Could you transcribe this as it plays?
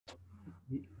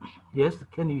Yes,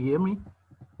 can you hear me?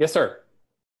 Yes, sir.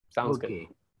 Sounds good. Okay,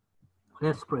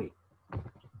 let's pray.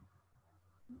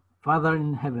 Father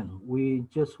in heaven, we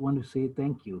just want to say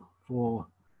thank you for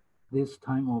this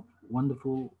time of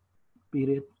wonderful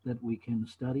period that we can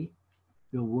study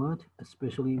your word,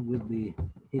 especially with the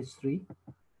history.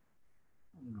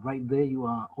 Right there, you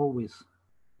are always,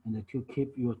 and that you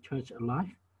keep your church alive.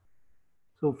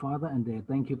 So, Father, and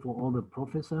thank you for all the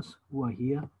professors who are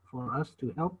here for us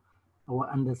to help our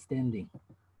understanding.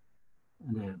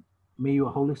 And may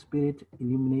your Holy Spirit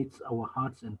illuminate our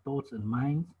hearts and thoughts and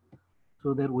minds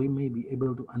so that we may be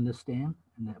able to understand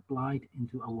and apply it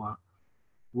into our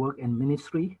work and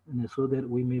ministry, and so that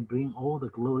we may bring all the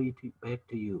glory back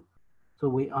to you. So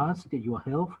we ask that your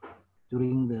help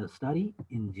during the study.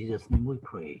 In Jesus' name we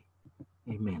pray.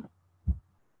 Amen.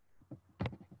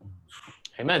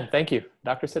 Amen. Thank you,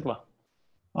 Dr. Sidwell.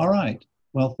 All right.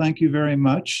 Well, thank you very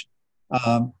much.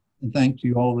 And thank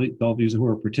you all of you who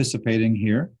are participating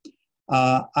here.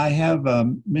 I have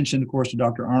mentioned, of course, to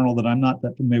Dr. Arnold that I'm not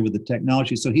that familiar with the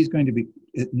technology, so he's going to be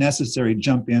necessary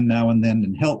jump in now and then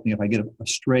and help me if I get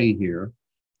astray here.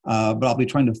 But I'll be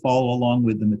trying to follow along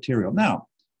with the material. Now,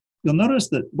 you'll notice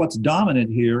that what's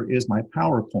dominant here is my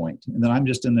PowerPoint, and then I'm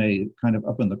just in a kind of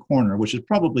up in the corner, which is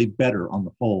probably better on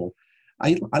the whole.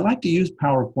 I like to use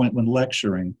PowerPoint when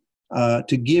lecturing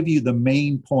to give you the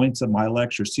main points of my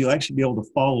lecture, so you'll actually be able to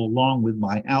follow along with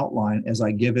my outline as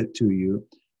I give it to you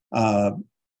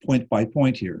point by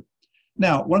point here.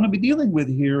 Now, what I'm going to be dealing with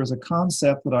here is a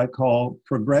concept that I call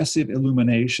progressive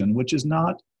illumination, which is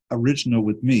not original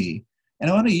with me,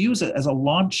 and I want to use it as a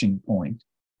launching point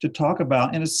to talk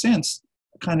about, in a sense,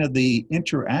 kind of the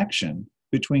interaction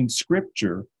between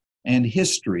scripture and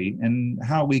history and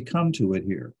how we come to it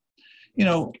here. You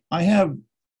know, I have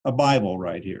a Bible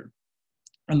right here.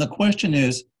 And the question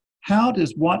is, how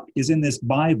does what is in this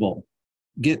Bible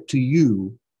get to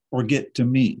you or get to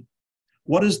me?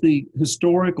 What is the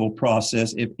historical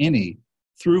process, if any,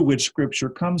 through which scripture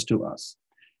comes to us?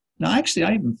 Now, actually,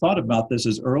 I even thought about this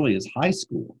as early as high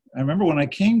school. I remember when I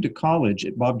came to college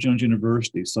at Bob Jones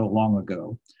University so long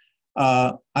ago,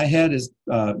 I had, as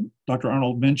Dr.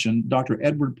 Arnold mentioned, Dr.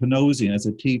 Edward Panosian as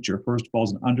a teacher, first of all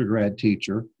as an undergrad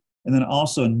teacher, and then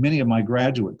also in many of my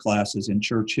graduate classes in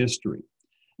church history.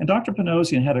 And Dr.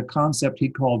 Panosian had a concept he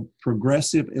called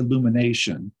progressive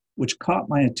illumination, which caught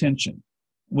my attention,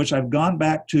 which I've gone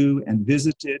back to and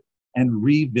visited and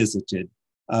revisited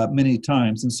many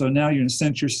times. And so now you're, in a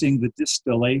sense, you're seeing the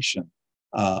distillation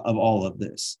of all of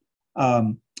this.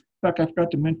 In fact, I forgot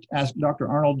to ask Dr.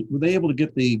 Arnold, were they able to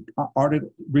get the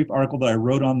brief article that I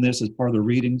wrote on this as part of the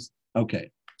readings? Okay,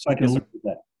 so I can look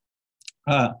at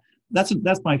that.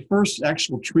 That's my first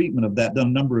actual treatment of that done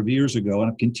a number of years ago,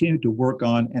 and I've continued to work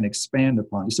on and expand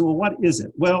upon. You say, well, what is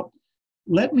it? Well,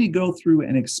 let me go through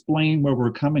and explain where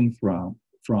we're coming from,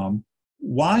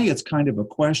 why it's kind of a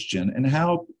question, and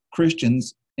how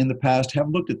Christians in the past have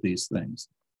looked at these things.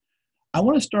 I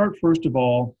want to start, first of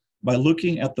all, by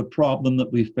looking at the problem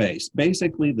that we face.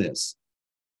 Basically this: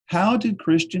 how did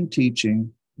Christian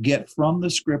teaching get from the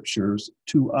scriptures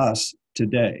to us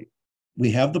today? We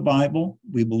have the Bible.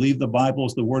 We believe the Bible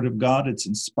is the Word of God. It's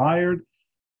inspired.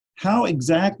 How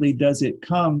exactly does it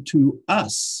come to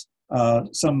us?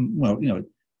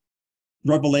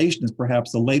 Revelation is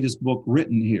perhaps the latest book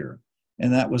written here,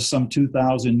 and that was some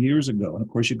 2,000 years ago. And of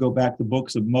course, you go back to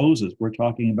books of Moses, we're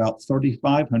talking about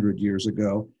 3,500 years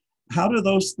ago. How do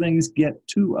those things get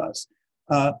to us?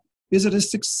 Is it a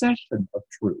succession of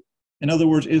truth? In other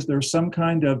words, is there some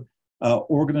kind of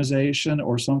organization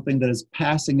or something that is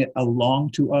passing it along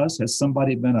to us? Has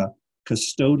somebody been a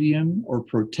custodian or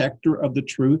protector of the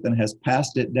truth and has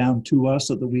passed it down to us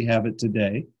so that we have it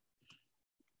today?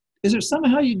 Is there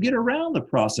somehow you get around the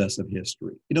process of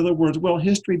history? In other words, well,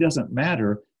 history doesn't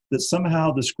matter, that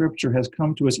somehow the scripture has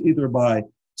come to us either by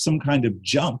some kind of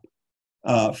jump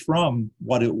from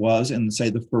what it was in, say,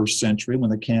 the first century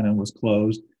when the canon was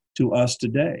closed to us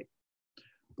today.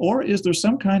 Or is there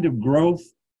some kind of growth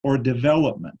or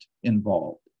development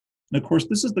involved? And of course,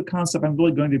 this is the concept I'm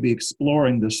really going to be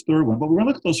exploring this third one, but we're going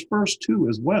to look at those first two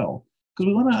as well, because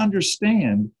we want to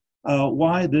understand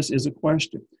why this is a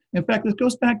question. In fact, this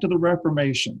goes back to the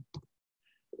Reformation.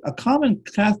 A common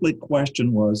Catholic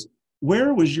question was,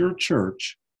 where was your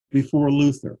church before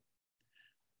Luther?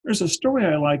 There's a story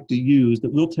I like to use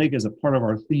that we'll take as a part of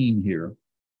our theme here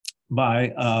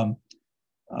by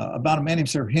about a man named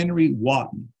Sir Henry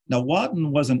Wotton. Now,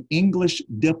 Wotton was an English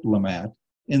diplomat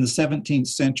in the 17th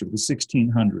century, the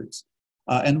 1600s.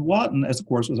 And Wotton, as of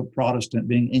course was a Protestant,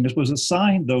 being English, was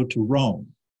assigned, though, to Rome.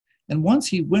 And once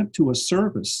he went to a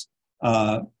service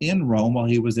in Rome while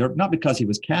he was there, not because he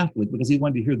was Catholic, because he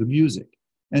wanted to hear the music.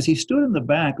 As he stood in the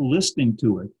back listening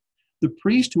to it, the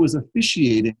priest who was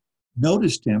officiating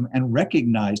noticed him and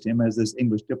recognized him as this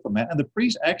English diplomat. And the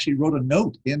priest actually wrote a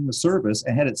note in the service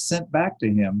and had it sent back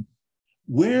to him.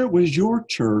 Where was your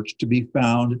church to be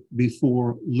found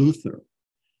before Luther?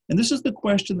 And this is the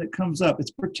question that comes up.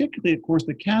 It's particularly, of course,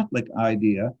 the Catholic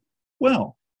idea.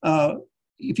 Well,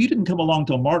 if you didn't come along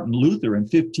till Martin Luther in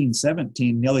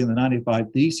 1517, nailing the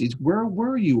 95 Theses, where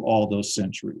were you all those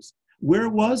centuries? Where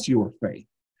was your faith?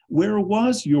 Where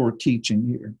was your teaching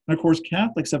here? And of course,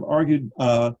 Catholics have argued,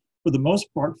 for the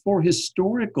most part, for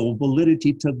historical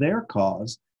validity to their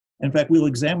cause. In fact, we'll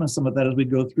examine some of that as we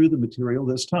go through the material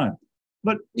this time.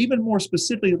 But even more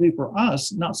specifically for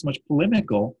us, not so much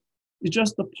polemical, is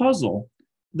just the puzzle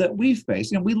that we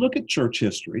face. We look at church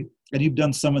history, and you've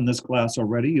done some in this class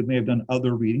already. You may have done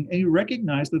other reading, and you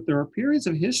recognize that there are periods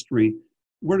of history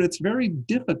where it's very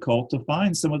difficult to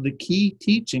find some of the key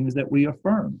teachings that we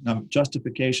affirm. Now,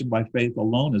 justification by faith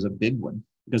alone is a big one,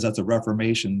 because that's a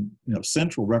Reformation,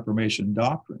 central Reformation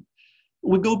doctrine.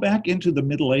 We go back into the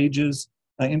Middle Ages,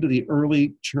 into the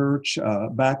early church,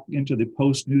 back into the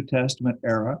post-New Testament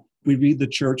era. We read the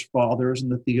church fathers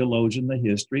and the theologian, the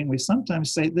history, and we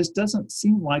sometimes say, this doesn't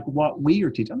seem like what we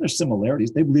are teaching. And there's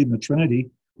similarities. They believe in the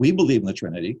Trinity. We believe in the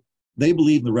Trinity. They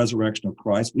believe in the resurrection of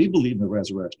Christ. We believe in the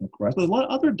resurrection of Christ. There's a lot of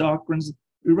other doctrines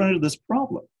we run into this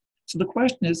problem. So the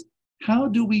question is, how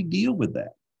do we deal with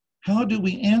that? How do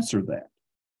we answer that?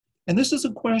 And this is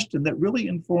a question that really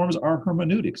informs our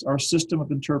hermeneutics, our system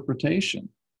of interpretation.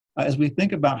 As we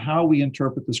think about how we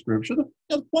interpret the scripture,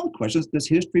 one question is, does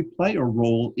history play a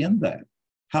role in that?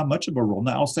 How much of a role?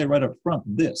 Now, I'll say right up front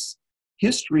this.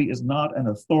 History is not an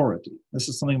authority. This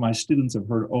is something my students have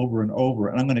heard over and over,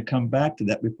 and I'm going to come back to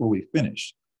that before we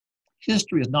finish.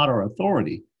 History is not our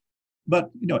authority.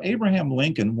 But, Abraham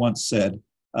Lincoln once said,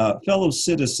 fellow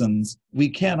citizens, we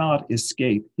cannot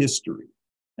escape history.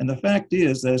 And the fact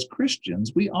is, as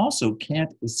Christians, we also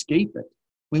can't escape it.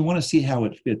 We want to see how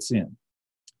it fits in.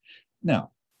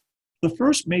 Now, the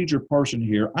first major portion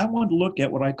here, I want to look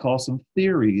at what I call some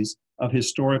theories of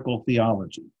historical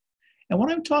theology. And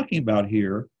what I'm talking about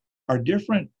here are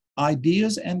different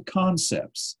ideas and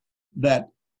concepts that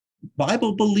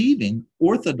Bible-believing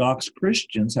Orthodox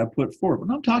Christians have put forward.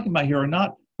 What I'm talking about here are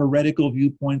not heretical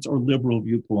viewpoints or liberal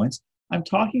viewpoints. I'm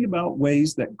talking about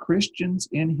ways that Christians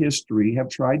in history have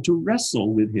tried to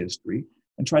wrestle with history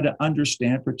and try to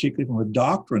understand, particularly from a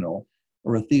doctrinal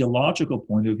or a theological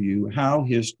point of view, how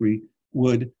history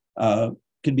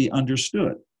can be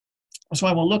understood. So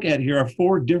I will look at here are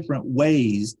four different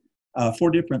ways,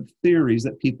 four different theories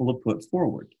that people have put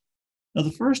forward. Now,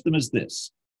 the first of them is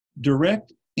this: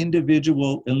 direct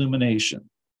individual illumination.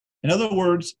 In other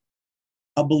words,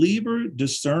 a believer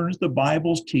discerns the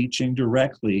Bible's teaching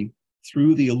directly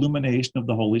through the illumination of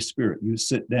the Holy Spirit. You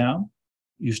sit down,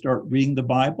 you start reading the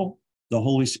Bible, the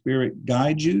Holy Spirit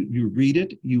guides you, you read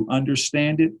it, you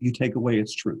understand it, you take away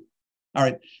its truth. All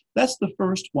right, that's the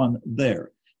first one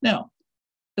there. Now,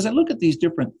 as I look at these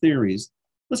different theories,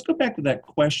 let's go back to that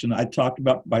question I talked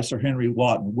about by Sir Henry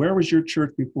Wotton. Where was your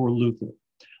church before Luther?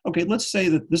 Okay, let's say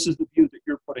that this is the view that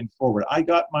you're putting forward. I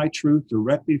got my truth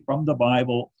directly from the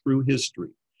Bible through history.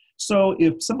 So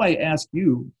if somebody asked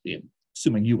you,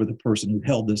 assuming you were the person who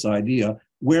held this idea,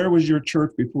 where was your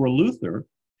church before Luther?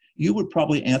 You would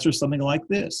probably answer something like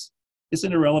this. It's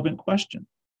an irrelevant question.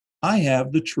 I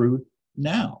have the truth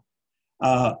now.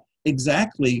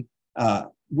 Exactly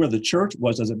where the church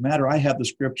was doesn't matter. I have the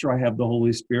scripture. I have the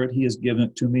Holy Spirit. He has given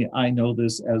it to me. I know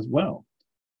this as well.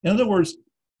 In other words,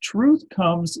 truth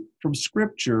comes from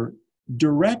scripture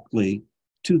directly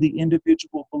to the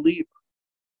individual believer.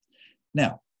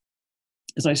 Now,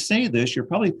 as I say this, you're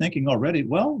probably thinking already,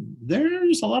 well,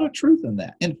 there's a lot of truth in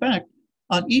that. In fact,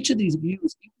 on each of these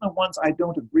views, even the ones I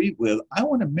don't agree with, I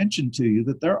want to mention to you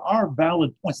that there are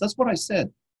valid points. That's what I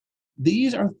said.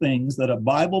 These are things that a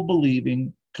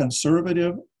Bible-believing,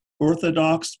 conservative,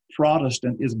 Orthodox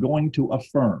Protestant is going to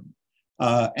affirm.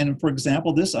 And for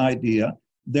example, this idea,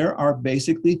 there are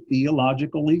basically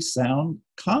theologically sound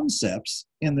concepts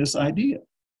in this idea.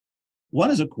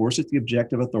 One is, of course, it's the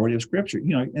objective authority of Scripture.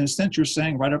 In a sense, you're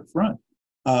saying right up front,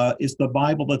 it's the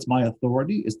Bible that's my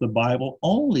authority. It's the Bible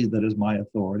only that is my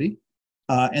authority.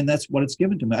 And that's what it's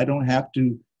given to me. I don't have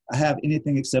to have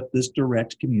anything except this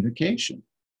direct communication.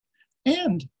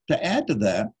 And to add to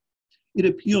that, it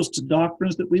appeals to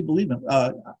doctrines that we believe in.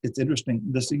 It's interesting,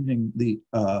 this evening, the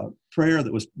prayer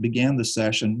that began the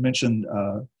session mentioned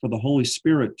for the Holy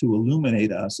Spirit to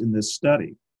illuminate us in this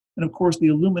study. And of course, the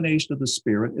illumination of the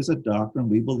Spirit is a doctrine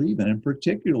we believe in, and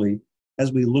particularly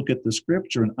as we look at the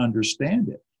scripture and understand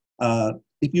it.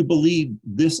 If you believe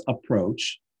this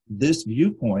approach, this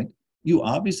viewpoint, you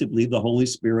obviously believe the Holy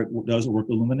Spirit does a work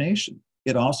of illumination.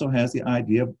 It also has the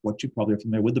idea of what you probably are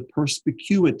familiar with, the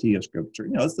perspicuity of Scripture.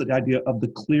 You know, it's the idea of the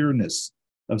clearness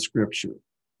of Scripture,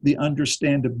 the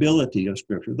understandability of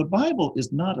Scripture. The Bible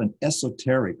is not an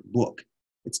esoteric book.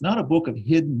 It's not a book of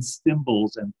hidden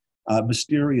symbols and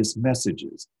mysterious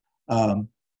messages. One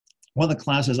of the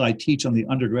classes I teach on the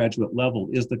undergraduate level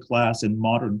is the class in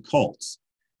modern cults.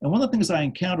 And one of the things I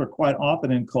encounter quite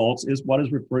often in cults is what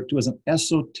is referred to as an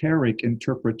esoteric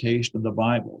interpretation of the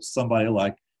Bible. Somebody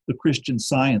like the Christian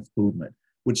Science movement,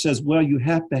 which says, well, you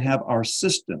have to have our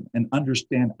system and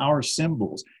understand our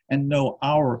symbols and know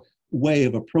our way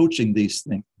of approaching these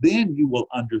things. Then you will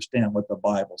understand what the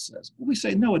Bible says. But we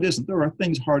say, no, it isn't. There are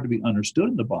things hard to be understood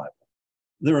in the Bible.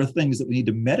 There are things that we need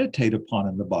to meditate upon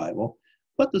in the Bible.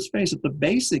 But let's face it, the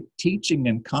basic teaching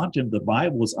and content of the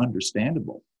Bible is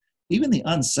understandable. Even the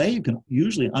unsaved can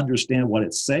usually understand what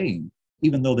it's saying,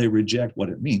 even though they reject what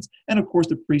it means. And of course,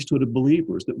 the priesthood of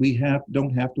believers, that we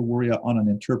don't have to worry on an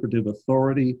interpretive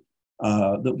authority,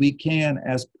 that we can,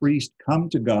 as priests, come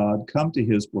to God, come to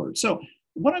his word. So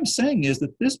what I'm saying is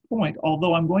that this point,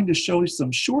 although I'm going to show you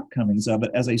some shortcomings of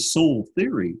it as a sole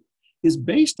theory, is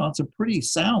based on some pretty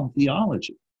sound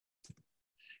theology.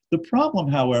 The problem,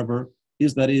 however,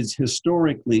 is that it is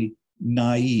historically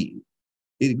naive.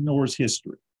 It ignores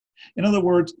history. In other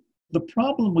words, the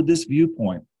problem with this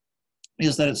viewpoint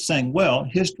is that it's saying, well,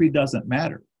 history doesn't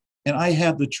matter. And I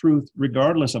have the truth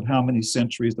regardless of how many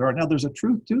centuries there are. Now, there's a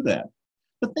truth to that.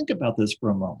 But think about this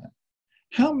for a moment.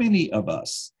 How many of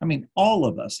us, I mean, all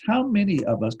of us, how many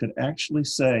of us could actually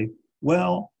say,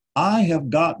 well, I have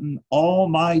gotten all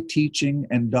my teaching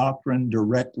and doctrine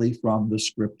directly from the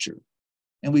scripture?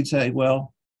 And we'd say,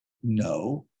 well,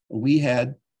 no, we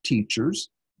had teachers,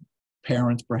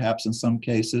 parents perhaps in some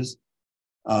cases,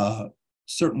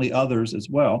 certainly others as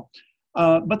well.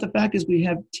 But the fact is we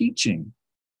have teaching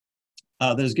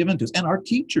that is given to us. And our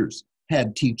teachers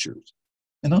had teachers.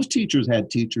 And those teachers had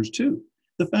teachers too.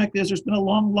 The fact is there's been a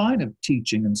long line of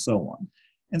teaching and so on.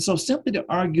 And so simply to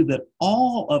argue that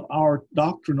all of our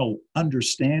doctrinal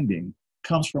understanding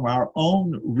comes from our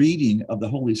own reading of the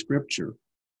Holy Scripture,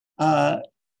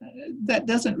 that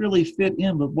doesn't really fit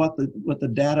in with what the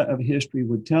data of history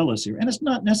would tell us here. And it's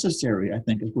not necessary, I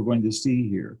think, as we're going to see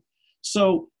here.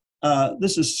 So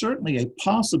this is certainly a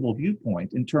possible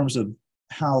viewpoint in terms of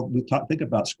how we think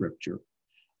about Scripture,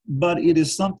 but it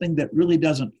is something that really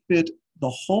doesn't fit the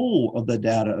whole of the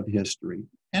data of history,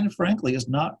 and frankly is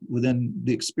not within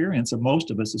the experience of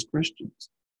most of us as Christians.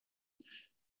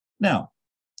 Now,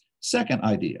 second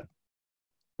idea,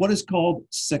 what is called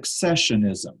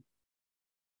successionism.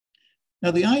 Now,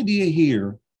 the idea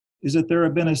here is that there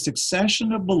have been a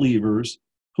succession of believers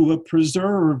who have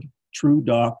preserved true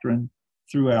doctrine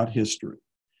throughout history.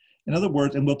 In other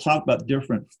words, and we'll talk about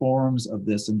different forms of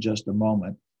this in just a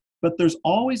moment, but there's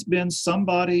always been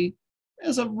somebody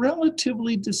as a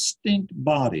relatively distinct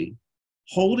body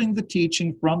holding the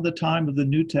teaching from the time of the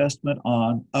New Testament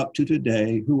on up to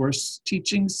today, who are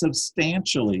teaching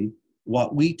substantially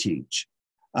what we teach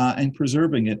and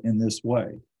preserving it in this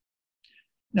way.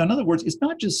 Now, in other words, it's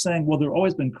not just saying, well, there have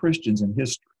always been Christians in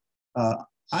history.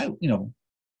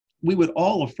 We would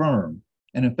all affirm,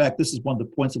 and in fact, this is one of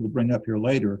the points that we'll bring up here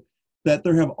later, that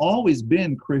there have always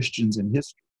been Christians in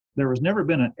history. There has never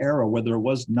been an era where there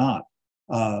was not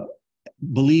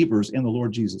believers in the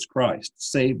Lord Jesus Christ,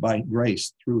 saved by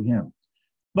grace through him.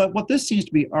 But what this seems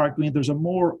to be arguing, there's a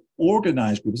more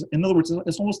organized group. In other words,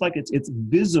 it's almost like it's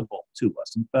visible to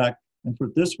us. In fact, and put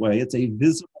it this way, it's a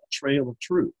visible trail of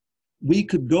truth. We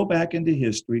could go back into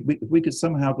history. If we could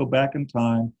somehow go back in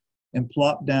time and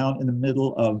plop down in the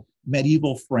middle of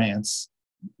medieval France,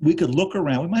 we could look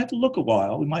around. We might have to look a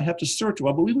while. We might have to search a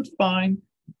while, but we would find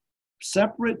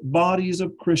separate bodies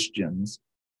of Christians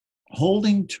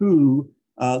holding to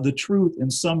the truth in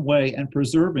some way and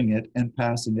preserving it and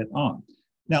passing it on.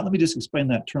 Now, let me just explain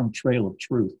that term trail of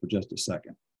truth for just a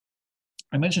second.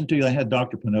 I mentioned to you I had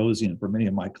Dr. Panosian for many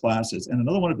of my classes, and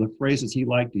another one of the phrases he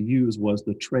liked to use was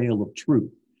the trail of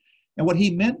truth. And what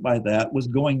he meant by that was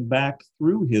going back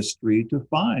through history to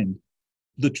find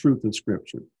the truth of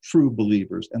Scripture, true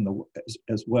believers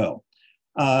as well.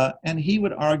 And he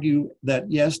would argue that,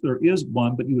 yes, there is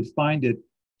one, but you would find it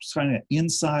kind of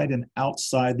inside and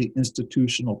outside the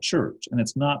institutional church, and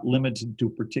it's not limited to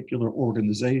particular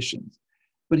organizations.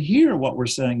 But here what we're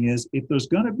saying is, if there's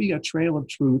going to be a trail of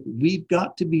truth, we've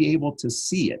got to be able to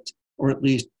see it, or at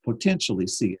least potentially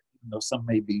see it, even though some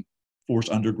may be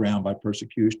forced underground by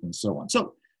persecution and so on.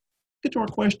 So get to our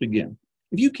question again.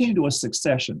 If you came to a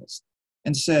successionist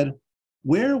and said,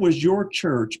 "Where was your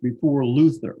church before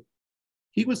Luther?"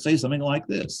 he would say something like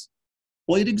this.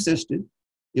 Well, it existed.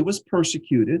 It was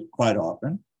persecuted quite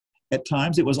often. At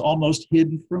times, it was almost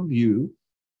hidden from view.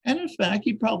 And in fact,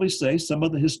 he'd probably say some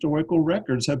of the historical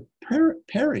records have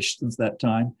perished since that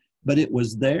time, but it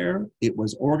was there, it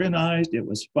was organized, it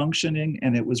was functioning,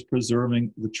 and it was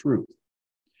preserving the truth.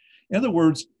 In other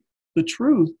words, the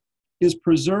truth is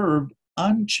preserved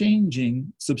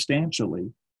unchanging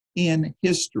substantially in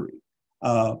history.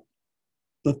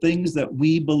 The things that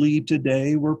we believe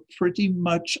today were pretty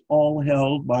much all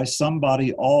held by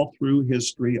somebody all through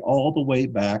history, all the way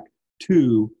back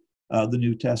to the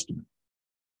New Testament.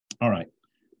 All right.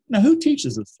 Now, who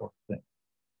teaches this sort of thing?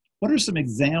 What are some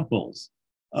examples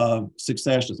of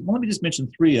successionism? Well, let me just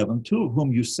mention three of them, two of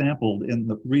whom you sampled in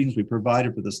the readings we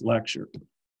provided for this lecture.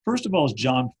 First of all is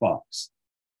John Fox.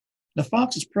 Now,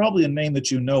 Fox is probably a name that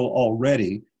you know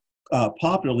already,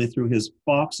 popularly through his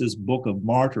Fox's Book of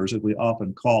Martyrs, as we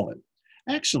often call it.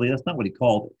 Actually, that's not what he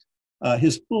called it.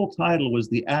 His full title was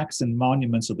The Acts and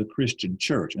Monuments of the Christian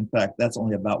Church. In fact, that's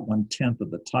only about 1/10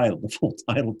 of the title. The full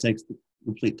title takes the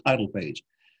complete title page.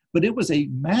 But it was a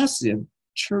massive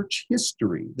church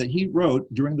history that he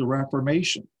wrote during the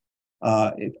Reformation.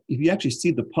 If you actually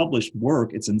see the published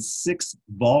work, it's in 6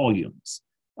 volumes,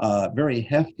 very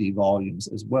hefty volumes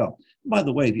as well. By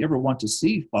the way, if you ever want to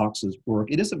see Fox's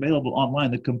work, it is available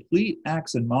online. The complete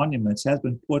Acts and Monuments has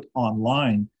been put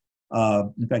online.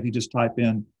 In fact, you just type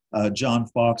in John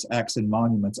Fox Acts and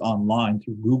Monuments online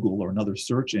through Google or another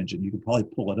search engine. You can probably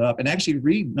pull it up and actually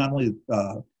read not only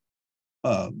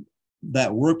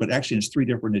that work, but actually it's 3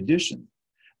 different editions.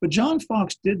 But John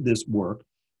Fox did this work,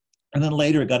 and then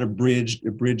later it got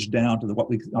abridged down to what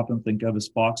we often think of as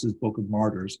Fox's Book of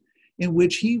Martyrs, in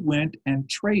which he went and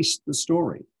traced the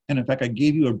story. And in fact, I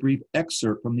gave you a brief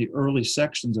excerpt from the early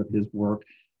sections of his work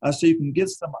so you can get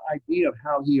some idea of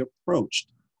how he approached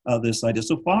this idea.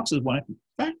 So Fox is in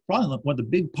fact, probably one of the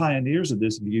big pioneers of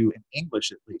this view in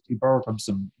English, at least. He borrowed from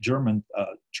some German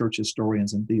church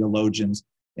historians and theologians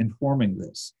informing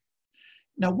this.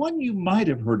 Now, one you might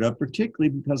have heard of, particularly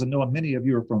because I know many of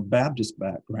you are from Baptist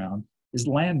background, is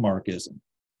landmarkism.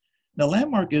 Now,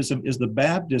 landmarkism is the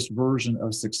Baptist version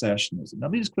of successionism. Now,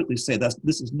 let me just quickly say that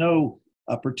this is no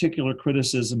particular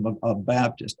criticism of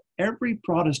Baptist. Every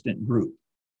Protestant group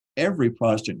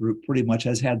pretty much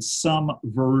has had some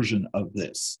version of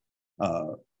this.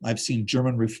 I've seen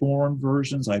German Reformed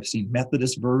versions, I've seen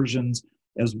Methodist versions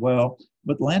as well,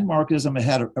 but landmarkism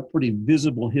had a pretty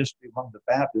visible history among the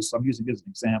Baptists, so I'm using it as an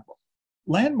example.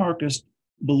 Landmarkists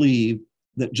believe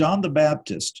that John the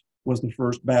Baptist was the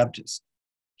first Baptist.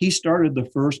 He started the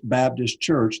first Baptist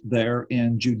church there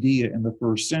in Judea in the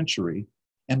 1st century,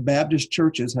 and Baptist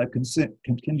churches have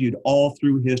continued all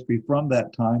through history from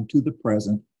that time to the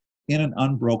present in an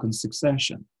unbroken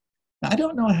succession. Now, I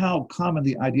don't know how common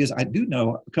the idea is. I do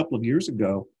know a couple of years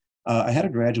ago, I had a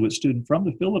graduate student from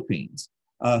the Philippines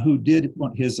who did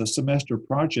his semester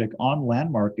project on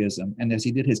landmarkism, and as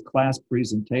he did his class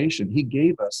presentation, he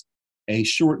gave us a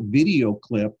short video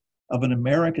clip of an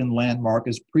American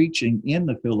landmarkist preaching in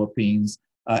the Philippines,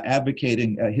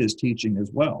 advocating his teaching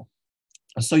as well.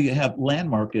 So you have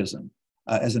landmarkism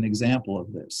as an example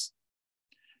of this.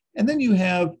 And then you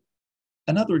have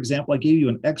another example I gave you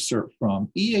an excerpt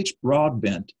from, E.H.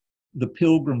 Broadbent, The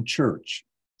Pilgrim Church.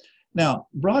 Now,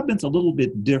 Broadbent's a little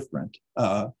bit different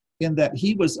in that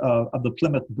he was of the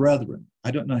Plymouth Brethren.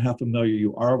 I don't know how familiar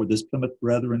you are with this. Plymouth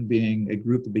Brethren being a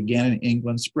group that began in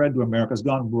England, spread to America, has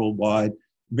gone worldwide,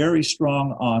 very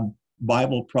strong on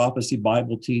Bible prophecy,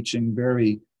 Bible teaching,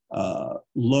 very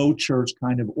low church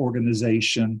kind of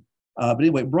organization. But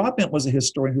anyway, Broadbent was a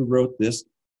historian who wrote this.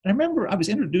 And I remember I was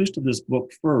introduced to this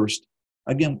book first,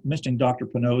 again, mentioning Dr.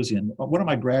 Panosian, one of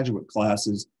my graduate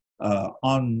classes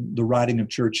on the writing of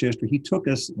church history. He took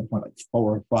us, like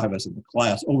 4 or 5 of us in the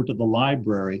class, over to the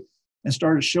library and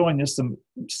started showing us some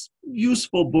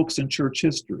useful books in church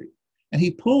history. And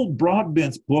he pulled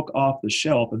Broadbent's book off the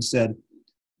shelf and said,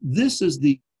 "This is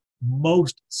the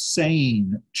most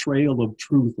sane trail of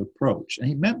truth approach." And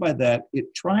he meant by that,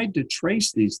 it tried to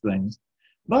trace these things,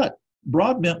 but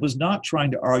Broadbent was not trying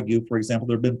to argue, for example,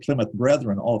 there have been Plymouth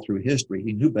Brethren all through history.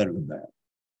 He knew better than that.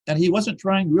 And he wasn't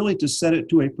trying really to set it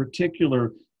to a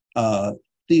particular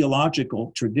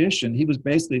theological tradition. He was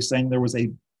basically saying there was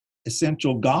a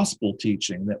essential gospel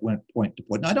teaching that went point to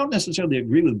point. Now, I don't necessarily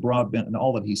agree with Broadbent and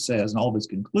all that he says and all of his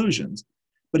conclusions,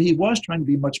 but he was trying to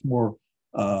be much more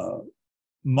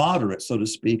moderate, so to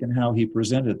speak, in how he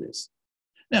presented this.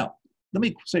 Now, let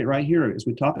me say right here, as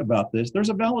we talk about this, there's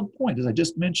a valid point, as I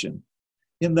just mentioned,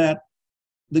 in that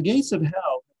the gates of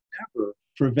hell have never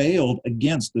prevailed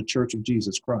against the Church of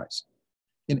Jesus Christ.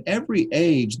 In every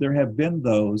age, there have been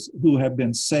those who have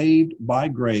been saved by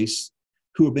grace,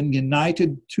 who have been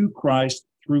united to Christ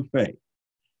through faith.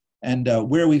 And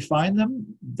where we find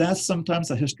them, that's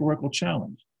sometimes a historical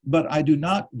challenge. But I do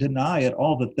not deny at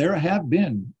all that there have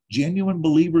been genuine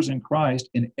believers in Christ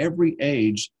in every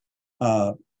age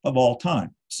of all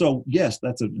time. So yes,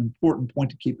 that's an important point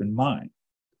to keep in mind.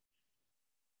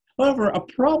 However, a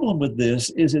problem with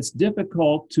this is it's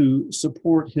difficult to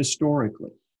support historically.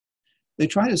 They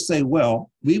try to say, well,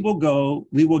 we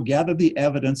will gather the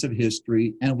evidence of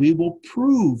history, and we will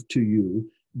prove to you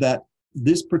that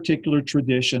this particular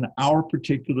tradition, our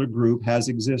particular group, has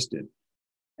existed.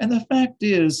 And the fact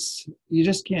is, you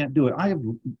just can't do it. I have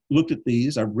looked at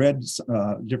these. I've read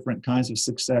different kinds of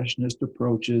successionist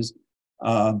approaches.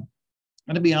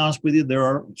 And to be honest with you, there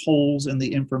are holes in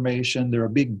the information. There are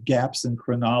big gaps in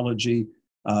chronology.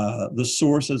 The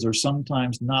sources are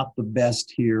sometimes not the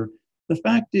best here. The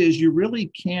fact is, you really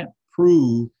can't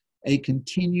prove a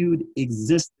continued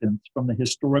existence from the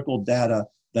historical data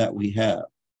that we have.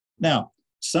 Now,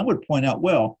 some would point out,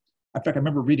 well, in fact, I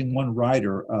remember reading one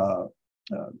writer,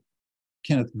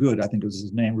 Kenneth Good, I think was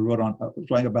his name, who wrote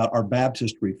writing about our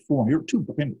Baptist Reform. He wrote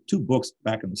two books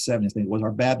back in the 70s, I think it was,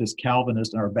 Our Baptist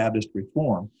Calvinist and Our Baptist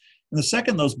Reform. In the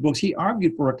second of those books, he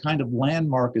argued for a kind of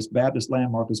landmarkist, Baptist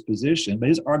landmarkist position, but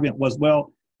his argument was,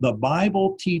 well, the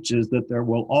Bible teaches that there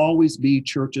will always be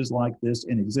churches like this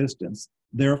in existence,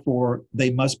 therefore they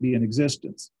must be in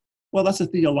existence. Well, that's a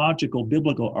theological,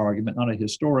 biblical argument, not a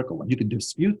historical one. You can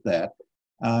dispute that,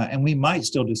 and we might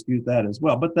still dispute that as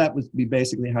well, but that would be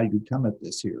basically how you come at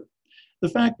this here. The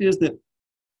fact is that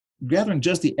gathering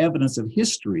just the evidence of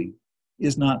history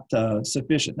is not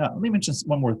sufficient. Now, let me mention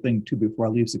one more thing too before I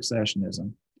leave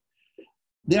successionism.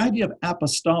 The idea of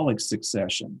apostolic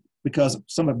succession, because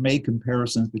some have made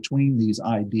comparisons between these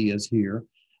ideas here.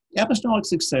 Apostolic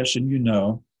succession, you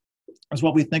know, is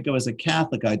what we think of as a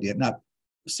Catholic idea. Now,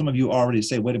 some of you already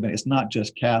say, wait a minute, it's not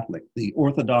just Catholic. The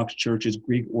Orthodox churches,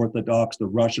 Greek Orthodox, the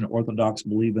Russian Orthodox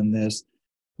believe in this.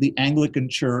 The Anglican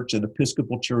Church and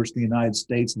Episcopal Church in the United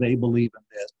States, they believe in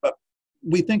this. But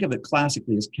we think of it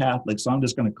classically as Catholic, so I'm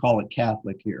just going to call it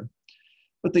Catholic here.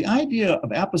 But the idea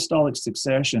of apostolic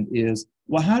succession is,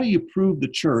 well, how do you prove the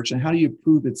church and how do you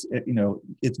prove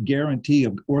its guarantee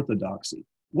of orthodoxy?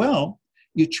 Well,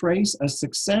 you trace a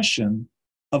succession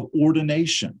of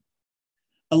ordination.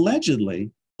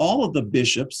 Allegedly, all of the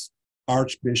bishops,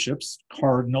 archbishops,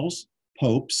 cardinals,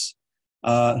 popes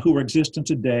who are existent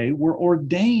today were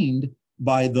ordained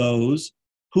by those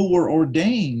who were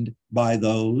ordained by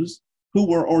those who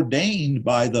were ordained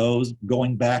by those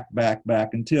going back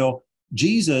until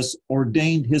Jesus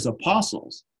ordained his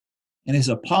apostles, and his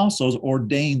apostles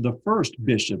ordained the first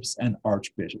bishops and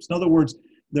archbishops. In other words,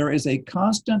 there is a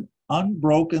constant,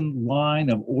 unbroken line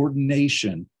of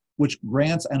ordination which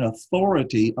grants an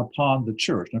authority upon the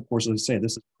church. And of course, as I say,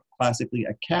 this is classically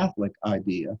a Catholic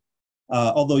idea,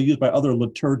 although used by other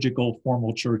liturgical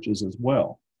formal churches as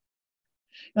well.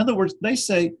 In other words, they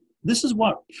say this is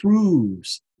what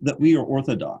proves that we are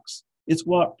Orthodox. It's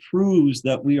what proves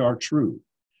that we are true.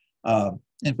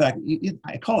 In fact,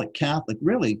 I call it Catholic.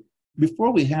 Really,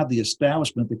 before we have the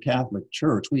establishment of the Catholic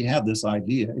Church, we have this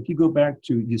idea. If you go back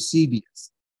to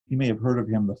Eusebius, you may have heard of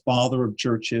him, the father of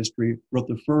church history, wrote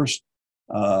the first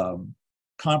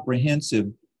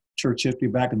comprehensive church history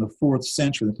back in the 4th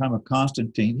century, the time of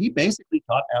Constantine. He basically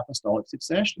taught apostolic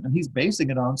succession, and he's basing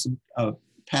it on some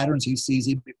patterns he sees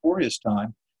even before his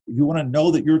time. If you want to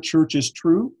know that your church is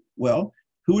true, well,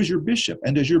 who is your bishop?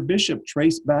 And does your bishop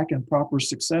trace back in proper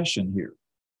succession here?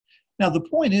 Now, the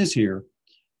point is here,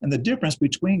 and the difference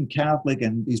between Catholic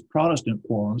and these Protestant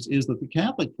forms is that the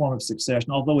Catholic form of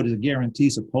succession, although it is a guarantee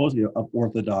supposedly of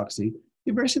orthodoxy,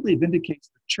 it basically vindicates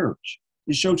the church.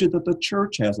 It shows you that the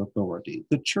church has authority.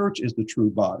 The church is the true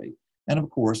body. And of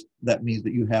course, that means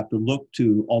that you have to look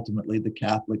to ultimately the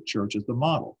Catholic Church as the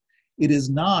model. It is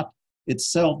not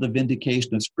itself the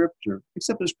vindication of Scripture,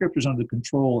 except that Scripture is under the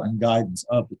control and guidance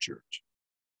of the church.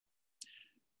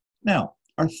 Now,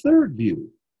 our third view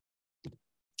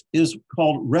is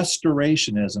called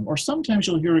restorationism, or sometimes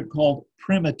you'll hear it called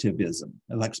primitivism.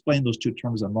 I'll explain those two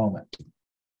terms in a moment.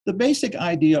 The basic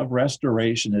idea of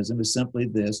restorationism is simply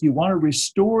this: you want to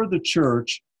restore the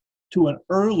church to an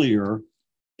earlier,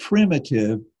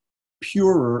 primitive,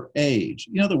 purer age.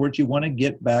 In other words, you want to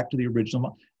get back to the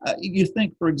original. You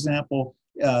think, for example,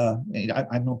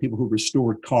 I know people who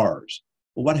restored cars.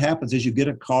 Well, what happens is you get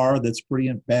a car that's pretty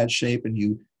in bad shape, and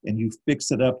you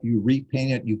fix it up, you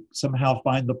repaint it, you somehow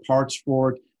find the parts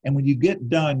for it, and when you get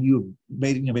done, you've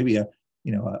made maybe a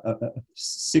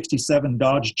 67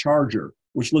 Dodge Charger,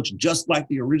 which looks just like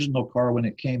the original car when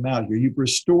it came out here. You've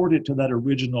restored it to that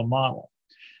original model.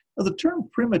 Now, the term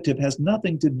primitive has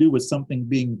nothing to do with something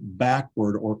being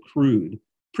backward or crude.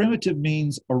 Primitive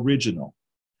means original.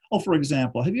 Oh, for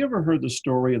example, have you ever heard the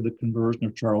story of the conversion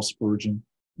of Charles Spurgeon?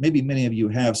 Maybe many of you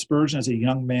have. Spurgeon, as a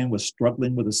young man, was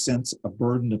struggling with a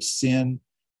burden of sin.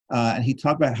 And he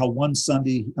talked about how one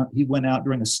Sunday he went out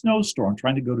during a snowstorm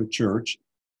trying to go to church.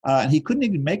 And he couldn't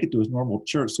even make it to his normal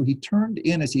church. So he turned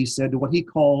in, as he said, to what he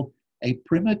called a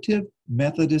primitive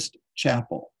Methodist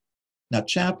chapel. Now,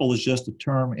 chapel is just a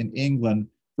term in England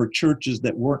for churches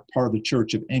that weren't part of the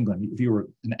Church of England. If you were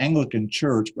an Anglican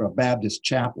church or a Baptist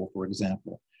chapel, for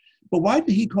example. But why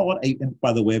did he call it and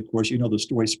by the way, of course, you know the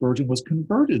story, Spurgeon was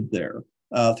converted there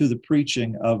through the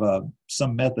preaching of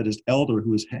some Methodist elder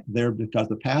who was there because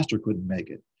the pastor couldn't make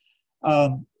it.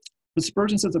 But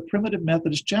Spurgeon says a primitive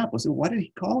Methodist chapel. So why did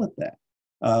he call it that?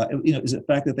 Is it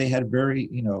the fact that they had very,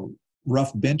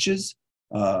 rough benches?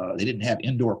 They didn't have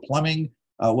indoor plumbing,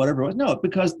 whatever it was. No,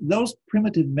 because those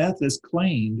primitive Methodists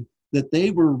claimed that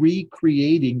they were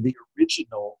recreating the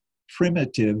original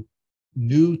primitive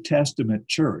New Testament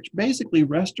church. Basically,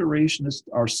 restorationists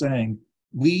are saying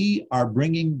we are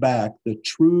bringing back the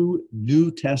true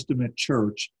New Testament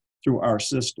church through our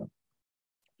system.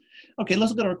 Okay,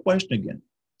 let's look at our question again.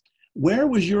 Where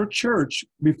was your church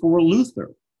before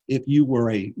Luther if you were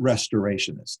a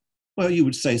restorationist? Well, you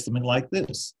would say something like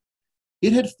this.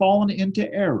 It had fallen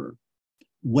into error,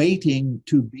 waiting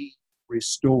to be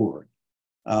restored.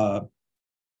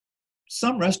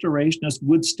 Some restorationists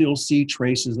would still see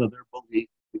traces of their belief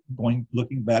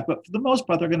looking back, but for the most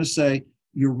part, they're going to say,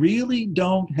 you really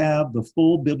don't have the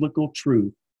full biblical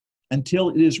truth until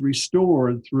it is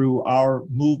restored through our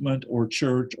movement or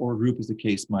church or group, as the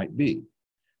case might be.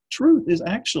 Truth is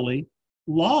actually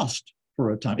lost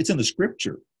for a time. It's in the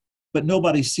scripture, but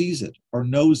nobody sees it or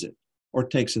knows it or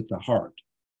takes it to heart.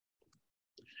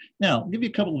 Now, I'll give you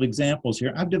a couple of examples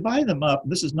here. I've divided them up.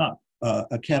 This is not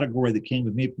a category that came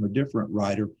with me from a different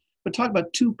writer, but talk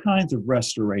about two kinds of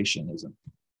restorationism.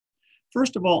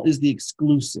 First of all is the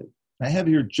exclusive. I have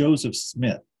here Joseph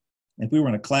Smith. If we were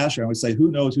in a classroom, I would say, who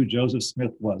knows who Joseph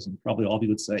Smith was? And probably all of you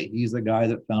would say, he's the guy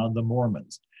that founded the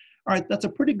Mormons. All right, that's a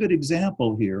pretty good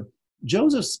example here.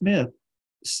 Joseph Smith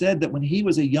said that when he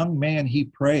was a young man, he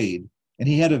prayed, and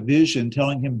he had a vision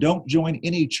telling him, don't join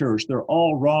any church, they're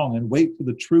all wrong, and wait for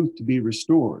the truth to be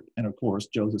restored. And of course,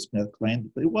 Joseph Smith claimed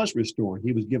that it was restored.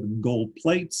 He was given gold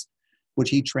plates, which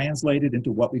he translated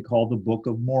into what we call the Book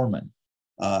of Mormon.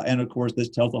 And of course, this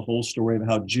tells the whole story of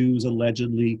how Jews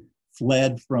allegedly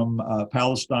fled from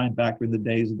Palestine back in the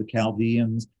days of the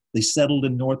Chaldeans. They settled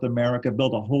in North America,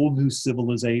 built a whole new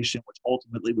civilization, which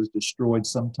ultimately was destroyed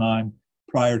sometime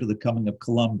prior to the coming of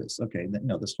Columbus. Okay,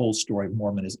 this whole story of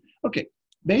Mormonism. Okay,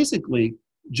 basically,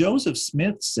 Joseph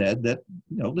Smith said that,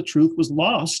 the truth was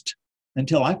lost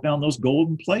until I found those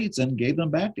golden plates and gave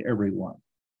them back to everyone.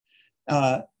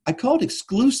 I call it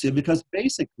exclusive because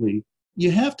basically, you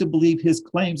have to believe his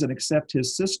claims and accept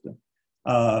his system.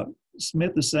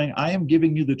 Smith is saying, I am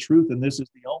giving you the truth, and this is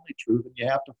the only truth, and you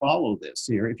have to follow this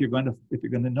here if you're going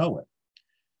to know it.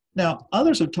 Now,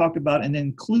 others have talked about an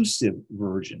inclusive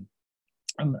version.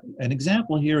 An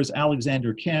example here is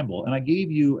Alexander Campbell, and I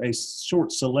gave you a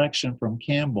short selection from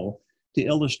Campbell to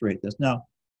illustrate this. Now,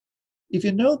 if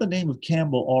you know the name of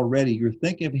Campbell already, you're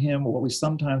thinking of him what we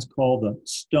sometimes call the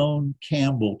Stone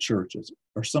Campbell churches,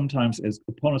 or sometimes, as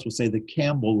opponents would say, the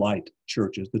Campbellite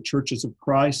churches, the churches of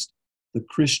Christ, the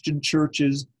Christian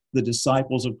churches, the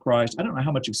disciples of Christ. I don't know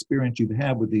how much experience you've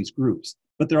had with these groups,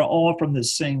 but they're all from the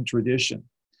same tradition.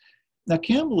 Now,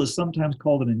 Campbell is sometimes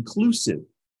called an inclusive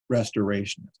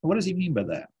restorationist. What does he mean by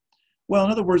that? Well,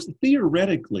 in other words,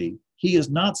 theoretically, he is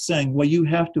not saying, well, you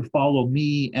have to follow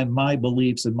me and my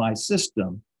beliefs and my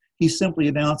system. He's simply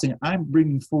announcing, I'm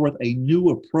bringing forth a new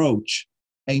approach,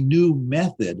 a new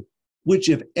method, which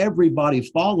if everybody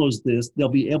follows this, they'll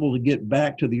be able to get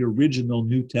back to the original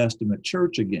New Testament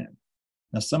church again.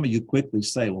 Now, some of you quickly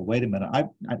say, well, wait a minute,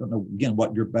 I don't know, again,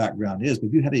 what your background is, but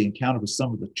if you had an encounter with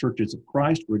some of the churches of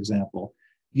Christ, for example,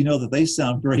 you know that they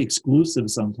sound very exclusive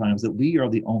sometimes, that we are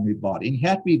the only body. And you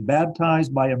have to be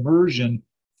baptized by immersion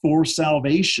for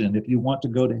salvation if you want to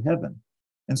go to heaven.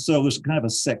 And so there's kind of a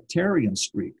sectarian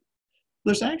streak.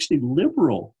 There's actually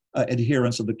liberal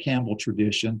adherents of the Campbell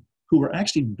tradition who are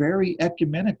actually very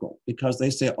ecumenical because they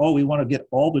say, oh, we want to get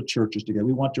all the churches together.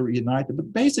 We want to reunite them.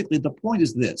 But basically, the point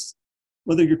is this.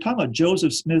 Whether you're talking about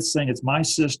Joseph Smith saying it's my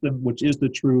system, which is the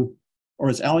truth, or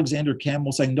it's Alexander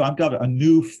Campbell saying, no, I've got a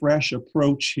new, fresh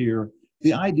approach here.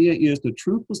 The idea is the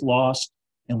truth was lost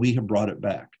and we have brought it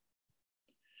back.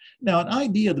 Now, an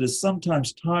idea that is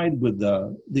sometimes tied with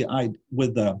the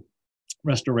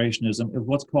Restorationism is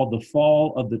what's called the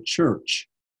fall of the church,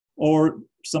 or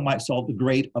some might call it the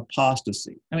great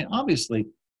apostasy. I mean, obviously,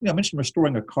 I mentioned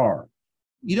restoring a car.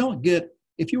 You don't get,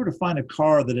 if you were to find a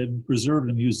car that had been preserved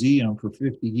in a museum for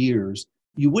 50 years,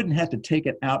 you wouldn't have to take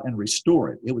it out and restore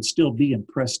it. It would still be in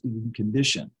pristine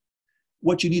condition.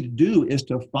 What you need to do is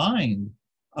to find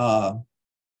a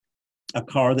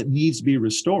car that needs to be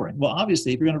restoring. Well,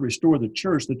 obviously, if you're going to restore the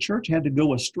church had to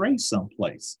go astray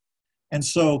someplace. And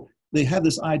so they have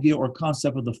this idea or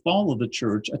concept of the fall of the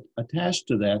church attached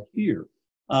to that here.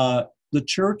 The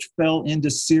church fell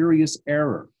into serious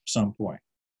error at some point.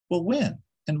 Well, when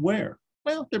and where?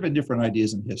 Well, there have been different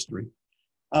ideas in history.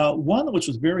 One which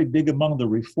was very big among the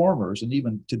reformers, and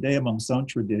even today among some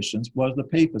traditions, was the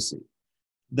papacy.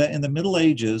 That in the Middle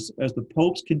Ages, as the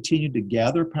popes continued to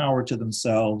gather power to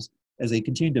themselves, as they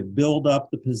continued to build up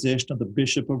the position of the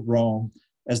Bishop of Rome,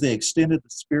 as they extended the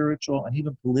spiritual and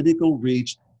even political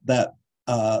reach that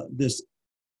this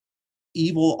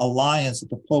evil alliance that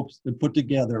the popes had put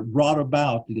together brought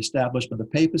about the establishment of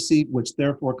the papacy, which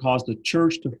therefore caused the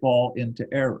church to fall into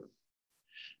error.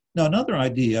 Now, another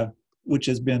idea which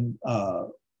has been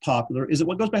popular is that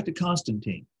what goes back to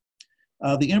Constantine.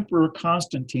 The Emperor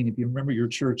Constantine, if you remember your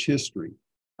church history,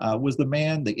 was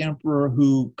the emperor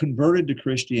who converted to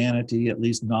Christianity, at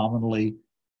least nominally.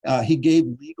 He gave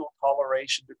legal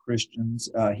toleration to Christians.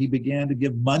 He began to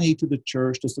give money to the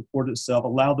church to support itself,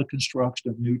 allow the construction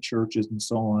of new churches and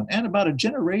so on. And about a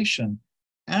generation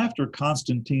after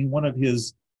Constantine, one of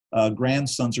his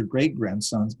grandsons or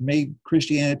great-grandsons made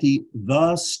Christianity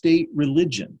the state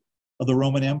religion of the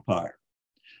Roman Empire.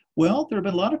 Well, there have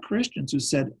been a lot of Christians who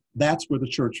said that's where the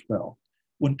church fell.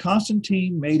 When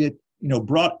Constantine made it,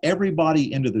 brought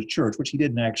everybody into the church, which he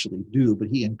didn't actually do, but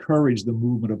he encouraged the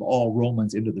movement of all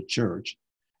Romans into the church.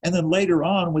 And then later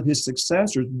on, with his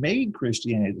successors, made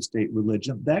Christianity the state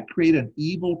religion. That created an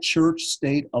evil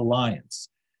church-state alliance.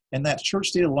 And that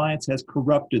church-state alliance has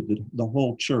corrupted the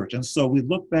whole church. And so we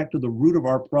look back to the root of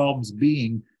our problems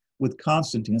being with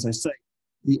Constantine. As I say,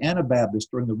 the Anabaptists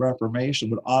during the Reformation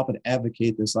would often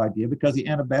advocate this idea because the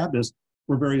Anabaptists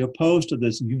were very opposed to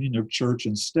this union of church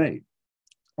and state.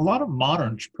 A lot of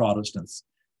modern Protestants,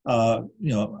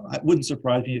 it wouldn't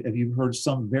surprise me if you've heard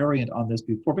some variant on this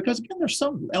before, because again, there's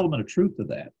some element of truth to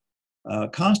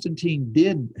that. Constantine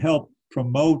did help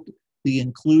promote the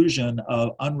inclusion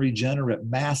of unregenerate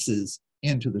masses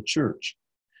into the church.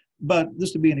 But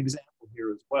this would be an example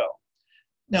here as well.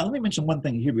 Now, let me mention one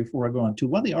thing here before I go on to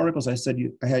one of the articles I said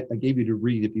I gave you to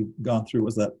read if you've gone through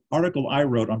was that article I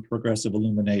wrote on progressive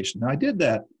illumination. Now, I did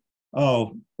that,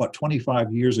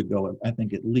 25 years ago, I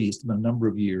think at least, a number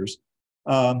of years.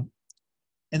 And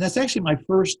that's actually my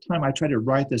first time I tried to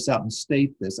write this out and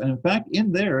state this. And in fact,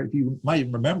 in there, if you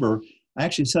might remember, I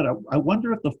actually said, I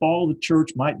wonder if the fall of the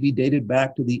church might be dated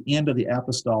back to the end of the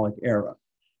apostolic era.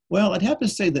 Well, I'd have to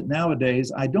say that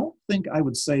nowadays, I don't think I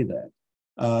would say that.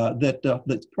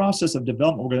 The process of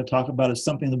development we're going to talk about is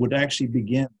something that would actually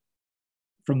begin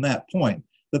from that point,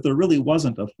 that there really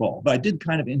wasn't a fall. But I did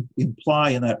kind of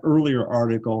imply in that earlier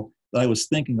article that I was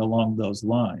thinking along those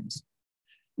lines.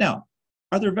 Now,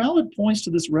 are there valid points to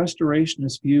this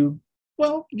restorationist view?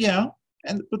 Well, yeah,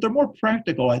 but they're more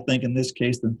practical, I think, in this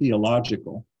case than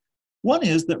theological. One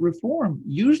is that reform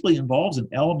usually involves an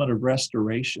element of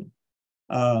restoration.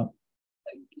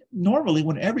 Normally,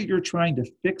 whenever you're trying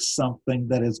to fix something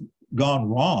that has gone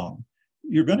wrong,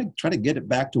 you're going to try to get it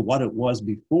back to what it was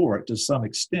before to some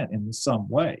extent, in some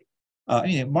way.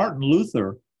 Martin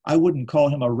Luther, I wouldn't call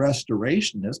him a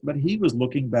restorationist, but he was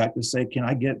looking back to say, can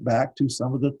I get back to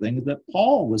some of the things that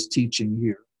Paul was teaching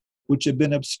here, which have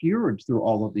been obscured through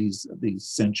all of these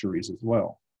centuries as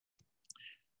well.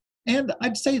 And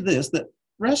I'd say this, that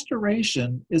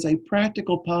restoration is a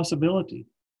practical possibility.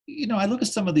 I look at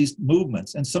some of these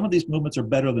movements, and some of these movements are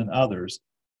better than others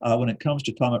when it comes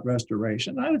to talking about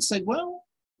restoration. I would say, well,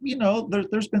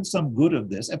 there's been some good of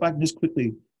this. If I can just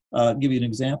quickly give you an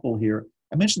example here.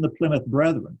 I mentioned the Plymouth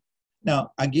Brethren.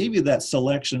 Now, I gave you that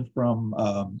selection from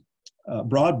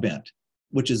Broadbent,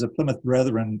 which is a Plymouth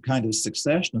Brethren kind of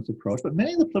successionist approach, but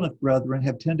many of the Plymouth Brethren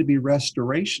tend to be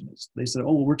restorationists. They said,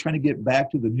 oh, well, we're trying to get back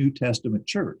to the New Testament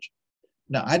church.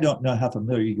 Now, I don't know how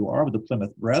familiar you are with the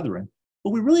Plymouth Brethren, but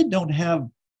we really don't have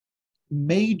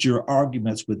major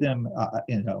arguments with them. I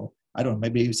don't know,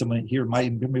 maybe someone here might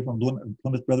even be from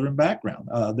Plymouth Brethren background.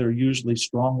 They're usually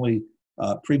strongly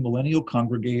premillennial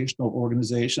congregational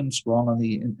organizations, strong on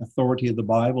the authority of the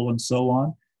Bible and so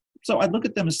on. So I look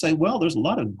at them and say, well, there's a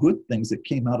lot of good things that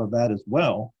came out of that as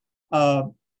well.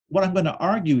 What I'm going to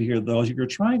argue here, though, is if you're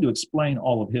trying to explain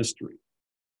all of history,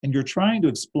 and you're trying to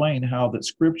explain how that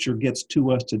scripture gets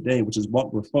to us today, which is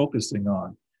what we're focusing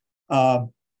on,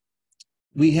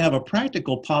 we have a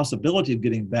practical possibility of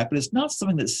getting back, but it's not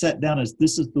something that's set down as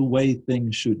this is the way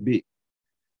things should be.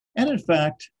 And in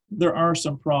fact, there are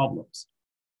some problems.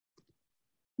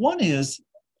 One is,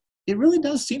 it really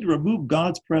does seem to remove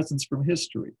God's presence from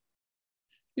history.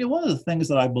 You know, one of the things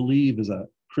that I believe as a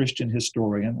Christian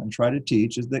historian and try to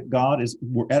teach is that God is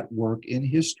at work in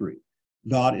history.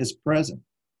 God is present.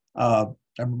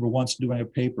 I remember once doing a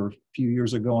paper a few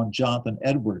years ago on Jonathan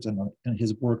Edwards and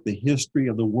his work, The History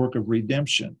of the Work of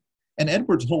Redemption. And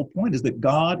Edwards' whole point is that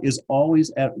God is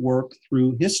always at work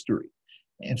through history.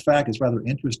 In fact, it's rather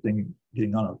interesting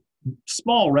getting on a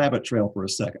small rabbit trail for a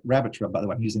second. Rabbit trail, by the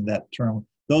way, I'm using that term.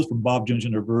 Those from Bob Jones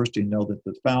University know that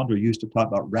the founder used to talk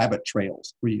about rabbit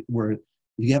trails, where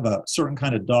you have a certain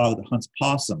kind of dog that hunts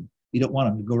possum. You don't want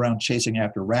them to go around chasing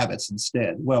after rabbits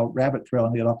instead. Well, rabbit trail, I'm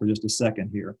going to get off for just a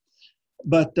second here.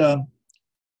 But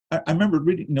I remember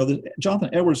reading, you know,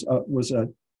 Jonathan Edwards was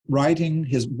writing,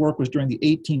 his work was during the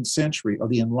 18th century or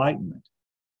the Enlightenment.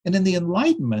 And in the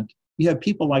Enlightenment, you have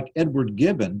people like Edward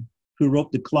Gibbon, who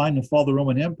wrote Decline and Fall of the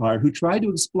Roman Empire, who tried to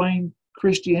explain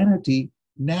Christianity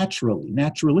naturally,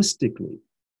 naturalistically.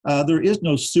 There is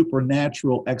no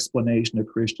supernatural explanation of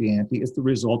Christianity. It's the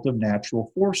result of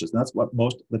natural forces. And that's what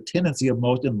the tendency of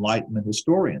most Enlightenment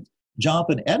historians.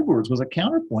 Jonathan Edwards was a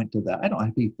counterpoint to that. I don't know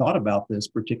if he thought about this,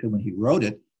 particularly when he wrote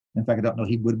it. In fact, I don't know,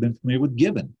 he would have been familiar with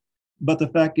Gibbon. But the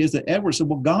fact is that Edwards said,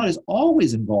 well, God is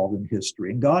always involved in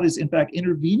history, and God is, in fact,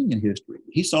 intervening in history.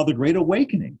 He saw the Great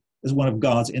Awakening as one of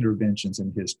God's interventions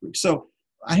in history. So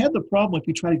I had the problem if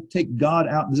you try to take God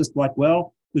out and just like,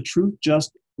 well, the truth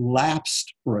just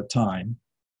lapsed for a time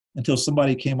until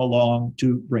somebody came along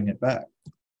to bring it back.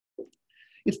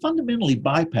 It fundamentally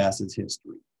bypasses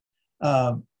history.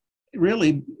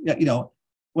 Really, you know,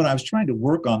 when I was trying to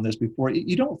work on this before,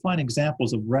 you don't find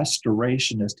examples of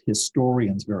restorationist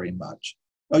historians very much.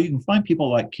 Oh, you can find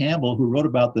people like Campbell who wrote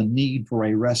about the need for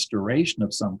a restoration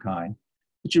of some kind,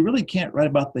 but you really can't write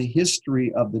about the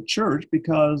history of the church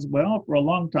because, well, for a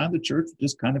long time, the church was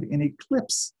just kind of in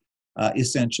eclipse,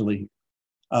 essentially.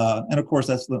 And of course,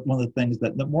 that's one of the things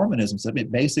that Mormonism said. I mean,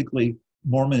 basically,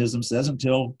 Mormonism says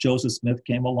until Joseph Smith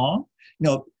came along, you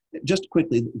know, just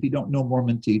quickly, if you don't know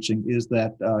Mormon teaching, is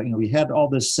that, you know, we had all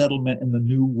this settlement in the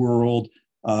New World,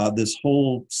 this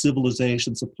whole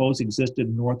civilization supposedly existed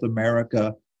in North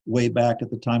America way back at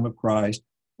the time of Christ,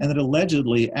 and that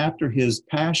allegedly after his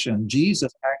passion,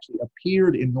 Jesus actually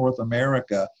appeared in North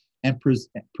America and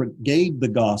gave the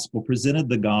gospel, presented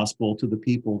the gospel to the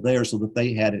people there so that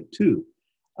they had it too.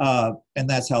 And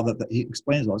that's how he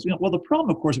explains all this. You know, well, the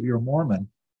problem, of course, if you're a Mormon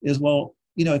is, well,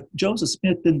 you know, if Joseph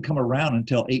Smith didn't come around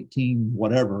until 18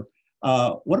 whatever,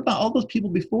 what about all those people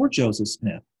before Joseph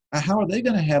Smith? How are they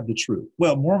going to have the truth?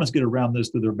 Well, Mormons get around this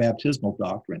through their baptismal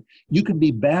doctrine. You can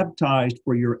be baptized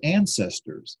for your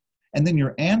ancestors, and then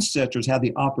your ancestors have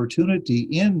the opportunity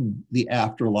in the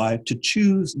afterlife to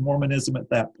choose Mormonism at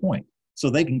that point. So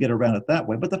they can get around it that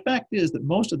way. But the fact is that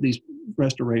most of these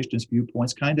restorationist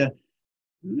viewpoints kind of,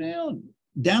 well,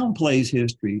 downplays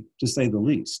history, to say the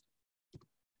least.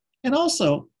 And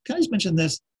also, can I just mention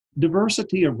this?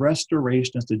 Diversity of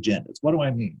restorationist agendas. What do I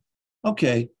mean?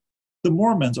 Okay, the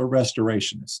Mormons are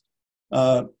restorationists.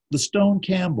 The Stone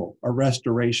Campbell are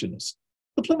restorationists.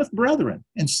 The Plymouth Brethren,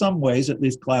 in some ways, at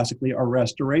least classically, are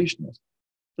restorationists.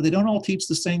 But they don't all teach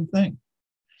the same thing.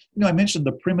 You know, I mentioned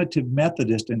the Primitive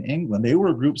Methodist in England. They were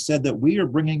a group said that we are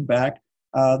bringing back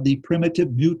the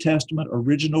primitive New Testament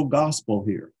original gospel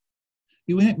here.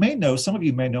 You may know, some of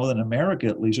you may know that in America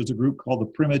at least, there's a group called the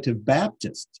Primitive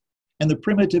Baptists. And the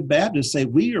Primitive Baptists say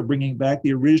we are bringing back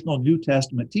the original New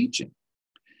Testament teaching.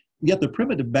 Yet the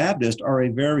Primitive Baptists are a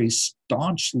very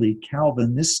staunchly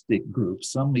Calvinistic group.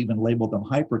 Some even label them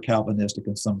hyper-Calvinistic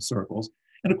in some circles.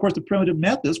 And of course, the Primitive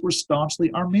Methodists were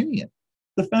staunchly Arminian.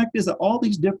 The fact is that all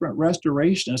these different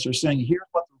restorationists are saying, here's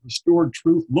what the restored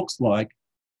truth looks like,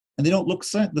 and they don't look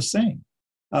the same.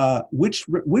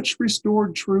 Which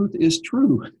restored truth is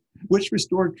true? Which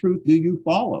restored truth do you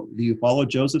follow? Do you follow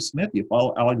Joseph Smith? Do you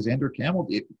follow Alexander Campbell?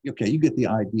 Okay, you get the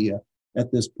idea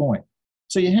at this point.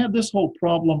 So you have this whole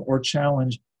problem or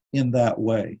challenge in that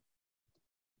way.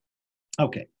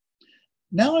 Okay,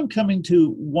 now I'm coming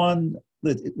to one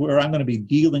where I'm going to be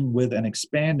dealing with and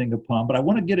expanding upon, but I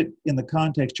want to get it in the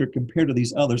context here compared to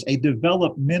these others, a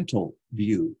developmental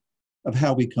view of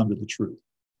how we come to the truth.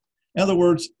 In other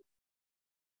words,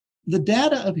 the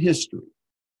data of history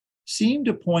seem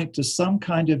to point to some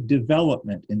kind of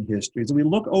development in history. As we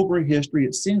look over history,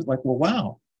 it seems like, well,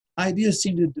 wow, ideas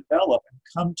seem to develop and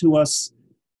come to us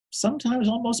sometimes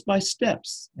almost by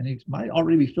steps. And he might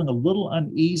already be feeling a little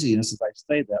uneasiness as I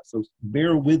say that, so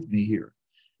bear with me here.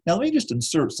 Now, let me just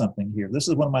insert something here. This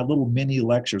is one of my little mini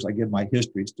lectures I give my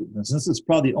history students. This is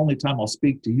probably the only time I'll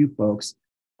speak to you folks.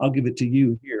 I'll give it to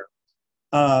you here.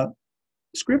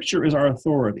 Scripture is our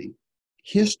authority.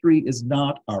 History is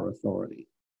not our authority.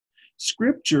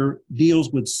 Scripture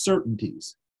deals with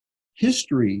certainties.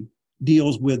 History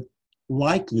deals with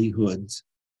likelihoods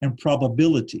and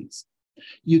probabilities.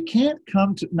 You can't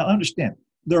come to, now understand,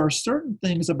 there are certain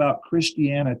things about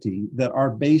Christianity that are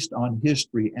based on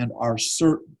history and are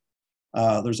certain.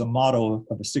 There's a motto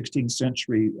of a 16th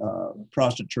century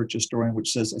Protestant church historian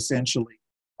which says essentially,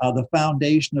 the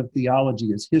foundation of theology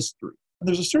is history. And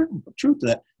there's a certain truth to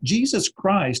that. Jesus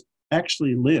Christ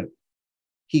actually lived.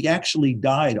 He actually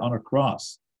died on a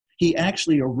cross. He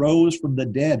actually arose from the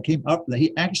dead, came up,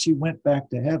 he actually went back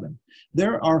to heaven.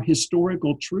 There are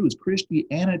historical truths.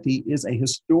 Christianity is a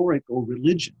historical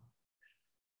religion.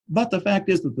 But the fact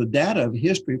is that the data of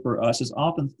history for us is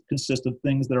often consists of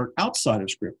things that are outside of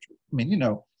Scripture. I mean,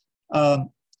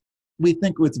 we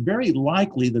think it's very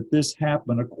likely that this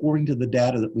happened according to the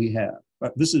data that we have.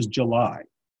 This is July.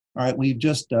 All right, we've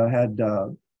just had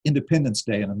Independence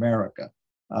Day in America.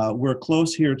 We're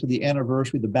close here to the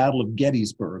anniversary of the Battle of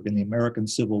Gettysburg in the American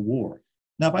Civil War.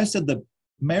 Now, if I said the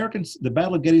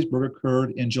Battle of Gettysburg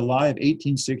occurred in July of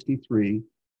 1863,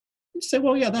 you'd say,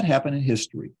 well, yeah, that happened in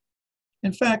history.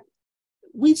 In fact,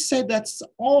 we'd say that's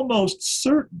almost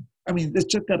certain. I mean, it's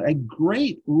just got a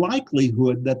great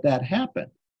likelihood that that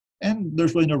happened. And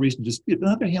there's really no reason to dispute. But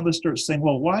on the other hand, let's start saying,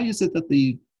 well, why is it that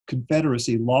the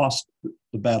Confederacy lost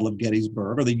the Battle of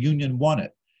Gettysburg or the Union won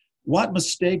it? What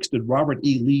mistakes did Robert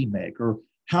E. Lee make? Or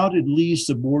how did Lee's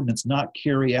subordinates not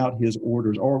carry out his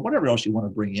orders? Or whatever else you want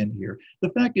to bring in here. The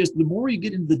fact is, the more you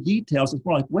get into the details, it's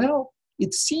more like, well,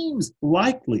 it seems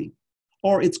likely,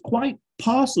 or it's quite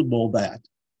possible that.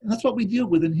 And that's what we deal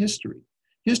with in history.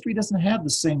 History doesn't have the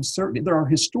same certainty. There are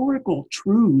historical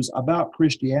truths about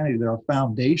Christianity that are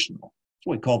foundational. That's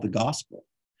what we call the gospel.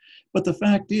 But the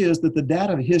fact is that the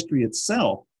data of history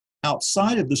itself,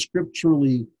 outside of the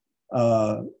scripturally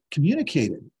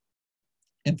communicated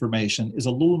information, is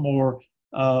a little more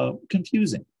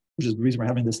confusing, which is the reason we're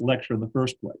having this lecture in the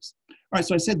first place. All right,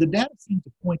 so I said the data seems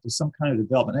to point to some kind of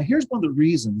development. Now, here's one of the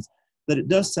reasons that it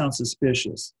does sound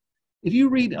suspicious. If you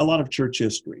read a lot of church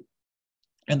history,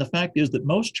 and the fact is that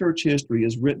most church history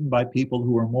is written by people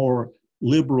who are more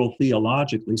liberal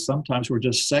theologically, sometimes who are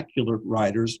just secular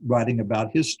writers writing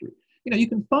about history. You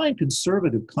can find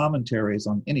conservative commentaries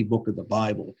on any book of the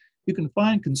Bible. You can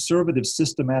find conservative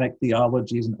systematic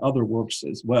theologies and other works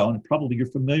as well, and probably you're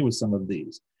familiar with some of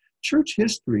these. Church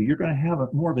history, you're going to have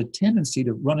more of a tendency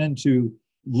to run into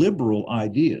liberal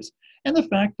ideas. And the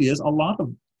fact is, a lot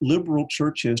of liberal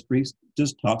church history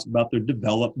just talks about their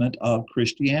development of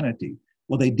Christianity.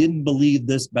 Well, they didn't believe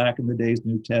this back in the days of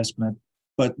the New Testament,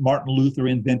 but Martin Luther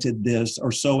invented this,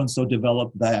 or so-and-so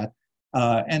developed that.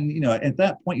 At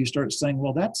that point, you start saying,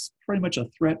 well, that's pretty much a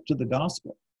threat to the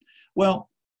gospel. Well,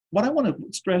 what I want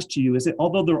to stress to you is that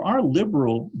although there are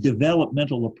liberal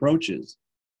developmental approaches,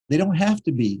 they don't have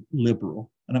to be liberal.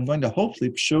 And I'm going to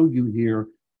hopefully show you here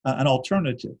an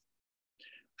alternative.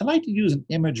 I like to use an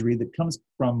imagery that comes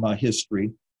from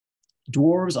history,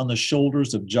 dwarves on the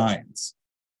shoulders of giants.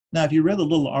 Now, if you read the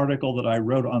little article that I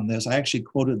wrote on this, I actually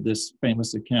quoted this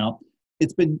famous account.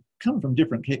 It's been come from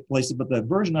different places, but the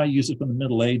version I use is from the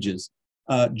Middle Ages.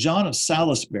 John of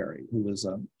Salisbury, who was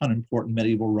an unimportant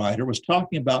medieval writer, was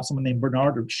talking about someone named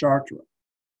Bernard of Chartres.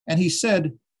 And he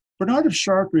said, Bernard of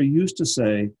Chartres used to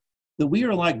say that we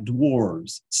are like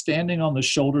dwarves standing on the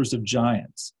shoulders of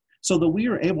giants, so that we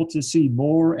are able to see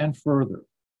more and further,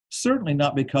 certainly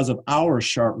not because of our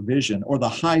sharp vision or the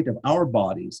height of our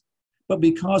bodies, but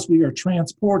because we are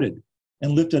transported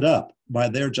and lifted up by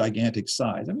their gigantic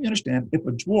size. I mean, you understand, if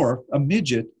a dwarf, a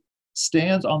midget,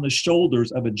 stands on the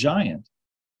shoulders of a giant,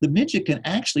 the midget can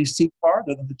actually see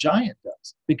farther than the giant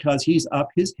does because he's up,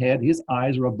 his head, his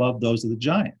eyes are above those of the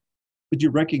giant. But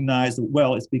you recognize that,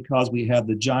 well, it's because we have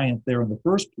the giant there in the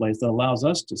first place that allows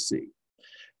us to see.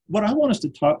 What I want us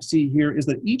to see here is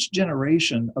that each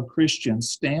generation of Christians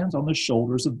stands on the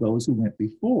shoulders of those who went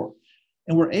before.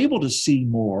 And we're able to see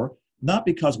more, not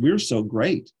because we're so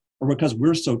great or because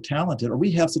we're so talented or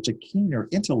we have such a keener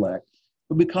intellect,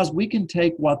 but because we can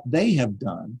take what they have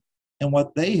done and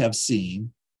what they have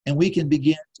seen, and we can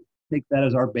begin to take that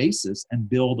as our basis and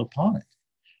build upon it.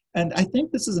 And I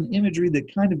think this is an imagery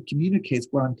that kind of communicates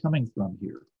where I'm coming from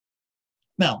here.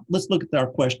 Now, let's look at our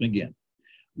question again.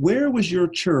 Where was your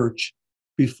church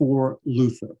before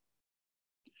Luther?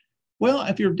 Well,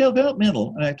 if you're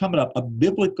developmental, and I'm talking about a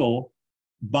biblical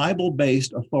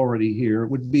Bible-based authority here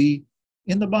would be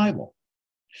in the Bible.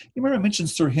 You remember I mentioned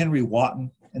Sir Henry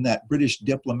Wotton and that British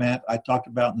diplomat I talked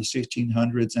about in the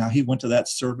 1600s, and how he went to that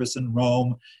service in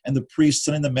Rome, and the priest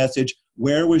sending the message,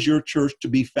 "Where was your church to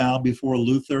be found before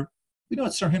Luther?" You know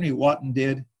what Sir Henry Wotton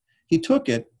did? He took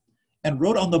it and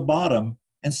wrote on the bottom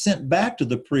and sent back to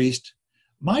the priest,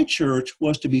 "My church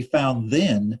was to be found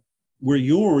then where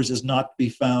yours is not to be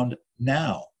found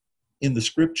now in the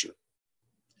scripture."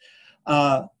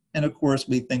 And of course,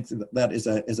 we think that is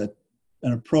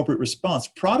an appropriate response.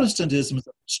 Protestantism's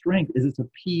strength is its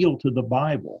appeal to the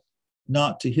Bible,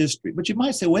 not to history. But you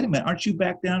might say, wait a minute, aren't you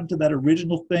back down to that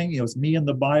original thing? You know, it's me and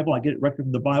the Bible. I get it record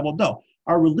from the Bible. No,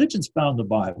 our religion's found the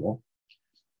Bible,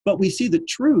 but we see the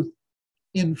truth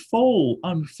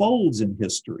unfolds in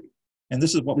history. And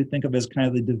this is what we think of as kind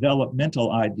of the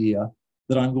developmental idea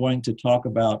that I'm going to talk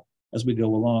about as we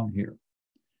go along here.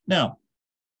 Now,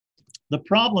 the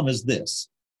problem is this.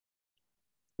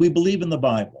 We believe in the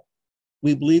Bible.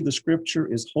 We believe the scripture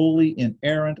is holy,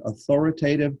 inerrant,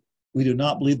 authoritative. We do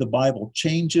not believe the Bible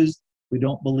changes. We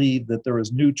don't believe that there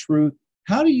is new truth.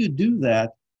 How do you do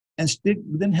that and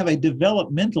then have a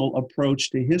developmental approach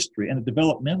to history and a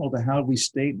developmental to how we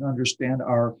state and understand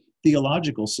our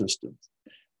theological systems?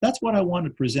 That's what I want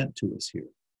to present to us here.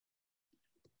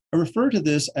 I refer to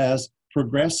this as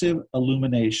progressive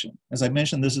illumination. As I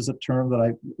mentioned, this is a term that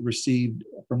I received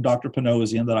from Dr.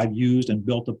 Panosian that I've used and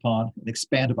built upon and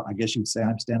expanded upon. I guess you'd say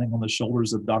I'm standing on the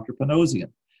shoulders of Dr. Panosian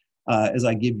as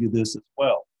I give you this as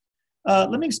well.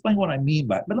 Let me explain what I mean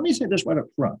by it, but let me say this right up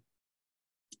front.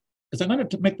 Because I'm going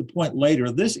to make the point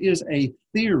later, this is a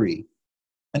theory,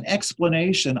 an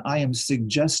explanation I am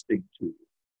suggesting to you.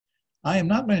 I am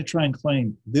not going to try and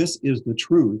claim this is the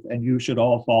truth and you should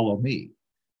all follow me.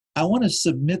 I want to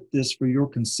submit this for your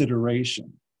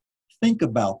consideration. Think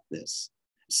about this.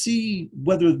 See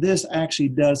whether this actually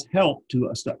does help to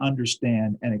us to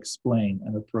understand and explain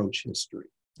and approach history.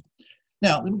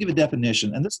 Now, let me give a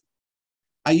definition. And this,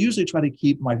 I usually try to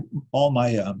keep all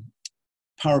my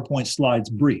PowerPoint slides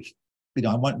brief. You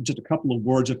know, I want just a couple of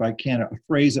words if I can, a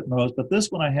phrase at most, but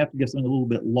this one I have to get something a little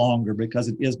bit longer because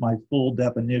it is my full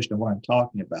definition of what I'm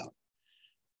talking about.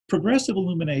 Progressive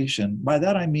illumination, by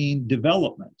that I mean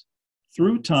development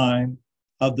through time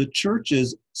of the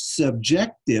church's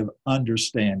subjective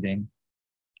understanding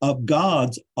of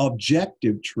God's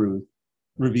objective truth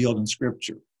revealed in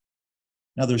Scripture.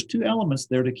 Now, there's two elements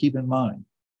there to keep in mind.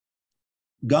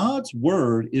 God's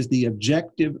word is the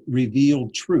objective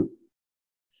revealed truth.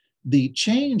 The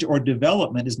change or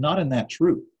development is not in that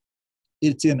truth.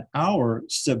 It's in our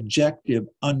subjective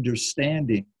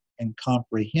understanding and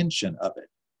comprehension of it.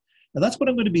 Now, that's what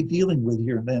I'm going to be dealing with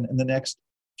here and then in the next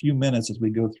few minutes as we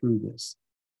go through this.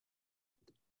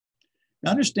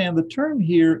 Now, understand the term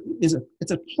here it's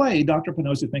a play. Dr.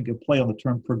 Panosian think of play on the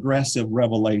term progressive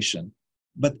revelation,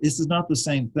 but this is not the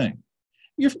same thing.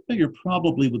 You're familiar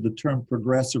probably with the term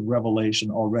progressive revelation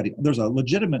already. There's a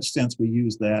legitimate sense we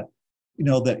use that, you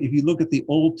know, that if you look at the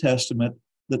Old Testament,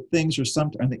 that things are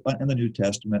sometimes in the New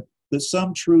Testament, that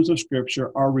some truths of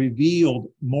Scripture are revealed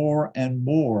more and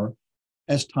more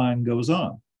as time goes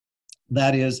on.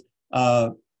 That is,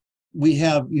 we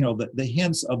have, you know, the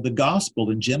hints of the gospel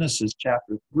in Genesis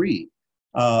chapter 3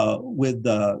 with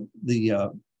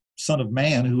the Son of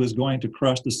Man who is going to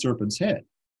crush the serpent's head.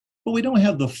 But we don't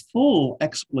have the full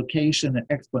explication and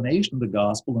explanation of the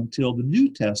gospel until the New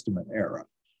Testament era.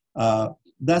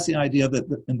 That's the idea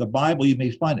that in the Bible you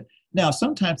may find it. Now,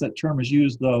 sometimes that term is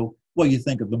used, though, well, you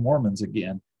think of the Mormons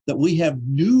again, that we have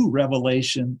new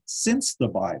revelation since the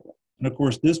Bible. And of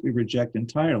course, this we reject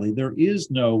entirely. There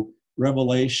is no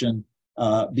revelation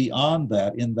beyond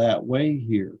that in that way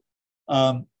here.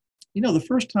 You know, the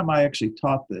first time I actually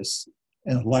taught this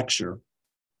in a lecture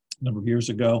a number of years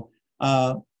ago,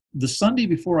 the Sunday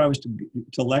before I was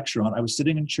to lecture on, I was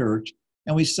sitting in church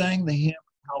and we sang the hymn,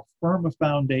 "How Firm a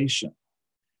Foundation."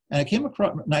 And I came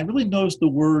across, and I really noticed the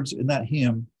words in that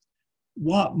hymn,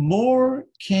 "What more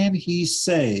can he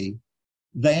say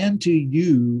than to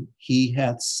you he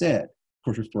hath said?" Of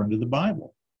course, referring to the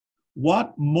Bible.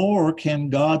 What more can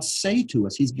God say to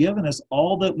us? He's given us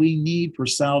all that we need for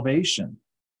salvation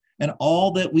and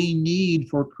all that we need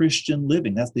for Christian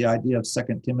living. That's the idea of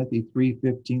 2 Timothy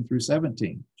 3:15 through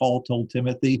 17. Paul told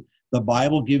Timothy, the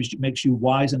Bible makes you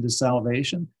wise unto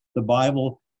salvation. The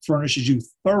Bible furnishes you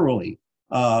thoroughly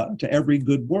to every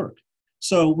good work.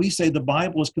 So we say the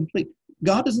Bible is complete.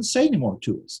 God doesn't say any more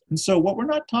to us. And so what we're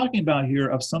not talking about here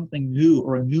of something new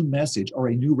or a new message or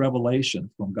a new revelation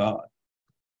from God.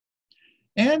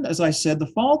 And as I said, the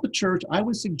fall of the church, I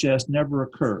would suggest, never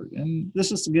occurred. And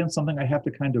this is, again, something I have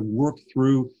to kind of work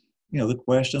through the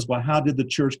question is, well, how did the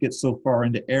church get so far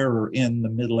into error in the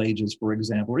Middle Ages, for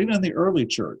example, or even in the early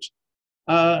church?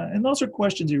 And those are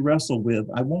questions you wrestle with.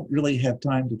 I won't really have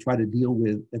time to try to deal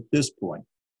with at this point.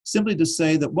 Simply to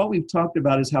say that what we've talked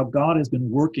about is how God has been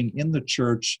working in the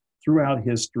church throughout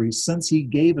history since he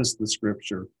gave us the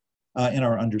scripture in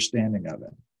our understanding of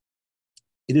it.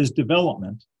 It is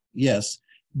development, yes,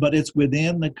 but it's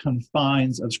within the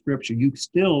confines of scripture. You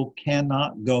still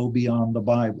cannot go beyond the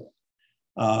Bible.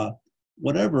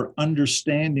 Whatever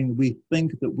understanding we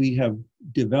think that we have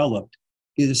developed,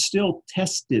 it is still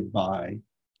tested by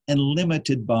and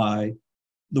limited by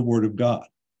the Word of God.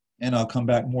 And I'll come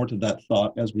back more to that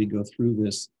thought as we go through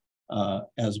this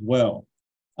as well.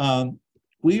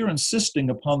 We are insisting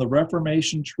upon the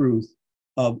Reformation truth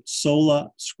of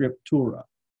sola scriptura.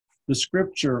 The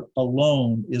scripture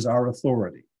alone is our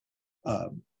authority.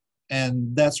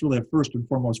 And that's really a first and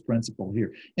foremost principle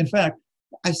here. In fact,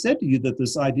 I said to you that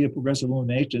this idea of progressive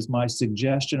illumination is my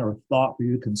suggestion or thought for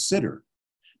you to consider.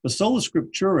 But sola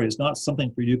scriptura is not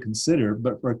something for you to consider,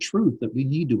 but for a truth that we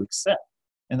need to accept.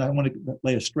 And I want to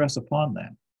lay a stress upon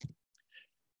that.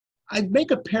 I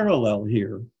make a parallel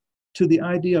here to the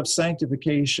idea of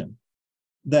sanctification,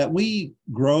 that we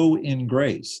grow in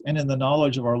grace and in the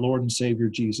knowledge of our Lord and Savior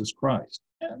Jesus Christ.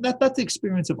 And that's the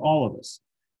experience of all of us.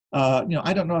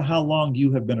 I don't know how long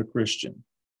you have been a Christian.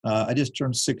 I just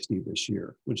turned 60 this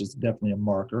year, which is definitely a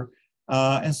marker.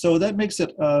 And so that makes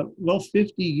it,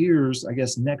 50 years, I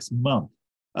guess, next month,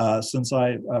 since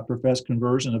I professed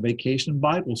conversion, a vacation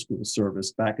Bible school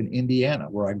service back in Indiana,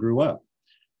 where I grew up.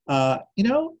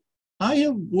 I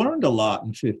have learned a lot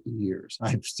in 50 years.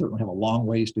 I certainly have a long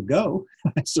ways to go.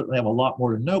 I certainly have a lot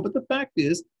more to know. But the fact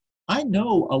is, I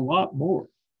know a lot more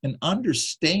and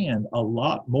understand a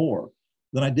lot more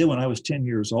than I did when I was 10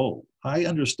 years old. I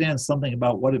understand something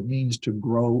about what it means to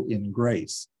grow in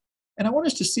grace. And I want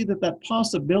us to see that that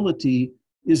possibility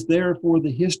is there for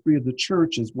the history of the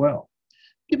church as well.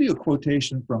 I'll give you a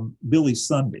quotation from Billy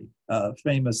Sunday, a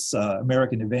famous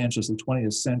American evangelist of the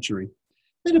 20th century.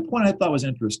 He made a point I thought was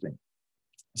interesting.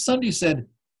 Sunday said,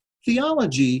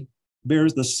 theology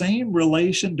bears the same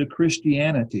relation to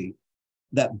Christianity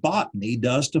that botany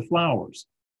does to flowers.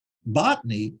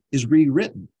 Botany is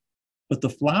rewritten, but the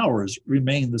flowers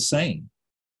remain the same.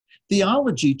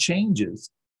 Theology changes,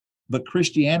 but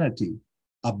Christianity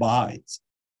abides.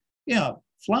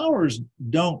 Flowers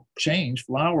don't change.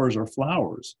 Flowers are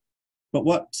flowers. But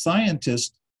what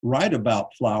scientists write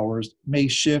about flowers may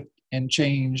shift and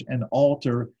change and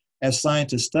alter as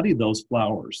scientists study those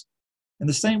flowers. And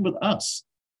the same with us.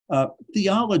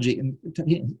 Theology, and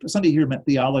somebody here meant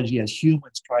theology as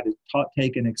humans try to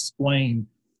take and explain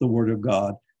the Word of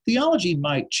God. Theology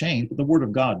might change, but the Word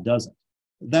of God doesn't.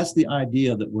 That's the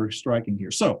idea that we're striking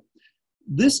here. So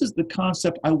this is the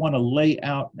concept I want to lay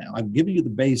out now. I've given you the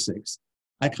basics.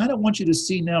 I kind of want you to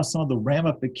see now some of the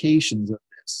ramifications of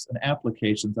this and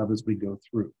applications of it as we go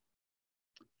through.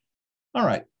 All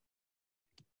right.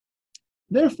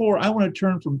 Therefore, I want to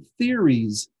turn from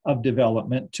theories of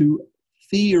development to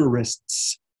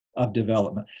theorists of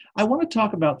development. I want to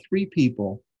talk about three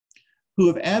people who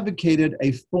have advocated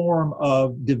a form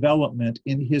of development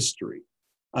in history.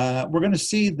 We're going to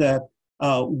see that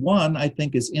one, I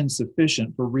think, is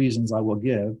insufficient for reasons I will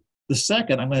give. The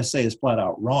second, I'm going to say, is flat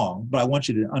out wrong, but I want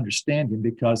you to understand him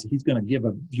because he's going to give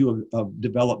a view of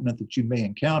development that you may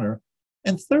encounter.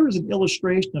 And third is an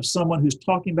illustration of someone who's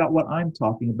talking about what I'm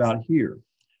talking about here.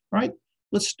 All right,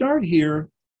 let's start here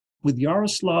with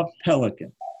Jaroslav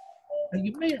Pelikan. Now,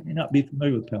 you may or may not be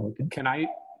familiar with Pelikan. Can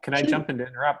I jump in to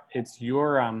interrupt? It's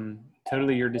your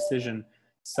totally your decision.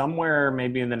 Somewhere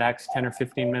maybe in the next 10 or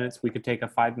 15 minutes, we could take a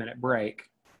 5-minute break.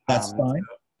 That's fine.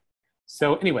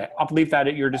 So anyway, I'll leave that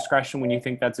at your discretion when you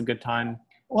think that's a good time.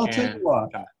 Well, I'll tell you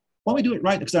what. Why don't we do it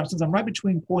right? Because since I'm right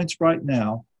between points right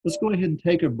now, let's go ahead and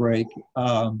take a break.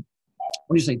 What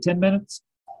do you say, 10 minutes?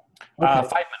 Okay. 5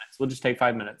 minutes. We'll just take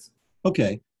 5 minutes.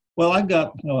 Okay. Well, I've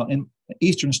got, in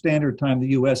Eastern Standard Time, the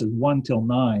U.S. is 1 till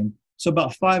 9. So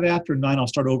about 5 after 9, I'll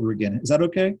start over again. Is that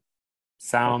okay?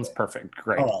 Sounds perfect.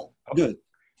 Great. All right. Good.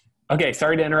 Okay.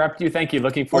 Sorry to interrupt you. Thank you.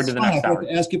 Looking forward to the next hour. I forgot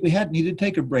to ask if we had needed to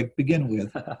take a break to begin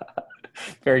with.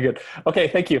 Very good. Okay.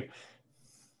 Thank you.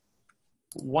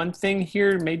 One thing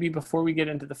here, maybe before we get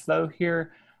into the flow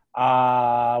here,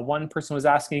 one person was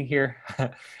asking here,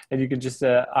 and you can just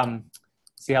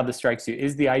see how this strikes you.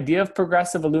 Is the idea of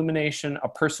progressive illumination a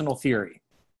personal theory?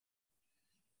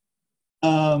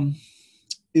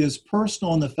 It is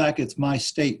personal in the fact it's my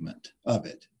statement of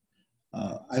it.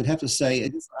 I'd have to say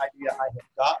it is an idea I have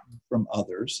gotten from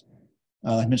others.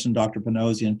 I mentioned Dr.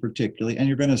 Panosian particularly, and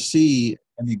you're going to see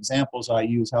and the examples I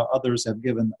use, how others have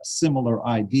given a similar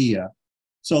idea.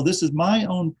 So this is my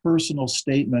own personal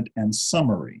statement and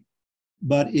summary,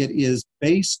 but it is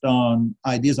based on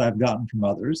ideas I've gotten from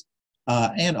others,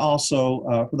 and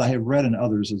also that I have read in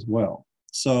others as well.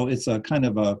 So it's a kind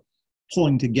of a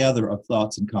pulling together of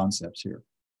thoughts and concepts here.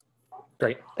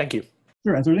 Great, thank you.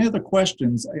 Sure. If there are any other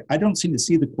questions, I don't seem to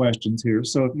see the questions here.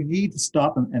 So if you need to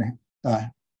stop and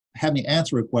have me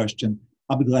answer a question,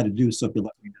 I'll be glad to do so if you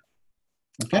let me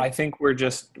know. Okay. I think we're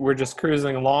just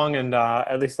cruising along, and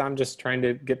at least I'm just trying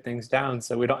to get things down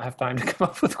so we don't have time to come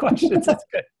up with questions. That's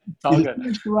good. It's all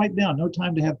good. To write down, no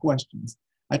time to have questions.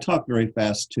 I talk very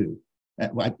fast too.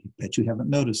 I bet you haven't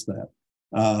noticed that.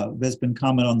 There's been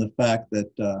comment on the fact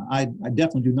that I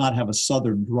definitely do not have a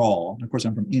southern drawl. Of course,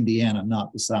 I'm from Indiana,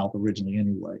 not the South originally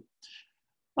anyway.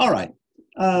 All right.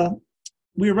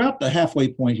 We're about the halfway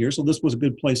point here, so this was a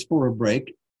good place for a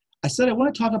break. I said I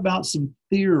want to talk about some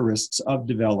theorists of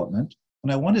development,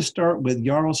 and I want to start with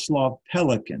Jaroslav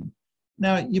Pelikan.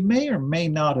 Now, you may or may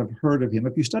not have heard of him.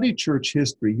 If you study church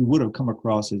history, you would have come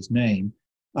across his name.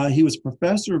 He was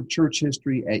professor of church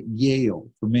history at Yale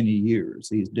for many years.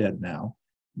 He's dead now.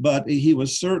 But he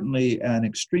was certainly an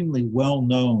extremely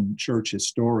well-known church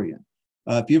historian.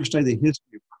 If you ever study the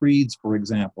history of creeds, for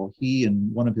example, he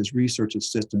and one of his research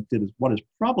assistants did what is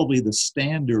probably the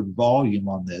standard volume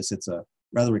on this. It's a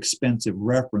rather expensive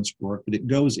reference work, but it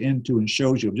goes into and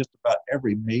shows you just about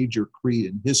every major creed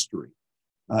in history.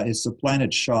 It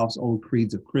supplanted Schaff's Old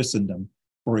Creeds of Christendom,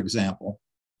 for example.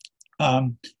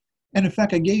 And in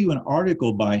fact, I gave you an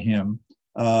article by him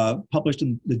published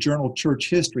in the journal Church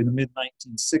History in the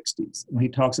mid-1960s, when he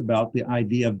talks about the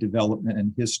idea of development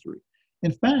and history.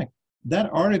 In fact, that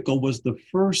article was the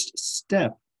first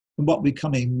step in what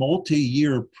became a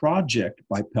multi-year project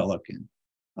by Pelikan.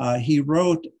 He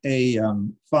wrote a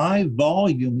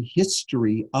 5-volume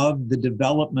history of the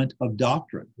development of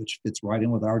doctrine, which fits right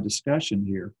in with our discussion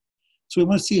here. So we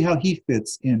want to see how he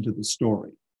fits into the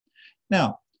story.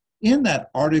 Now, in that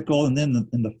article, and then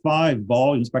in the 5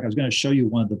 volumes, in fact, I was going to show you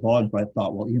one of the volumes, but I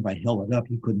thought, well, even if I held it up,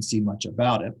 you couldn't see much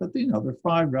about it. But, you know, there are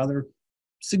 5 rather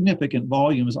significant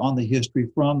volumes on the history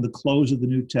from the close of the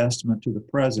New Testament to the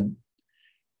present.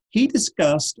 He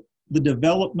discussed the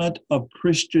development of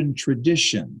Christian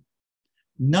tradition,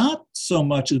 not so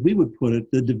much as we would put it,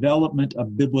 the development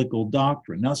of biblical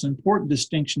doctrine. Now, it's an important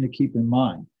distinction to keep in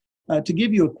mind. To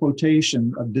give you a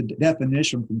quotation of the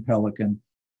definition from Pelikan,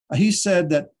 he said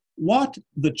that what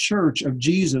the Church of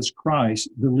Jesus Christ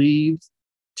believes,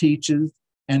 teaches,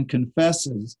 and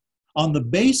confesses on the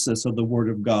basis of the Word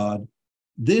of God,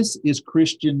 this is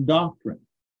Christian doctrine.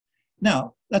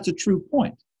 Now, that's a true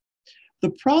point.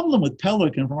 The problem with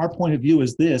Pelikan, from our point of view,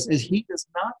 is he does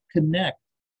not connect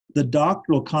the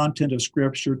doctrinal content of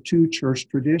Scripture to church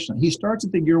tradition. He starts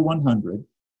at the year 100,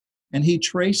 and he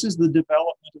traces the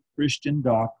development of Christian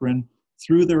doctrine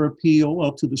through their appeal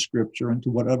up to the Scripture and to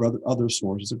whatever other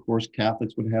sources. Of course,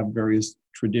 Catholics would have various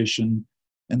tradition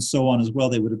and so on as well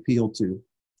they would appeal to.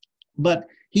 But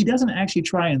he doesn't actually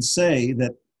try and say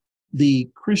that the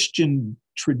Christian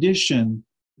tradition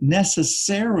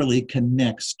necessarily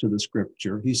connects to the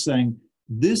Scripture. He's saying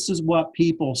this is what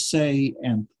people say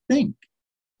and think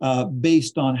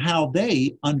based on how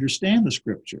they understand the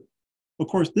Scripture. Of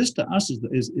course, this to us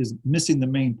is missing the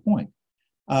main point.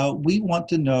 We want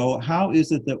to know how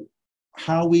is it that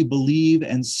how we believe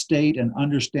and state and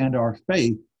understand our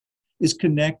faith is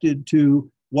connected to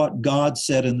what God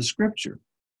said in the Scripture.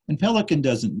 And Pelikan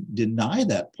doesn't deny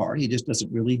that part. He just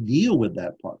doesn't really deal with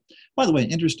that part. By the way,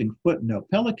 an interesting footnote,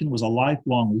 Pelikan was a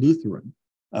lifelong Lutheran.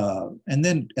 And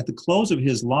then at the close of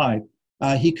his life,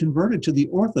 he converted to the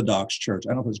Orthodox Church. I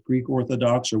don't know if it's Greek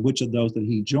Orthodox or which of those that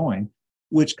he joined,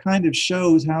 which kind of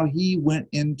shows how he went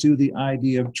into the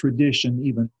idea of tradition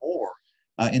even more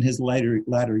in his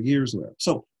latter years there.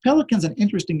 So Pelikan's an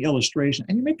interesting illustration,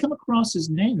 and you may come across his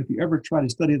name if you ever try to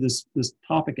study this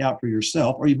topic out for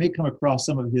yourself, or you may come across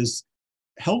some of his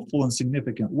helpful and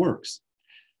significant works.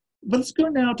 But let's go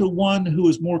now to one who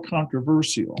is more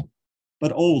controversial,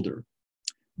 but older.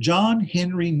 John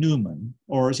Henry Newman,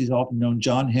 or as he's often known,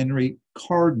 John Henry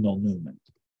Cardinal Newman.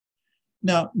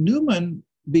 Now, Newman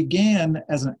began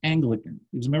as an Anglican.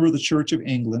 He was a member of the Church of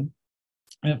England.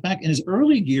 And in fact, in his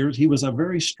early years, he was a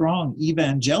very strong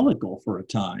evangelical for a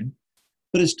time.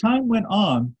 But as time went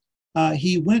on,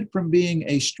 he went from being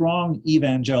a strong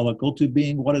evangelical to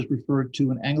being what is referred to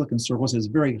in Anglican circles as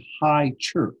very high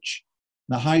church.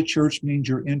 Now, high church means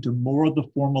you're into more of the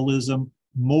formalism,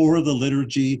 more of the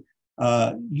liturgy.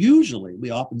 Usually,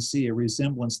 we often see a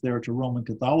resemblance there to Roman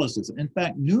Catholicism. In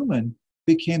fact, Newman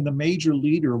became the major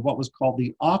leader of what was called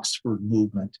the Oxford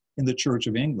movement in the Church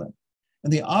of England.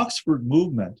 And the Oxford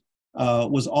movement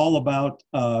was all about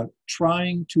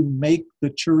trying to make the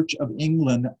Church of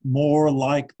England more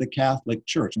like the Catholic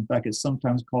Church. In fact, it's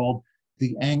sometimes called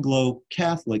the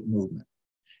Anglo-Catholic movement.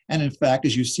 And in fact,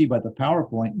 as you see by the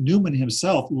PowerPoint, Newman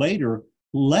himself later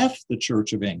left the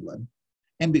Church of England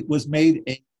and was made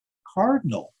a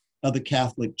cardinal of the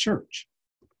Catholic Church.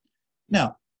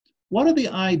 Now, what are the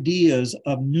ideas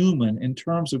of Newman in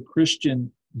terms of Christian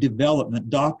development,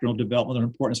 doctrinal development, and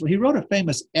importance? Well, he wrote a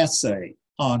famous essay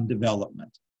on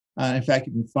development. In fact,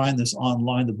 you can find this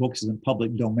online. The book is in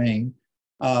public domain.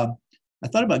 I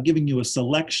thought about giving you a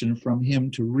selection from him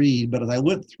to read, but as I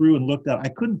went through and looked at it, I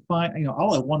couldn't find,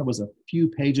 all I wanted was a few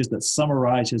pages that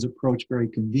summarize his approach very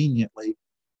conveniently.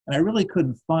 And I really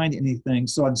couldn't find anything.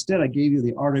 So instead, I gave you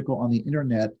the article on the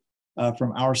internet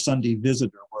from Our Sunday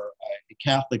Visitor, where a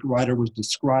Catholic writer was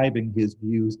describing his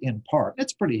views in part.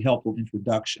 It's a pretty helpful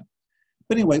introduction.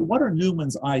 But anyway, what are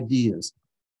Newman's ideas?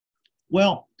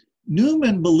 Well,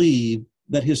 Newman believed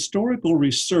that historical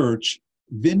research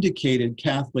vindicated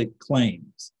Catholic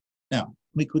claims. Now,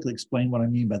 let me quickly explain what I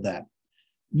mean by that.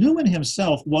 Newman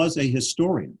himself was a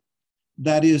historian.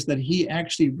 That is, that he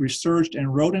actually researched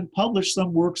and wrote and published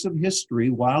some works of history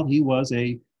while he was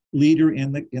a leader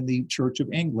in the Church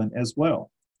of England as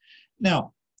well.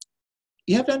 Now,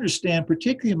 you have to understand,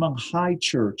 particularly among high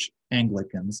church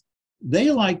Anglicans,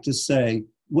 they like to say,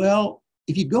 well,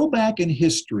 if you go back in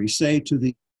history, say to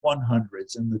the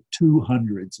 100s and the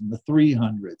 200s and the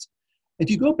 300s, if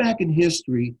you go back in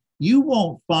history, you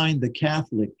won't find the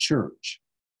Catholic Church.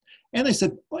 And they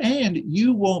said, and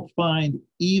you won't find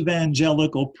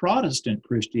evangelical Protestant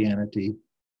Christianity.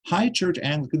 High church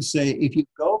Anglicans say, if you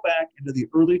go back into the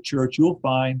early church, you'll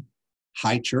find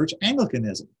high church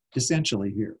Anglicanism,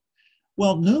 essentially here.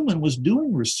 Well, Newman was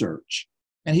doing research,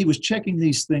 and he was checking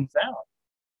these things out.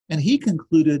 And he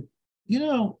concluded,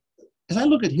 as I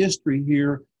look at history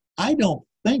here, I don't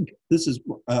think this is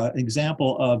an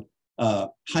example of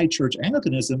high church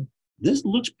Anglicanism. This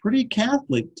looks pretty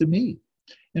Catholic to me.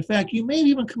 In fact, you may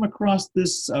even come across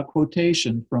this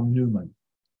quotation from Newman.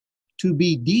 To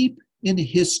be deep in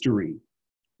history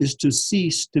is to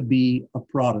cease to be a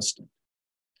Protestant.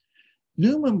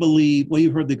 Newman believed, well,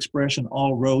 you've heard the expression,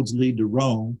 all roads lead to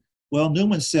Rome. Well,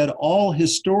 Newman said all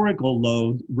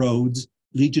historical roads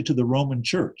lead you to the Roman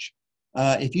Church.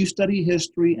 If you study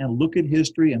history and look at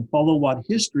history and follow what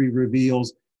history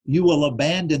reveals, you will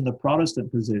abandon the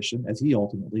Protestant position, as he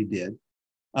ultimately did,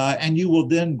 and you will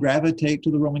then gravitate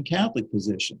to the Roman Catholic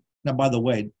position. Now, by the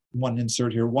way, one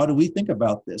insert here, what do we think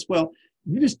about this? Well,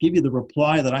 let me just give you the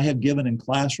reply that I have given in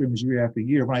classrooms year after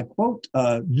year. When I quote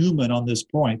Newman on this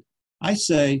point, I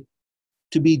say,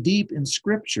 to be deep in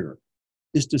Scripture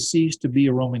is to cease to be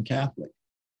a Roman Catholic.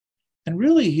 And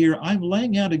really here, I'm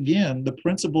laying out again the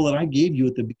principle that I gave you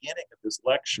at the beginning of this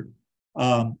lecture.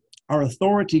 Our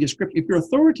authority is Scripture. If your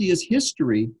authority is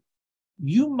history,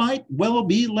 you might well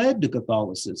be led to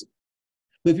Catholicism.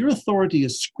 But if your authority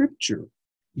is Scripture,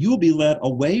 you will be led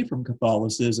away from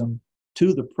Catholicism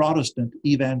to the Protestant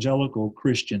evangelical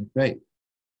Christian faith.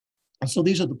 And so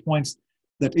these are the points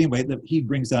that, anyway, that he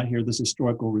brings out here, this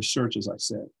historical research, as I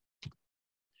said.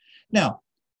 Now,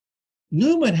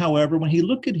 Newman, however, when he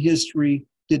looked at history,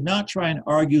 did not try and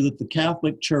argue that the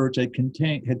Catholic Church had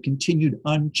continued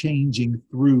unchanging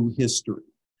through history.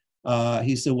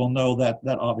 He said, well, no, that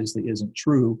obviously isn't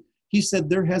true. He said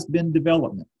there has been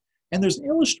development. And there's an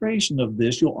illustration of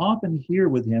this you'll often hear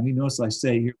with him. You notice I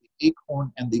say here, the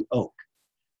acorn and the oak.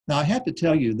 Now, I have to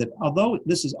tell you that although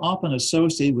this is often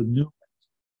associated with Newman,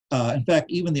 in fact,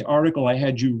 even the article I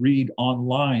had you read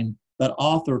online, that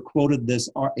author quoted this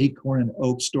acorn and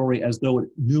oak story as though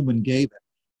Newman gave it.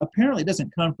 Apparently, it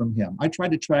doesn't come from him. I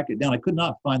tried to track it down. I could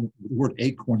not find the word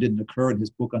acorn didn't occur in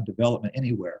his book on development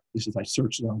anywhere, at least as I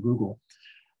searched it on Google.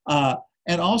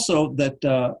 And also that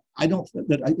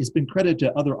it's been credited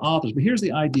to other authors. But here's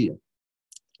the idea.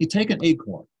 You take an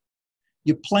acorn,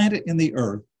 you plant it in the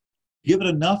earth, give it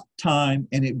enough time,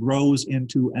 and it grows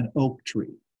into an oak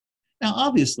tree. Now,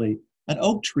 obviously, an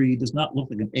oak tree does not look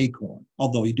like an acorn,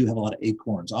 although you do have a lot of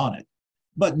acorns on it.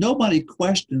 But nobody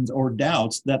questions or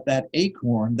doubts that that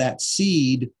acorn, that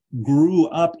seed, grew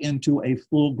up into a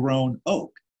full-grown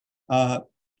oak.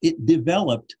 It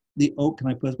developed, the oak, can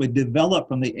I put it this way, developed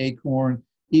from the acorn,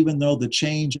 even though the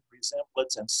change in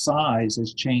resemblance and size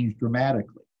has changed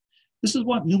dramatically. This is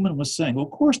what Newman was saying. Well,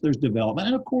 of course, there's development.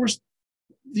 And of course,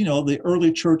 the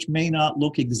early church may not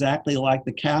look exactly like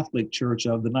the Catholic Church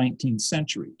of the 19th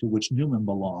century, to which Newman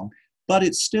belonged, but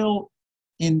it's still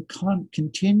in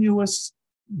continuous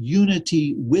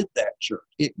unity with that church.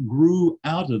 It grew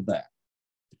out of that.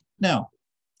 Now,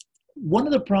 one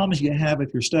of the problems you have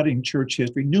if you're studying church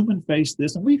history, Newman faced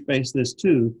this, and we face this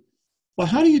too. Well,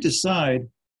 how do you decide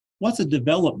what's a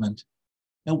development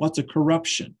and what's a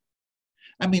corruption?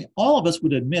 I mean, all of us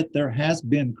would admit there has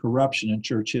been corruption in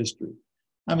church history.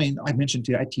 I mean, I mentioned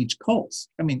to you, I teach cults.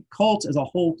 I mean, cults is a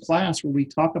whole class where we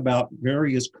talk about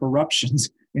various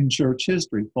corruptions in church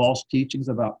history, false teachings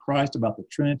about Christ, about the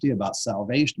Trinity, about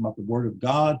salvation, about the Word of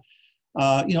God,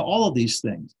 all of these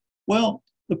things. Well,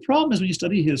 the problem is when you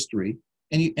study history,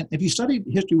 and if you study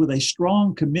history with a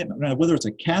strong commitment, whether it's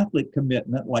a Catholic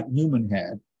commitment like Newman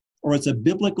had, or it's a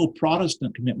biblical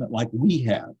Protestant commitment like we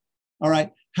have, all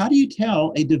right, how do you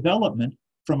tell a development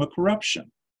from a corruption?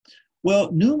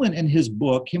 Well, Newman in his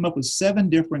book came up with 7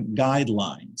 different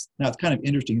guidelines. Now, it's kind of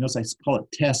interesting. You notice I call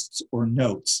it tests or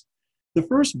notes. The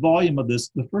first volume of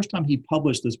this, the first time he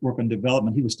published this work on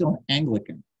development, he was still an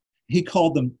Anglican. He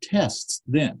called them tests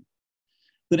then.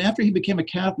 Then after he became a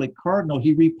Catholic cardinal,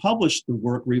 he republished the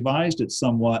work, revised it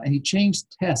somewhat, and he changed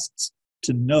tests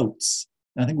to notes.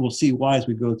 And I think we'll see why as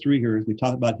we go through here, as we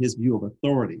talk about his view of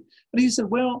authority. But he said,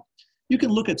 well, you can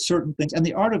look at certain things. And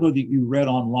the article that you read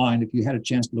online, if you had a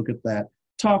chance to look at that,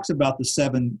 talks about the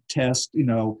 7 tests,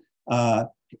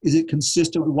 is it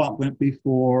consistent with what went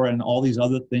before and all these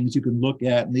other things you can look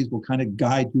at. And these will kind of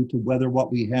guide you to whether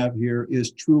what we have here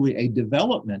is truly a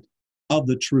development of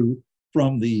the truth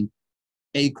from the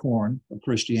acorn of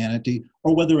Christianity,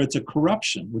 or whether it's a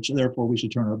corruption, which therefore we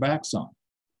should turn our backs on.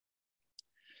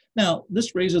 Now,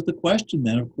 this raises the question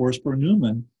then, of course, for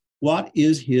Newman, what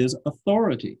is his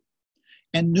authority?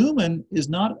 And Newman is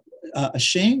not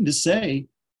ashamed to say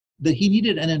that he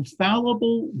needed an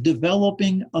infallible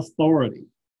developing authority,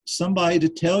 somebody to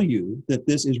tell you that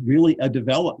this is really a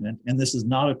development and this is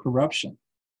not a corruption.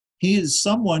 He is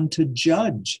someone to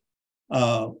judge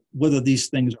whether these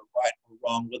things are right or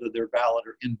wrong, whether they're valid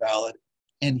or invalid.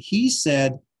 And he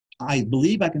said, I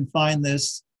believe I can find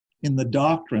this in the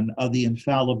doctrine of the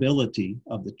infallibility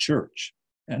of the church.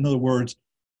 In other words,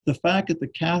 the fact that the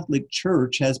Catholic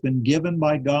Church has been given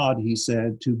by God, he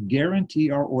said, to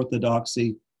guarantee our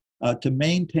orthodoxy, to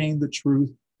maintain the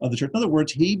truth of the church. In other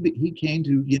words, he came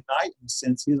to unite, in a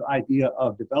sense, his idea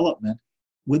of development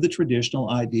with the traditional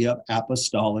idea of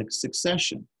apostolic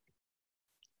succession.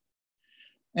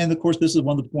 And of course, this is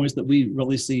one of the points that we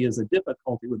really see as a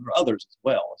difficulty with others as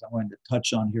well, as I'm going to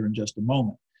touch on here in just a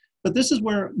moment. But this is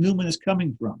where Newman is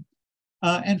coming from.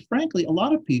 And frankly, a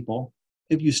lot of people,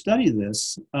 if you study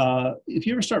this, if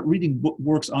you ever start reading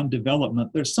works on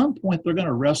development, there's some point they're going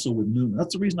to wrestle with Newman.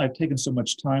 That's the reason I've taken so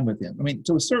much time with him. I mean,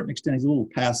 to a certain extent, he's a little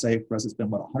passé for us. It's been,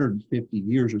 150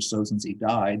 years or so since he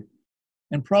died.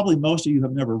 And probably most of you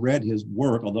have never read his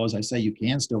work, although, as I say, you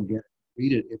can still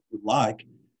read it if you like.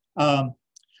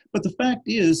 But the fact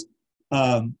is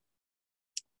that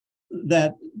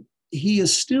he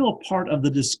is still part of the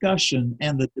discussion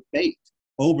and the debate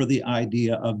over the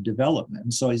idea of development.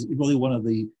 And so he's really one of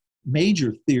the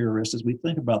major theorists as we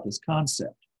think about this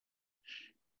concept.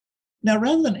 Now,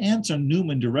 rather than answer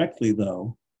Newman directly,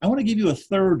 though, I want to give you a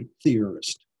third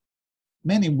theorist, a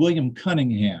man named William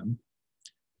Cunningham,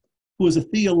 who was a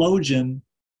theologian,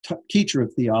 teacher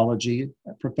of theology,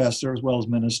 a professor as well as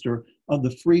minister of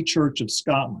the Free Church of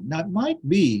Scotland. Now, it might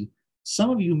be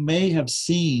some of you may have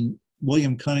seen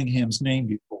William Cunningham's name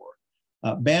before.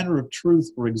 Banner of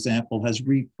Truth, for example, has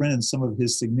reprinted some of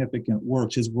his significant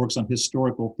works, his works on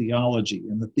historical theology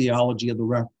and the theology of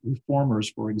the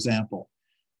Reformers, for example.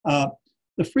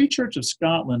 The Free Church of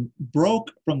Scotland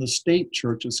broke from the State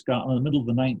Church of Scotland in the middle of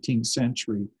the 19th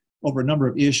century over a number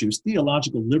of issues.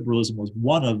 Theological liberalism was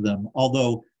one of them,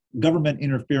 although government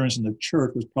interference in the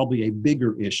church was probably a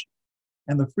bigger issue.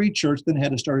 And the Free Church then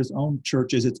had to start its own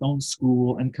churches, its own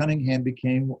school, and Cunningham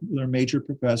became their major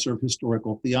professor of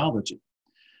historical theology.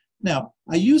 Now,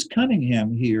 I use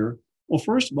Cunningham here, well,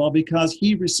 first of all, because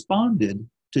he responded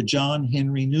to John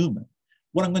Henry Newman.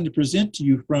 What I'm going to present to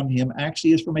you from him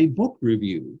actually is from a book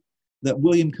review that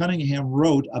William Cunningham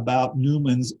wrote about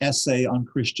Newman's essay on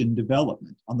Christian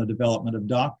development, on the development of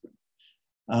doctrine.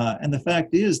 And the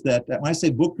fact is that when I say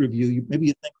book review, maybe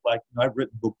you think like, I've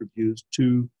written book reviews,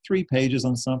 2-3 pages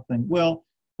on something. Well,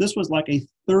 this was like a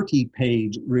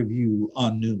 30-page review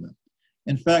on Newman.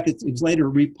 In fact, it's later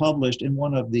republished in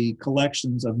one of the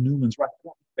collections of Newman's.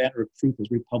 Banner of Truth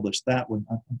has republished that one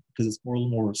because it's a little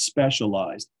more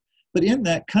specialized. But in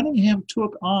that, Cunningham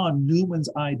took on Newman's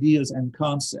ideas and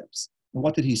concepts. And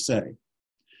what did he say?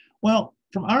 Well,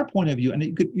 from our point of view, and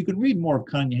you could read more of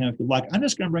Cunningham if you like, I'm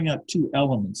just going to bring out 2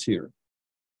 elements here.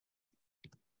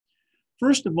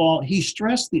 First of all, he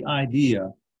stressed the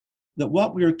idea that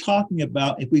what we are talking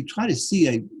about, if we try to see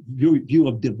a view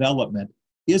of development,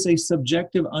 is a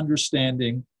subjective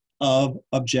understanding of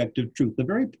objective truth. The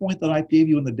very point that I gave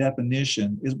you in the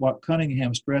definition is what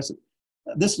Cunningham stresses.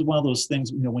 This is one of those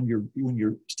things, when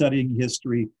you're studying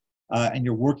history and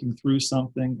you're working through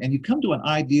something and you come to an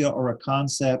idea or a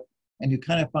concept and you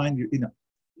kind of find you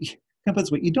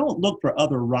don't look for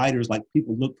other writers like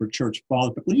people look for church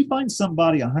fathers, but when you find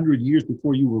somebody 100 years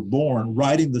before you were born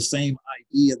writing the same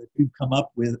idea that you've come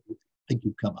up with,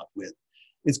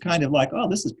 it's kind of like, oh,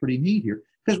 this is pretty neat here.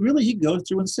 Because really he goes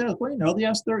through and says, well,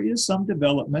 yes, there is some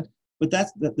development, but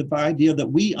that's the idea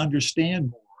that we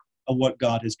understand more of what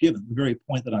God has given, the very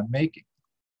point that I'm making.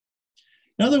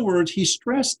 In other words, he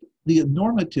stressed the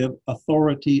normative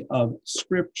authority of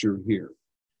Scripture here.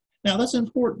 Now, that's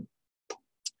important.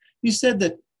 He said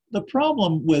that the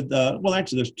problem with,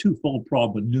 actually, there's twofold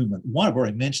problem with Newman. One, I've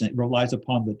already mentioned, it relies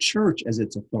upon the church as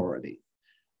its authority.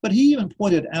 But he even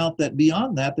pointed out that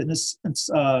beyond that, in a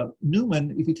sense,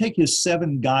 Newman, if you take his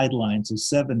 7 guidelines, his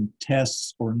 7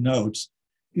 tests or notes,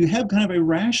 you have kind of a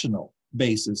rational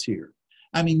basis here.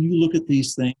 I mean, you look at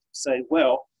these things and say,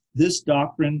 well, this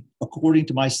doctrine, according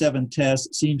to my 7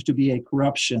 tests, seems to be a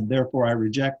corruption, therefore I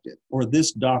reject it. Or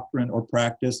this doctrine or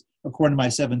practice, according to my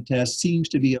 7 tests, seems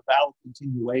to be a valid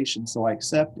continuation, so I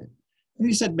accept it. And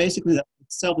he said basically that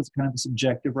itself is kind of a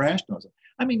subjective rationalism.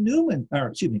 I mean,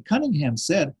 Cunningham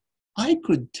said, I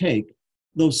could take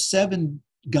those 7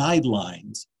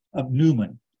 guidelines of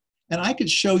Newman, and I could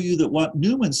show you that what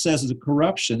Newman says is a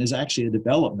corruption is actually a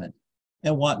development,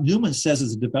 and what Newman says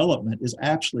is a development is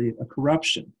actually a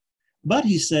corruption. But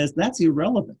he says that's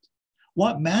irrelevant.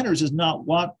 What matters is not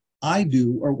what I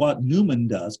do or what Newman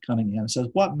does, Cunningham says.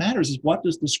 What matters is what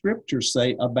does the Scripture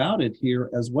say about it here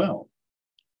as well.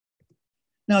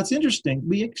 Now, it's interesting.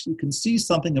 We actually can see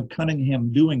something of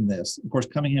Cunningham doing this. Of course,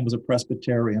 Cunningham was a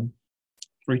Presbyterian,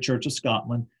 Free Church of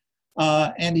Scotland.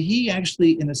 And he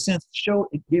actually, in a sense,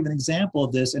 gave an example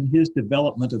of this in his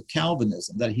development of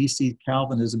Calvinism, that he sees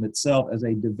Calvinism itself as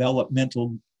a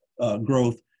developmental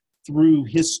growth through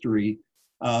history,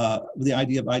 the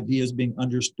idea of ideas being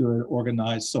understood,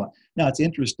 organized, so on. Now, it's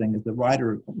interesting, as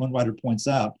one writer points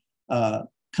out,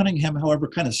 Cunningham, however,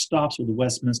 kind of stops with the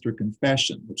Westminster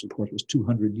Confession, which, of course, was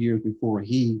 200 years before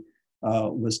he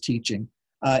was teaching.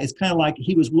 It's kind of like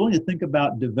he was willing to think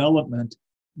about development,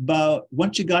 but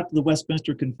once you got to the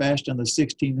Westminster Confession in the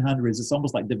 1600s, it's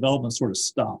almost like development sort of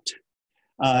stopped.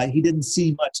 He didn't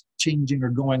see much changing or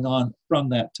going on from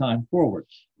that time forward,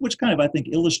 which kind of, I think,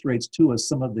 illustrates to us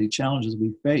some of the challenges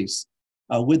we face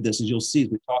with this, as you'll see as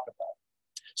we talk about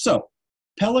it. So,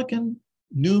 Pelican,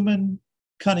 Newman,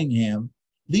 Cunningham,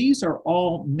 these are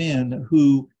all men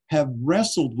who have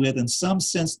wrestled with, in some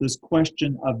sense, this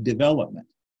question of development.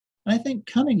 And I think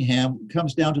Cunningham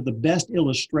comes down to the best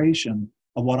illustration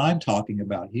of what I'm talking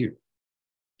about here.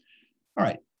 All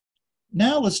right,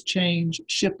 now let's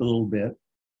shift a little bit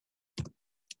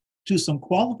to some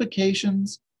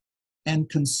qualifications and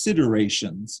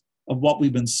considerations of what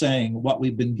we've been saying, what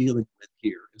we've been dealing with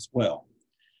here as well.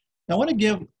 Now, I want to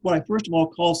give what I first of all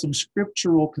call some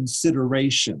scriptural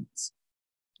considerations.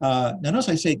 Now, notice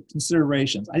I say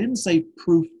considerations. I didn't say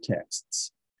proof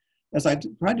texts. As I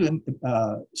tried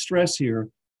to stress here,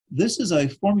 this is a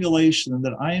formulation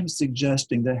that I am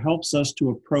suggesting that helps us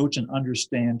to approach and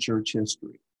understand church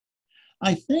history.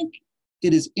 I think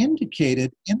it is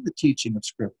indicated in the teaching of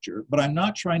Scripture, but I'm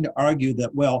not trying to argue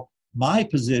that, well, my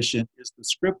position is the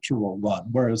scriptural one,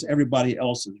 whereas everybody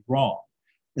else is wrong.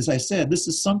 As I said, this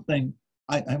is something,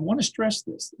 I want to stress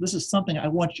this. This is something I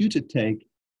want you to take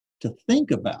to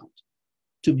think about,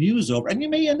 to muse over, and you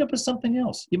may end up with something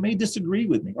else. You may disagree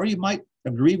with me, or you might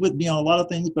agree with me on a lot of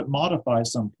things, but modify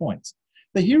some points.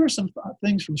 But here are some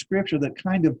things from Scripture that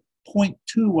kind of point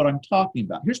to what I'm talking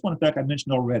about. Here's one, in fact, I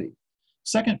mentioned already.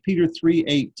 2 Peter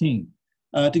 3:18,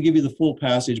 to give you the full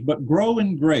passage, but grow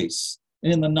in grace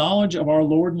and in the knowledge of our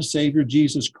Lord and Savior,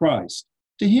 Jesus Christ.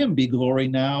 To him be glory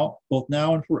now, both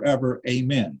now and forever.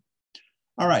 Amen.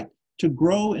 All right, to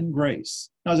grow in grace.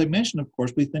 Now, as I mentioned, of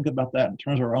course, we think about that in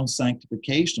terms of our own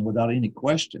sanctification without any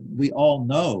question. We all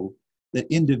know that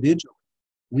individually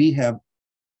we have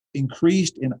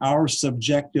increased in our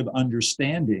subjective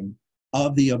understanding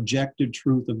of the objective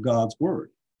truth of God's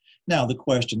Word. Now, the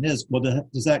question is, well,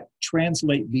 does that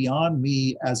translate beyond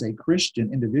me as a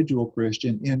Christian, individual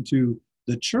Christian, into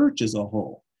the church as a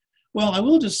whole? Well, I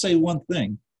will just say one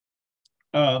thing.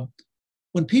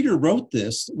 When Peter wrote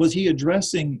this, was he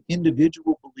addressing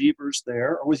individual believers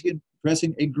there, or was he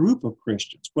addressing a group of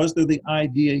Christians? Was there the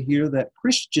idea here that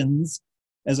Christians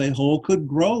as a whole could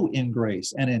grow in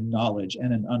grace and in knowledge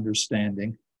and in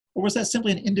understanding? Or was that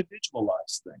simply an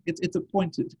individualized thing? It's a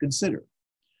point to consider.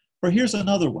 Or here's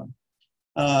another one.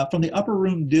 From the Upper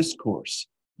Room Discourse,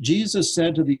 Jesus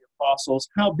said to the apostles,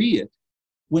 "Howbeit,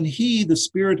 when he, the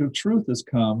Spirit of truth, has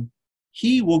come,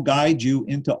 he will guide you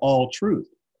into all truth."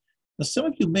 Now, some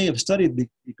of you may have studied the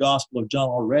Gospel of John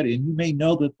already, and you may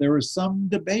know that there is some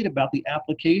debate about the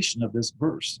application of this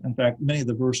verse. In fact, many of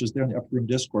the verses there in the Upper Room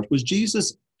Discourse. Was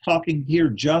Jesus talking here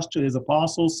just to his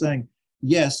apostles, saying,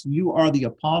 yes, you are the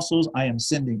apostles I am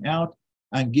sending out.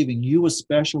 I'm giving you a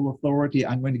special authority.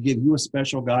 I'm going to give you a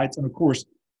special guidance. And of course,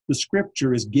 the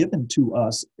scripture is given to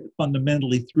us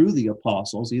fundamentally through the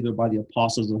apostles, either by the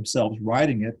apostles themselves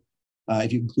writing it,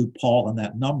 if you include Paul in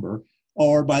that number,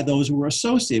 or by those who were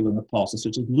associated with the apostles,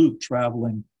 such as Luke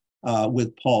traveling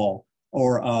with Paul,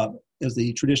 or as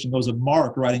the tradition goes of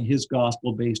Mark writing his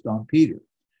gospel based on Peter.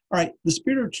 All right, the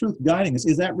Spirit of truth guiding us,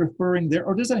 is that referring there,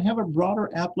 or does it have a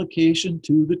broader application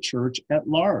to the church at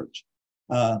large?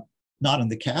 Not in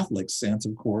the Catholic sense,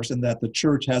 of course, in that the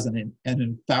church has an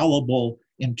infallible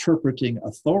interpreting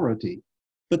authority,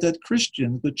 but that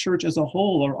Christians, the church as a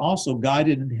whole, are also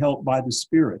guided and helped by the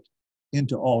Spirit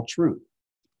into all truth.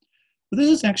 But this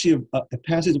is actually a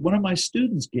passage one of my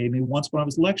students gave me once when I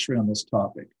was lecturing on this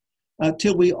topic.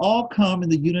 Till we all come in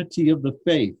the unity of the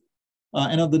faith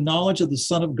and of the knowledge of the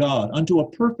Son of God, unto a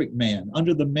perfect man,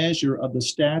 under the measure of the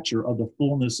stature of the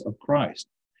fullness of Christ.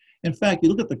 In fact, you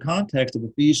look at the context of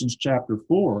Ephesians chapter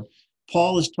 4,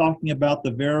 Paul is talking about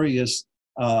the various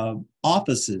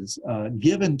offices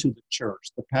given to the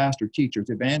church, the pastor, teachers,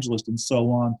 evangelists, and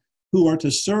so on, who are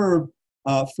to serve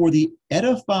for the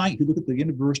edifying, if you look at the end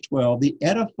of verse 12, the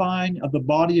edifying of the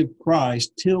body of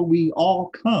Christ till we all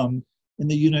come in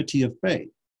the unity of faith.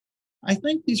 I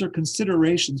think these are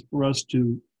considerations for us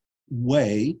to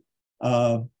weigh,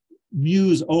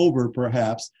 muse over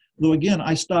perhaps, though again,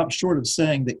 I stop short of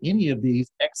saying that any of these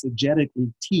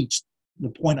exegetically teach the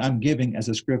point I'm giving as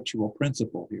a scriptural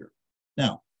principle here.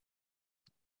 Now,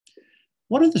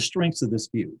 what are the strengths of this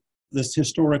view, this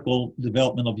historical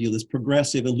developmental view, this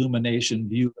progressive illumination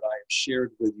view that I have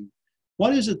shared with you?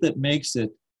 What is it that makes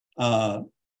it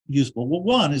useful? Well,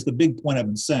 one is the big point I've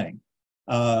been saying.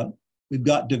 We've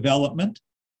got development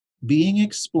being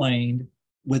explained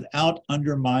without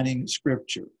undermining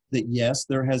scripture. That yes,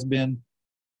 there has been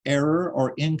error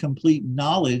or incomplete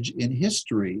knowledge in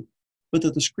history, but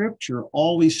that the scripture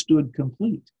always stood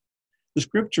complete. The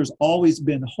scripture's always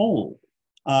been whole.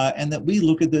 And that we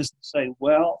look at this and say,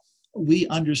 well, we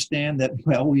understand that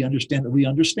we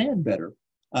understand better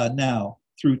now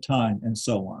through time and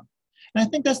so on. And I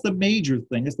think that's the major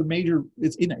thing.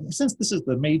 It's in a sense, this is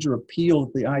the major appeal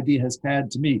that the idea has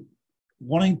had to me,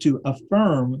 wanting to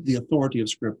affirm the authority of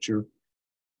scripture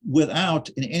without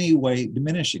in any way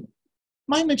diminishing it.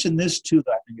 I mention this too,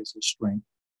 that I think is a strength.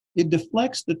 It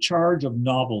deflects the charge of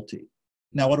novelty.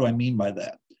 Now, what do I mean by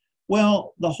that?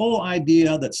 Well, the whole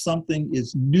idea that something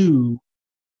is new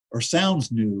or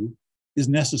sounds new is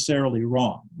necessarily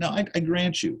wrong. Now, I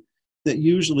grant you that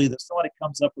usually that somebody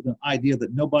comes up with an idea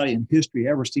that nobody in history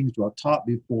ever seems to have taught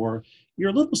before, you're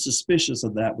a little suspicious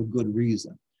of that with good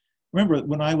reason. Remember,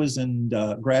 when I was in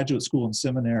graduate school and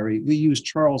seminary, we used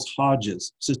Charles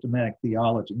Hodge's systematic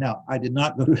theology. Now, I did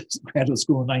not go to graduate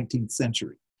school in the 19th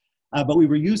century, but we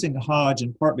were using Hodge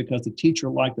in part because the teacher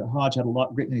liked that Hodge had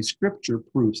many scripture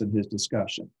proofs in his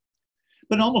discussion.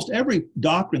 But in almost every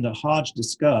doctrine that Hodge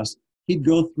discussed, he'd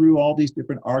go through all these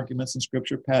different arguments and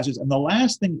scripture passages, and the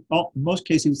last thing, in most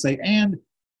cases, he would say, and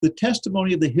the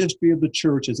testimony of the history of the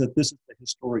church is that this is the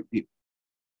historic view.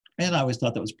 And I always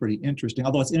thought that was pretty interesting,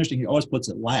 although it's interesting, he always puts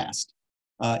it last.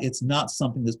 It's not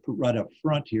something that's put right up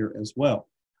front here as well.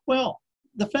 Well,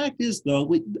 the fact is,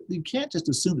 though, you can't just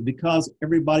assume that because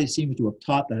everybody seems to have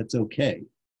taught that it's okay.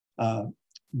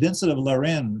 Vincent of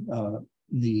Lérins,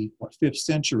 in the 5th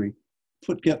century,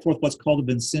 put forth what's called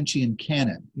a Vincentian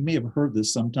canon. You may have heard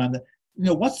this sometime. That,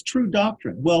 what's true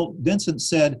doctrine? Well, Vincent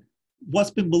said,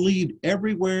 what's been believed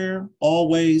everywhere,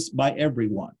 always, by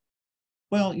everyone.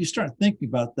 Well, you start thinking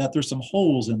about that. There's some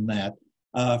holes in that.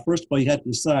 First of all, you have to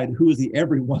decide who is the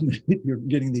everyone that you're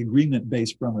getting the agreement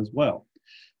based from as well.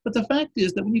 But the fact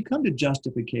is that when you come to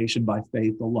justification by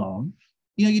faith alone,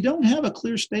 you don't have a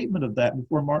clear statement of that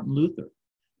before Martin Luther.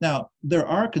 Now, there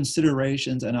are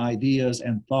considerations and ideas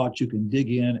and thoughts you can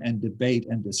dig in and debate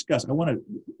and discuss. I want to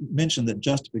mention that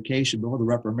justification before the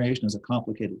Reformation is a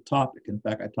complicated topic. In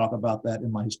fact, I talk about that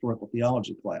in my historical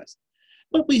theology class.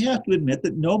 But we have to admit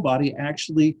that nobody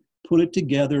actually put it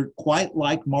together quite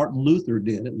like Martin Luther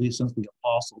did, at least since the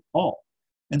Apostle Paul.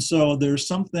 And so there's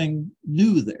something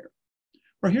new there.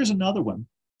 Or here's another one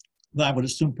that I would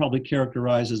assume probably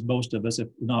characterizes most of us, if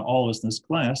not all of us in this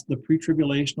class, the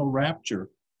pre-tribulational rapture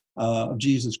of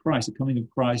Jesus Christ, the coming of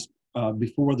Christ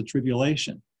before the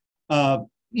tribulation.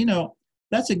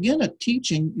 That's again a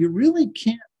teaching you really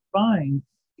can't find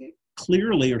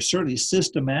clearly or certainly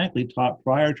systematically taught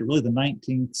prior to really the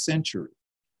 19th century.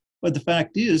 But the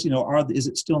fact is, is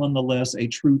it still nonetheless a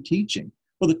true teaching?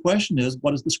 Well, the question is,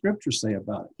 what does the scripture say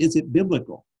about it? Is it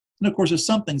biblical? And of course, if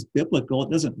something's biblical, it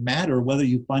doesn't matter whether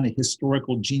you find a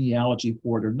historical genealogy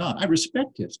for it or not. I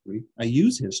respect history. I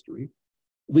use history.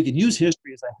 We can use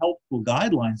history as a helpful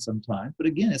guideline sometimes, but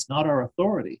again, it's not our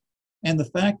authority. And the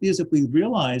fact is, if we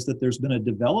realize that there's been a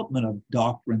development of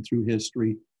doctrine through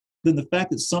history, then the fact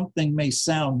that something may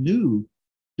sound new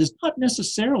does not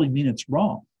necessarily mean it's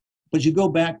wrong. But you go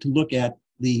back to look at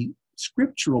the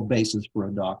scriptural basis for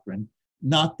a doctrine,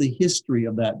 not the history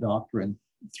of that doctrine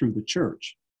through the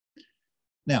church.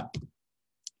 Now,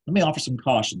 let me offer some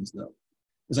cautions, though.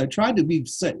 As I tried to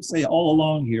say all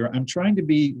along here, I'm trying to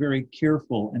be very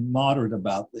careful and moderate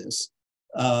about this.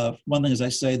 One thing is I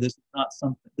say this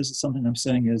is something I'm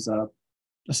saying is a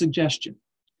suggestion.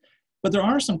 But there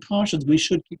are some cautions we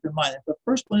should keep in mind. The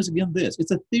first one is, again, this.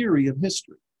 It's a theory of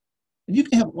history. And you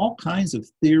can have all kinds of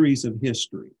theories of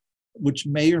history, which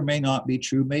may or may not be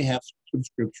true, may have some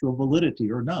scriptural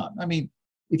validity or not. I mean,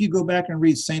 if you go back and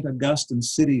read St.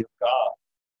 Augustine's City of God,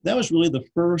 that was really the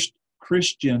first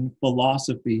Christian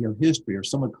philosophy of history, or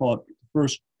some would call it the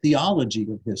first theology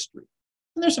of history.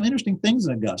 And there's some interesting things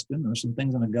in Augustine. There's some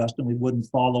things in Augustine we wouldn't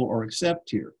follow or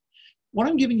accept here. What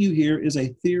I'm giving you here is a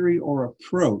theory or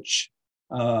approach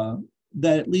that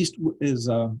at least is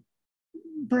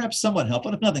perhaps somewhat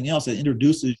helpful. If nothing else, it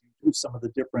introduces you to some of the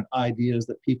different ideas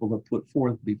that people have put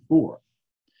forth before.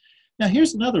 Now,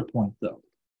 here's another point, though.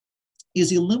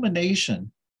 Is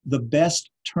illumination the best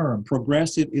term,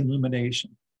 progressive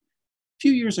illumination? A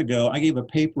few years ago, I gave a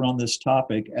paper on this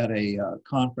topic at a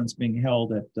conference being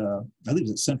held at, I believe it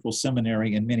was at Central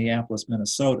Seminary in Minneapolis,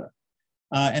 Minnesota.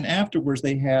 And afterwards,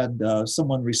 they had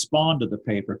someone respond to the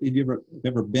paper. If you've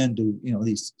ever been to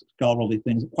these scholarly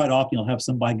things, quite often you'll have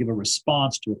somebody give a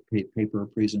response to a paper or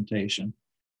presentation.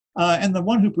 And the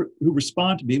one who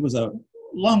responded to me was a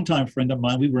longtime friend of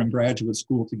mine. We were in graduate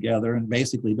school together, and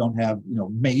basically don't have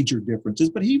major differences.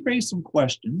 But he raised some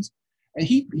questions, and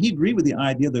he agreed with the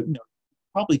idea that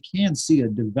probably can see a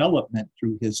development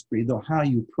through history, though how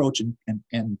you approach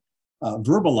and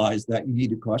verbalize that you need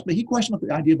to question. But he questioned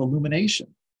the idea of illumination.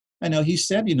 I know he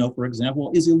said, for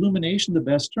example, is illumination the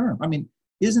best term? I mean,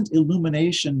 isn't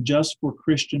illumination just for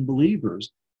Christian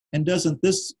believers? And doesn't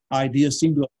this idea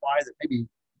seem to apply that maybe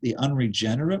the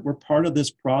unregenerate were part of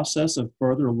this process of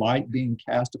further light being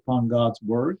cast upon God's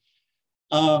word?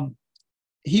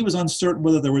 He was uncertain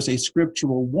whether there was a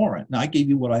scriptural warrant. Now, I gave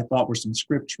you what I thought were some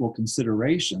scriptural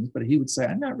considerations, but he would say,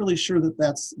 I'm not really sure that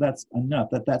that's enough,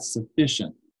 that's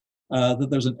sufficient. That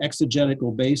there's an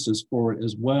exegetical basis for it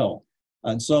as well,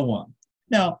 and so on.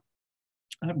 Now,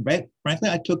 frankly,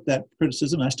 I took that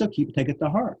criticism, and I still take it to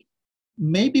heart.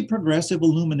 Maybe progressive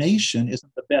illumination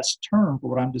isn't the best term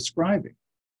for what I'm describing.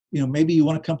 Maybe you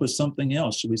want to come up with something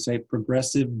else. Should we say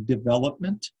progressive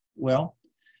development? Well,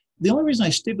 the only reason I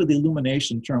stick with the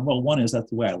illumination term, well, one is that's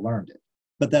the way I learned it,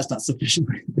 but that's not sufficient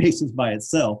basis by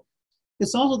itself.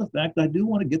 It's also the fact that I do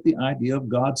want to get the idea of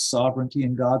God's sovereignty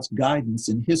and God's guidance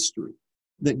in history,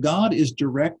 that God is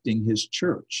directing his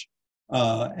church.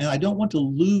 And I don't want to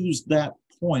lose that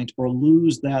point or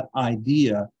lose that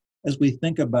idea as we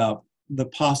think about the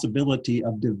possibility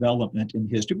of development in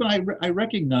history. But I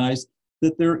recognize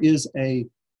that there is a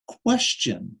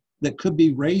question that could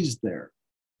be raised there.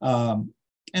 And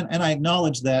I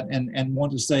acknowledge that and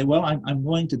want to say, well, I'm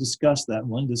willing to discuss that. I'm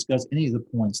willing to discuss any of the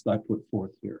points that I put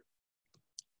forth here.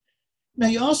 Now,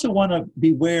 you also want to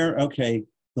beware, the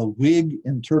Whig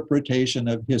interpretation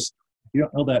of history. If you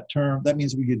don't know that term, that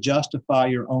means you justify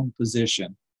your own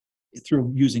position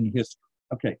through using history.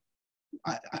 Okay,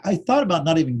 I thought about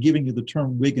not even giving you the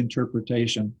term Whig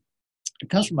interpretation. It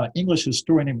comes from an English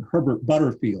historian named Herbert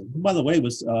Butterfield, who, by the way,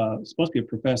 was supposed to be a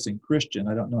professing Christian.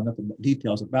 I don't know enough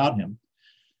details about him.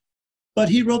 But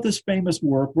he wrote this famous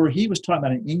work where he was talking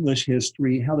about in English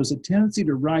history how there's a tendency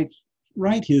to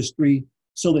write history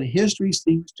so that history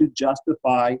seems to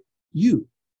justify you.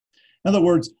 In other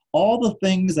words, all the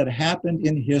things that happened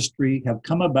in history have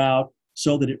come about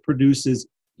so that it produces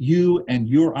you and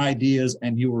your ideas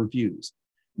and your views.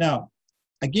 Now,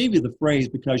 I gave you the phrase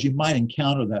because you might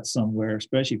encounter that somewhere,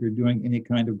 especially if you're doing any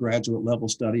kind of graduate level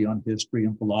study on history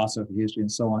and philosophy, history,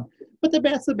 and so on. But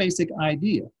that's the basic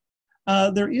idea.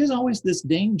 There is always this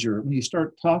danger when you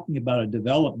start talking about a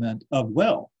development of,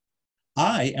 well,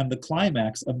 I am the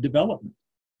climax of development.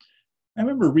 I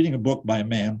remember reading a book by a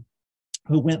man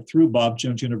who went through Bob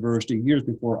Jones University years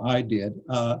before I did,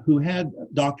 who had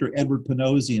Dr. Edward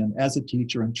Panosian as a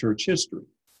teacher in church history.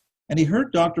 And he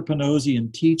heard Dr.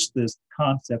 Panosian teach this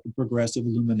concept of progressive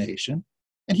illumination,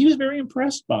 and he was very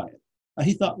impressed by it.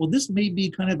 He thought, well, this may be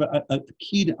kind of a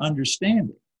key to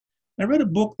understanding. I read a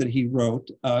book that he wrote.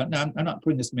 Now, I'm not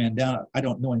putting this man down. I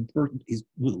don't know him personally. He's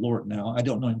with the Lord now. I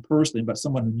don't know him personally, but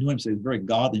someone who knew him said he's a very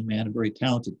godly man, a very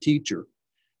talented teacher.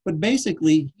 But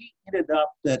basically, he ended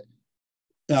up that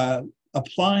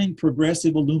applying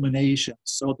progressive illumination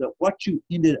so that what you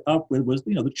ended up with was,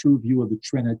 the true view of the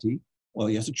Trinity. Well,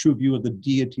 yes, the true view of the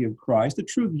deity of Christ, the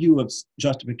true view of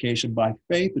justification by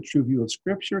faith, the true view of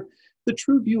Scripture, the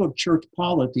true view of church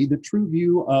polity, the true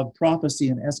view of prophecy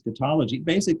and eschatology.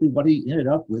 Basically, what he ended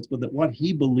up with was that what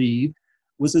he believed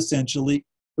was essentially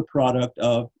the product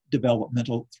of development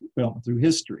through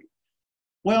history.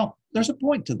 Well, there's a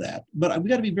point to that, but we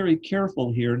got to be very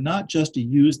careful here, not just to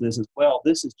use this as, well,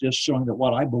 this is just showing that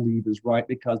what I believe is right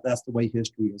because that's the way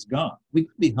history has gone. We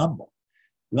could be humble.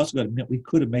 We also got to admit we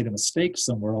could have made a mistake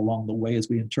somewhere along the way as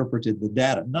we interpreted the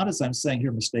data. Not as I'm saying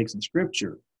here mistakes in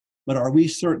Scripture, but are we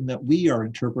certain that we are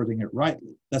interpreting it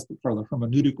rightly? That's the further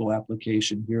hermeneutical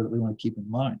application here that we want to keep in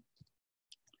mind.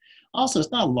 Also,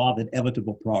 it's not a law of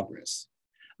inevitable progress.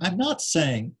 I'm not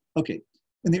saying, okay,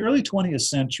 in the early 20th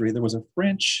century, there was a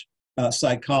French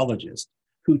psychologist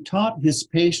who taught his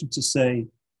patients to say,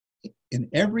 in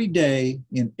every day,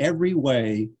 in every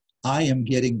way, I am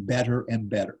getting better and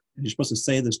better. And you're supposed to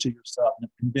say this to yourself and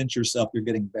convince yourself you're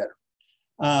getting better.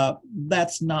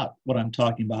 That's not what I'm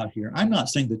talking about here. I'm not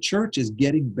saying the church is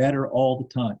getting better all the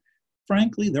time.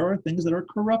 Frankly, there are things that are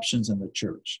corruptions in the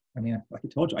church. I mean, like I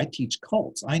told you, I teach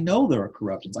cults. I know there are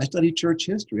corruptions. I study church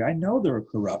history. I know there are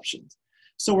corruptions.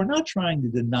 So we're not trying to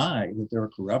deny that there are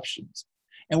corruptions.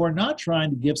 And we're not trying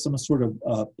to give some sort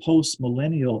of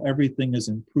post-millennial, everything is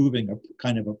improving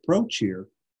kind of approach here.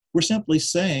 We're simply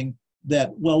saying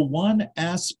that, well, one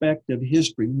aspect of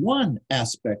history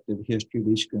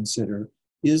we should consider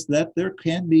is that there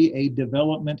can be a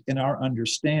development in our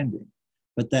understanding.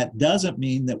 But that doesn't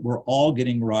mean that we're all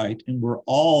getting right and we're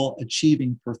all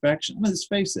achieving perfection. Let's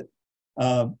face it,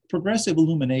 progressive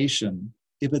illumination,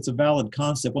 if it's a valid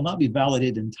concept, will not be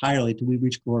validated entirely till we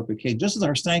reach glorification. Just as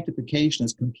our sanctification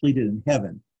is completed in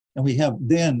heaven, and we have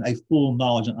then a full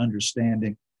knowledge and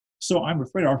understanding. So I'm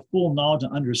afraid our full knowledge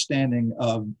and understanding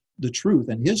of the truth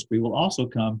and history will also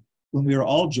come when we are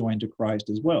all joined to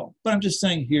Christ as well. But I'm just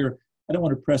saying here, I don't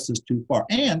want to press this too far.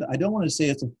 And I don't want to say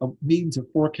it's a means of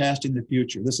forecasting the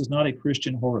future. This is not a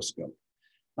Christian horoscope.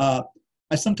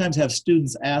 I sometimes have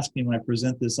students ask me when I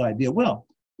present this idea, well,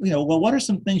 what are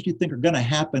some things you think are going to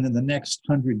happen in the next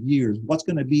 100 years? What's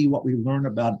going to be what we learn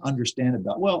about and understand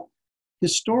about? Well,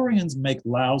 historians make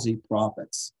lousy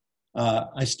prophets.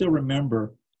 I still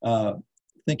remember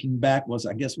thinking back, was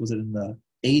it in the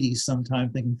 80s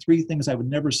sometime, thinking 3 things I would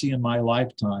never see in my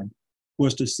lifetime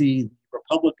was to see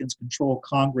Republicans control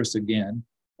Congress again,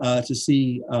 to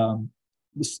see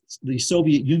the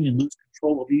Soviet Union lose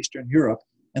control of Eastern Europe,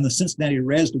 and the Cincinnati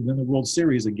Reds to win the World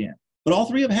Series again. But all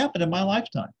 3 have happened in my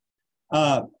lifetime.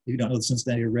 If you don't know the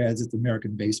Cincinnati Reds, it's the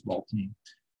American baseball team.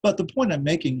 But the point I'm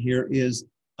making here is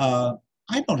I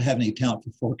don't have any talent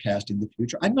for forecasting the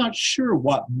future. I'm not sure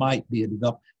what might be a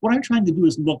development. What I'm trying to do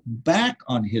is look back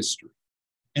on history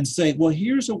and say, well,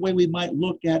 here's a way we might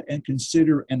look at and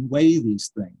consider and weigh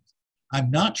these things.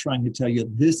 I'm not trying to tell you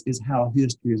this is how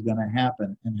history is going to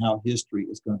happen and how history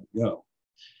is going to go.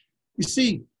 You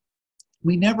see,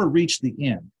 we never reach the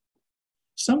end.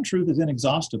 Some truth is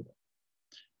inexhaustible.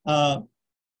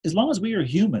 As long as we are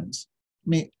humans,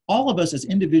 all of us as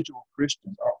individual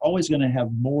Christians are always going to have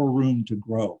more room to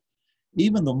grow.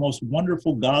 Even the most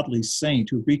wonderful godly saint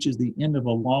who reaches the end of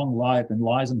a long life and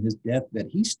lies on his deathbed,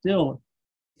 he still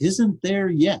isn't there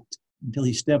yet until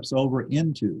he steps over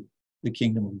into the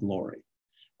kingdom of glory.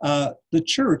 The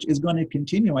church is going to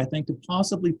continue, I think, to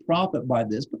possibly profit by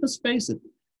this, but let's face it,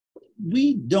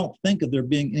 we don't think of there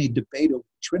being any debate over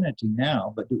the Trinity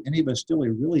now, but do any of us still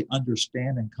really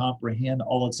understand and comprehend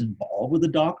all that's involved with the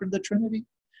doctrine of the Trinity?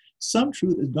 Some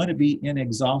truth is going to be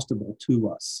inexhaustible to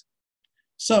us.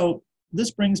 So this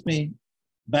brings me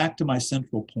back to my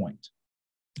central point.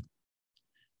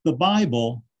 The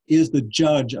Bible is the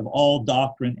judge of all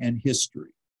doctrine and history.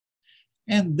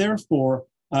 And therefore,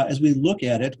 as we look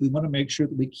at it, we want to make sure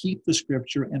that we keep the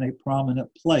Scripture in a prominent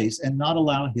place and not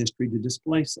allow history to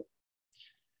displace it.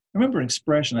 I remember an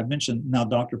expression, I've mentioned now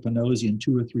Dr. Panosian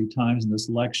 2 or 3 times in this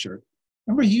lecture.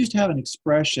 Remember, he used to have an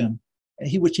expression,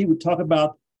 which he would talk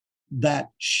about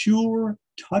that sure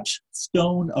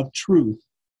touchstone of truth,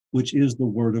 which is the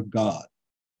Word of God.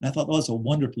 And I thought that was a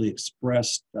wonderfully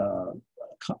expressed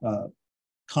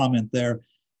comment there. It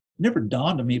never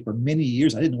dawned on me for many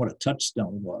years. I didn't know what a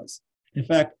touchstone was. In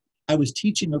fact, I was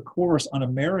teaching a course on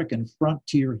American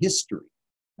frontier history.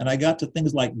 And I got to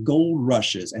things like gold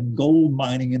rushes and gold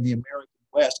mining in the American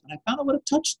West. And I found out what a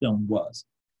touchstone was.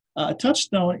 A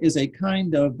touchstone is a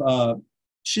kind of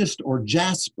schist or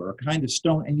jasper, a kind of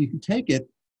stone, and you can take it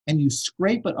and you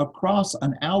scrape it across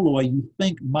an alloy you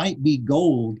think might be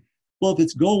gold. Well, if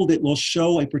it's gold, it will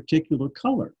show a particular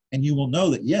color, and you will know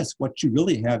that, yes, what you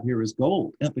really have here is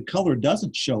gold. And if the color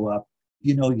doesn't show up,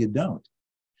 you know you don't.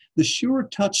 The sure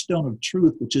touchstone of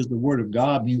truth, which is the Word of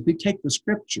God, means we take the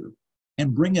Scripture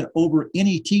and bring it over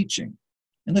any teaching.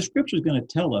 And the Scripture is going to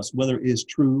tell us whether it is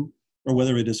true or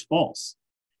whether it is false.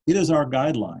 It is our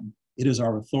guideline. It is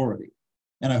our authority.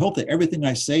 And I hope that everything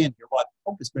I say in here, well, I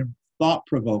hope it's been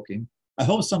thought-provoking. I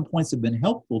hope some points have been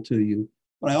helpful to you.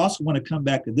 But I also want to come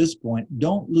back to this point.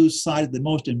 Don't lose sight of the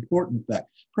most important fact.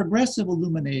 Progressive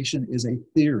illumination is a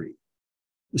theory.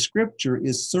 The Scripture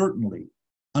is certainly,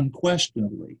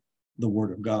 unquestionably, the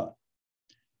Word of God.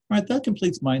 All right, that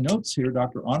completes my notes here,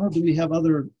 Dr. Arnold. Do we have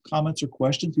other comments or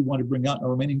questions you want to bring out in our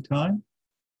remaining time?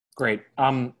 Great.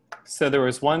 So there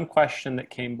was one question that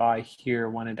came by here,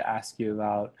 wanted to ask you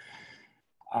about.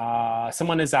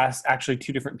 Someone has asked, actually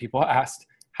two different people asked,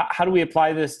 how do we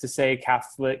apply this to, say,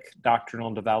 Catholic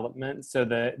doctrinal development so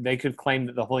that they could claim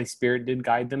that the Holy Spirit did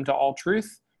guide them to all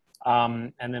truth?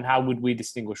 And then how would we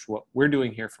distinguish what we're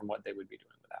doing here from what they would be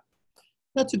doing with that?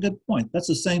 That's a good point. That's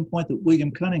the same point that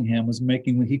William Cunningham was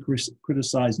making when he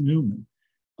criticized Newman.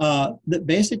 That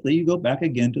basically you go back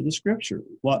again to the Scripture.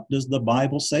 What does the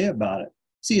Bible say about it?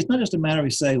 See, it's not just a matter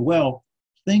of say, well,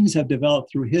 things have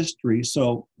developed through history,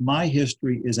 so my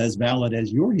history is as valid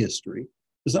as your history.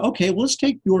 It's like, okay, well, let's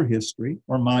take your history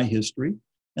or my history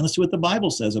and let's see what the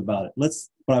Bible says about it.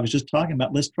 What I was just talking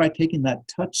about, let's try taking that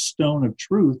touchstone of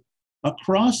truth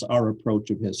across our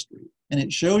approach of history. And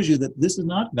it shows you that this is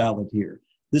not valid here.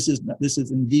 This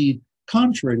is indeed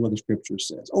contrary to what the Scripture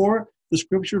says, or the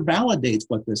Scripture validates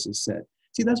what this has said.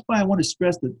 See, that's why I want to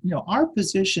stress that, our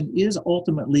position is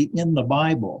ultimately in the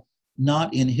Bible,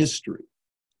 not in history.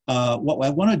 What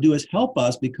I want to do is help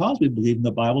us, because we believe in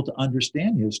the Bible, to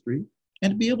understand history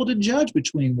and to be able to judge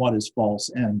between what is false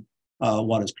and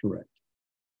what is correct.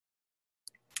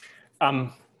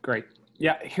 Great.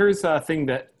 Yeah, here's a thing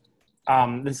that,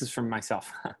 this is from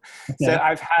myself. Okay. So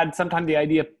I've had sometimes the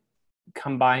idea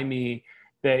come by me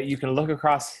that you can look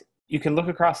across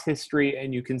history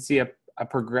and you can see a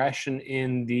progression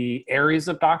in the areas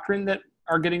of doctrine that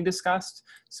are getting discussed.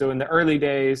 So in the early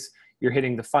days, you're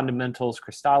hitting the fundamentals,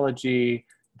 Christology,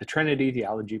 the Trinity,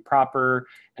 theology proper,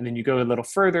 and then you go a little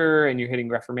further and you're hitting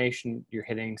Reformation, you're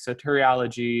hitting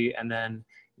soteriology, and then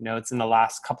it's in the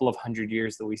last couple of hundred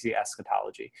years that we see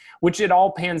eschatology, which it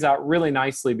all pans out really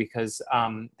nicely because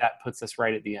that puts us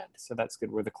right at the end. So that's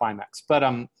good. We're the climax. But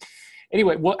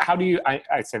anyway, how do you,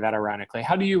 I say that ironically,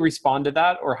 how do you respond to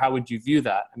that, or how would you view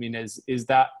that? I mean, is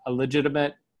that a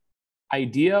legitimate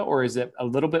idea, or is it a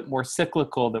little bit more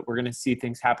cyclical that we're going to see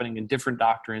things happening in different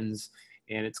doctrines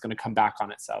and it's going to come back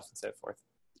on itself and so forth?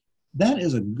 That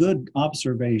is a good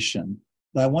observation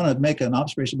that I want to make an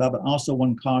observation about, but also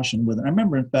one caution with it. I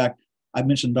remember, in fact, I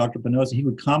mentioned Dr. Pinoza, he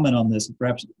would comment on this, and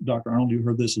perhaps Dr. Arnold, you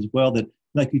heard this as well, that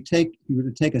like you were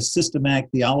to take a systematic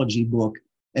theology book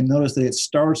and notice that it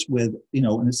starts with, in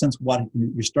a sense, what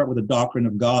you start with the doctrine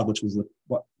of God, which was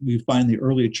what we find in the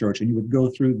early church, and you would go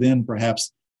through then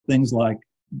perhaps things like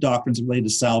doctrines related to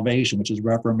salvation, which is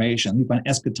Reformation. You find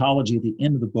eschatology at the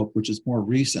end of the book, which is more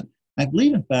recent. I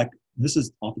believe, in fact, this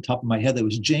is off the top of my head, that it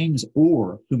was James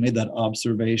Orr who made that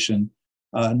observation,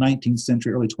 19th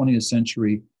century, early 20th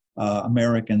century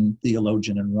American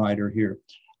theologian and writer here.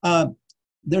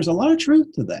 There's a lot of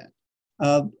truth to that.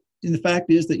 And the fact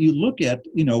is that you look at,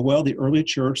 the early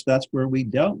church, that's where we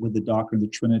dealt with the doctrine of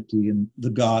the Trinity and the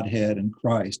Godhead and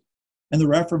Christ. And the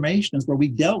Reformation is where we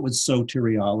dealt with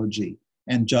soteriology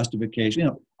and justification.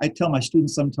 I tell my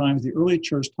students sometimes the early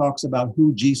church talks about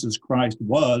who Jesus Christ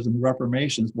was, and the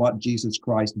Reformation is what Jesus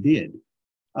Christ did.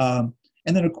 And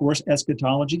then, of course,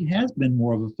 eschatology has been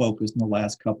more of a focus in the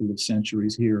last couple of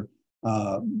centuries here,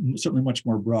 certainly much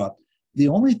more broad. The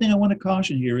only thing I want to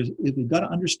caution here is we've got to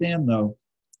understand, though,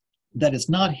 that it's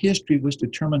not history which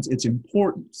determines its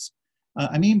importance.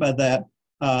 I mean by that,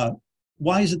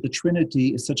 why is it the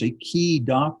Trinity is such a key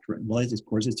doctrine? Well, of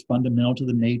course, it's fundamental to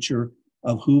the nature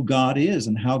of who God is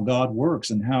and how God works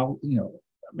and how,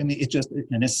 it's just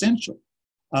an essential.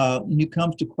 When it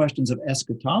comes to questions of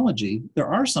eschatology, there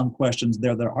are some questions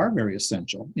there that are very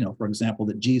essential. For example,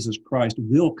 that Jesus Christ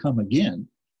will come again.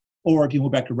 Or if you go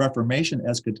back to Reformation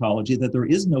eschatology, that there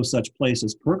is no such place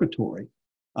as purgatory,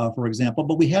 for example.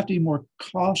 But we have to be more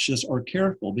cautious or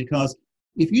careful, because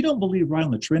if you don't believe right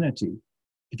on the Trinity,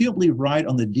 if you don't believe right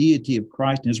on the deity of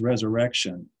Christ and his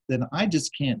resurrection, then I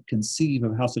just can't conceive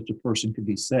of how such a person could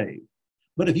be saved.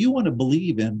 But if you want to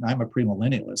believe in, I'm a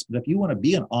premillennialist, but if you want to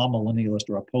be an amillennialist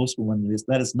or a postmillennialist,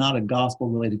 that is not a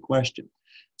gospel-related question.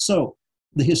 So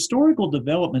the historical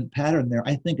development pattern there,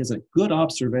 I think, is a good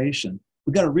observation.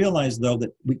 We've got to realize, though,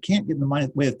 that we can't get in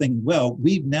the way of thinking, well,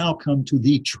 we've now come to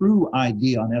the true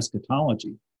idea on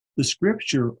eschatology. The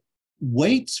scripture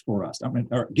waits for us,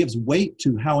 or gives weight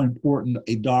to how important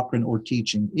a doctrine or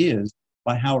teaching is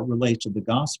by how it relates to the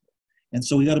gospel. And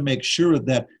so we got to make sure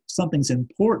that something's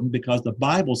important because the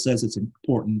Bible says it's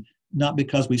important, not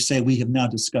because we say we have now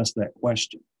discussed that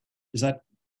question. Is that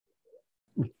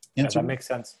answer? Yeah, that makes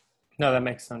sense. No, that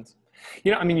makes sense.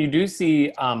 You know, I mean, you do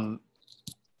see,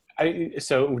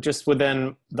 so just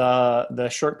within the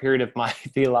short period of my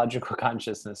theological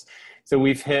consciousness, so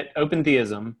we've hit open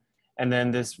theism, and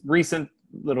then this recent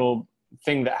little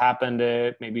thing that happened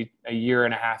maybe a year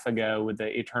and a half ago with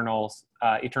the eternal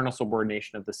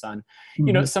subordination of the Son. Mm-hmm.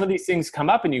 You know, some of these things come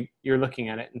up, and you're looking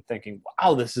at it and thinking,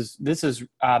 wow, this is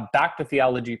back to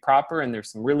theology proper, and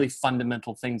there's some really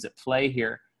fundamental things at play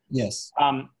here. Yes.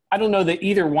 I don't know that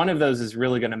either one of those is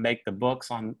really going to make the books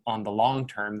on the long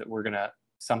term, that we're going to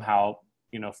somehow,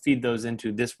 you know, feed those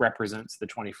into this represents the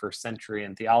 21st century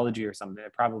in theology or something.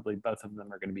 Probably both of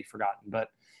them are going to be forgotten. But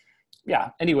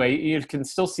yeah, anyway, you can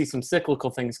still see some cyclical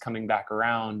things coming back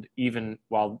around even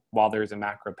while there's a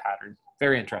macro pattern.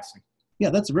 Very interesting. Yeah,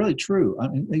 that's really true. I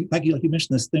mean, like you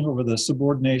mentioned this thing over the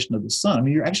subordination of the Son. I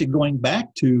mean, you're actually going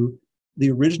back to the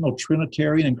original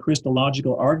Trinitarian and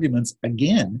Christological arguments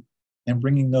again and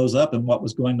bringing those up and what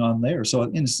was going on there. So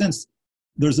in a sense,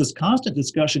 there's this constant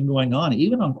discussion going on,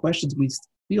 even on questions we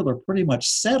feel are pretty much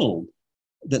settled,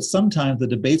 that sometimes the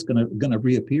debate's going to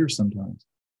reappear sometimes.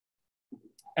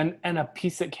 And a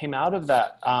piece that came out of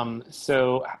that,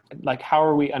 so like, how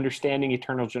are we understanding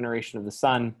eternal generation of the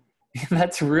Son?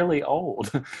 That's really old.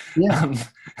 Yeah.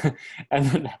 And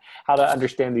then how to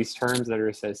understand these terms that are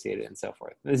associated and so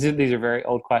forth. These are very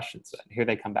old questions. Here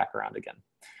they come back around again.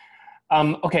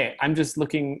 Okay, I'm just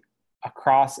looking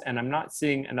across and I'm not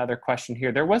seeing another question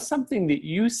here. There was something that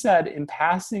you said in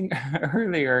passing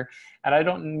earlier, and I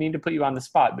don't mean to put you on the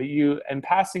spot, but in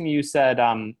passing you said,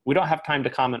 we don't have time to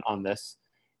comment on this.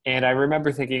 And I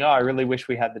remember thinking, oh, I really wish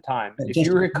we had the time. If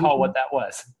you recall what that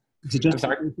was. Is it just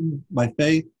by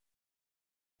faith?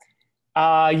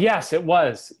 Yes, it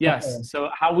was. Yes. Okay. So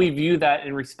how we view that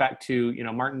in respect to, you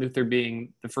know, Martin Luther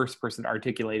being the first person to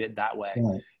articulate it that way.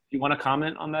 Right. Do you want to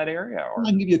comment on that area? Or?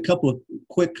 I'll give you a couple of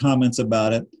quick comments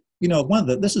about it. You know,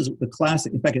 this is the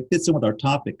classic, in fact, it fits in with our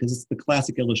topic because it's the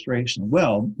classic illustration.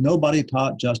 Well, nobody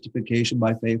taught justification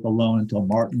by faith alone until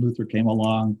Martin Luther came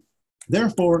along.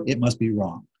 Therefore, it must be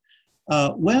wrong.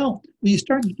 Well, when you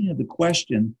start looking at the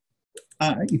question,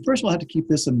 you first of all have to keep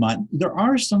this in mind. There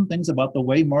are some things about the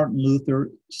way Martin Luther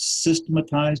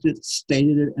systematized it,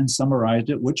 stated it, and summarized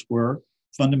it, which were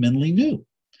fundamentally new.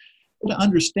 To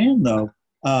understand, though,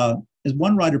 as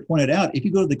one writer pointed out, if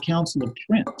you go to the Council of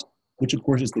Trent, which of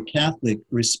course is the Catholic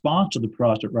response to the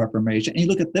Protestant Reformation, and you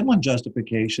look at them on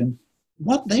justification,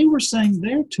 what they were saying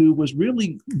there too was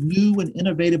really new and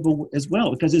innovative as well,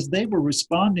 because as they were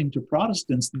responding to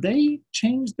Protestants, they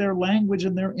changed their language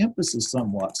and their emphasis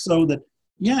somewhat, so that,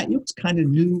 yeah, it was kind of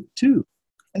new too.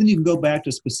 And then you can go back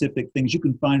to specific things. You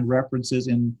can find references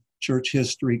in church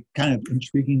history, kind of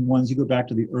intriguing ones. You go back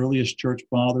to the earliest church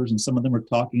fathers, and some of them are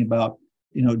talking about,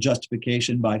 you know,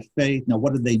 justification by faith. Now,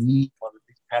 what did they mean? What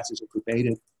these passages are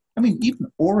debated? I mean, even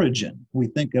Origen, we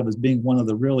think of as being one of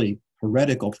the really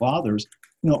heretical fathers.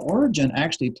 You know, Origen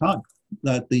actually taught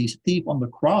that the thief on the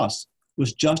cross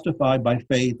was justified by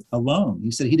faith alone. He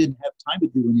said he didn't have time to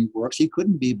do any works. He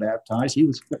couldn't be baptized. He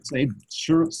was saved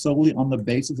solely on the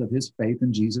basis of his faith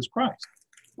in Jesus Christ.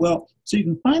 Well, so you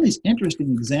can find these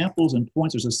interesting examples and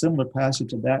points. There's a similar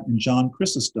passage to that in John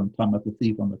Chrysostom talking about the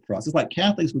thief on the cross. It's like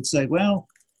Catholics would say, well,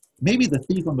 maybe the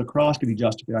thief on the cross could be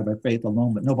justified by faith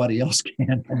alone, but nobody else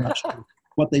can. I'm not sure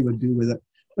what they would do with it.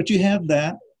 But you have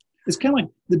that. It's kind of like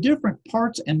the different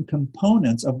parts and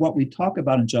components of what we talk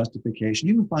about in justification.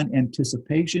 You can find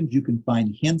anticipations, you can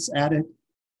find hints at it,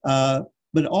 but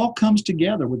it all comes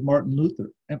together with Martin Luther.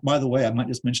 And by the way, I might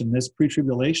just mention this,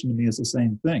 pre-tribulation to me is the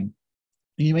same thing.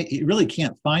 You really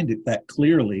can't find it that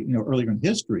clearly, you know, earlier in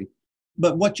history.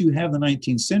 But what you have in the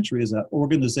 19th century is an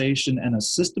organization and a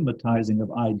systematizing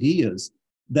of ideas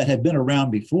that had been around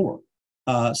before.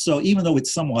 So even though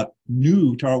it's somewhat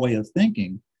new to our way of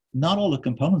thinking, not all the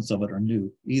components of it are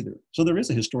new either. So there is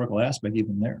a historical aspect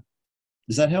even there.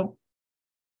 Does that help?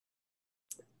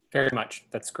 Very much.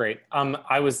 That's great.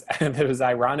 It was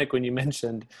ironic when you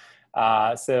mentioned,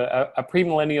 so a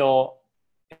premillennial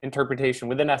interpretation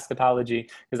within eschatology,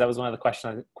 because that was one of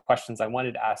the questions I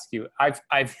wanted to ask you.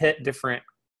 I've hit different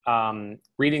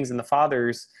readings in the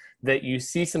Fathers that you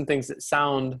see some things that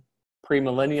sound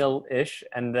premillennial-ish,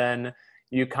 and then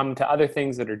you come to other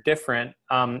things that are different.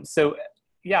 So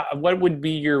yeah, what would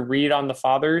be your read on the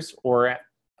Fathers? Or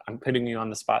I'm putting you on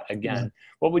the spot again. Yeah.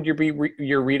 What would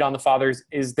your read on the Fathers?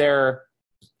 Is there,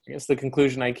 I guess the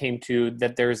conclusion I came to,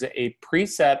 that there's a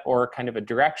preset or kind of a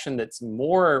direction that's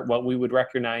more what we would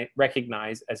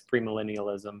recognize as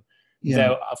premillennialism,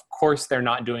 though of course they're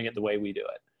not doing it the way we do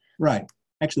it. Right.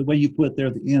 Actually, the way you put it there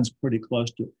at the end is pretty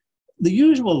close to it. The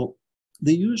usual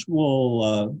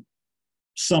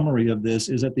summary of this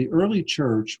is that the early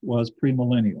church was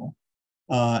premillennial,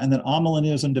 and then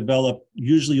amillennialism developed.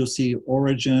 Usually you'll see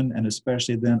Origen and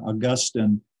especially then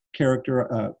Augustine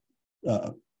character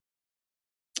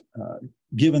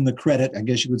given the credit, I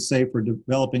guess you would say, for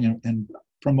developing and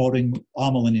promoting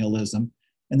amillennialism.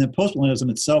 And then postmillennialism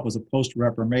itself was a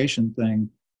post-Reformation thing.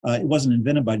 It wasn't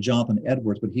invented by Jonathan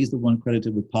Edwards, but he's the one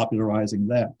credited with popularizing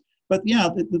that. But yeah,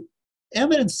 the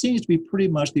evidence seems to be pretty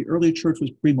much the early church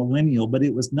was premillennial, but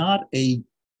it was not a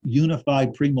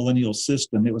unified premillennial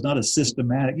system. It was not a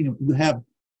systematic, you have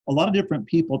a lot of different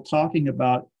people talking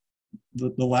about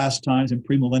the last times in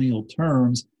premillennial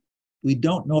terms. We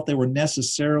don't know if they were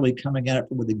necessarily coming at it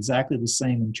with exactly the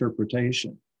same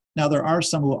interpretation. Now, there are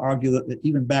some who will argue that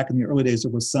even back in the early days,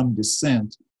 there was some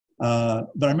dissent.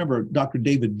 But I remember Dr.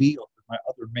 David Beale, my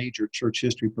other major church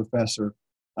history professor,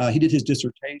 he did his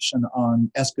dissertation on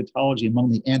eschatology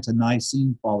among the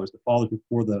ante-Nicene fathers, the fathers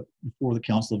before the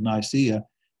Council of Nicaea.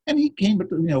 And he came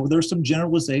to, there's some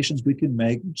generalizations we can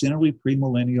make, generally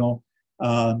premillennial,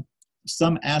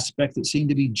 some aspects that seem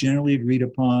to be generally agreed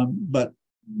upon, but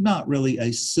not really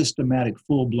a systematic,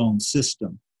 full-blown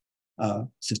system,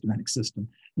 systematic system,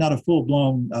 not a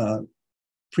full-blown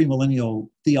premillennial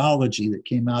theology that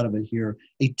came out of it here,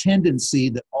 a tendency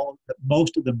that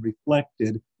most of them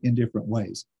reflected in different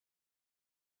ways.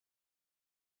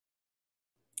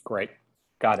 Great,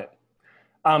 got it.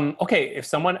 Okay, if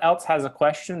someone else has a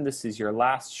question, this is your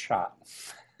last shot.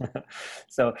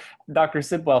 So, Dr.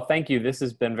 Sidwell, thank you. This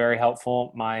has been very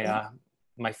helpful.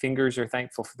 My fingers are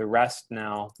thankful for the rest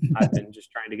now. I've been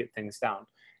just trying to get things down,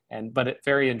 but it's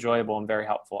very enjoyable and very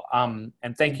helpful.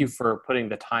 And thank you for putting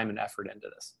the time and effort into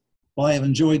this. Well, I have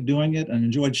enjoyed doing it and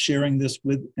enjoyed sharing this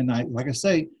like I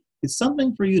say, it's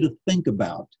something for you to think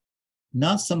about,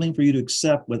 not something for you to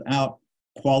accept without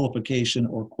qualification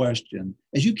or question.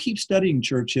 As you keep studying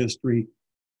church history,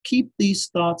 keep these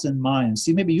thoughts in mind.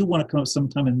 See, maybe you want to come up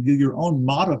sometime and do your own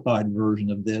modified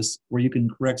version of this where you can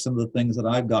correct some of the things that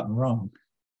I've gotten wrong.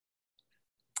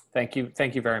 Thank you.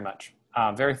 Thank you very much.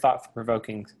 Very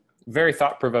thought-provoking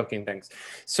things.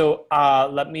 So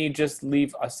let me just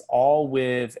leave us all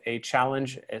with a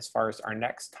challenge as far as our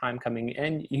next time coming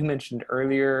in. You mentioned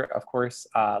earlier, of course,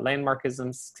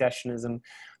 landmarkism, successionism.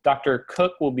 Dr.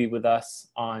 Cook will be with us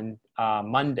on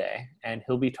Monday, and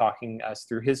he'll be talking us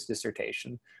through his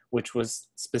dissertation, which was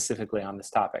specifically on this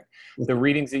topic. The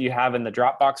readings that you have in the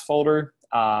Dropbox folder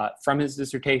from his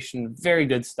dissertation, very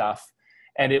good stuff.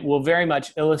 And it will very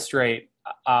much illustrate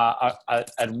a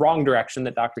wrong direction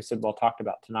that Dr. Sidwell talked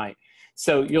about tonight.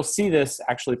 So you'll see this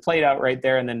actually played out right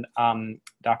there, and then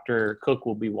Dr. Cook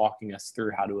will be walking us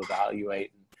through how to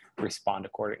evaluate and respond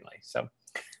accordingly. So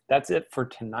that's it for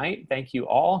tonight. Thank you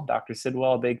all. Dr.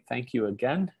 Sidwell, a big thank you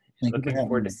again. Looking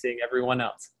forward to seeing everyone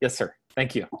else. Yes, sir.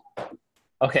 Thank you.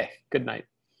 Okay, good night.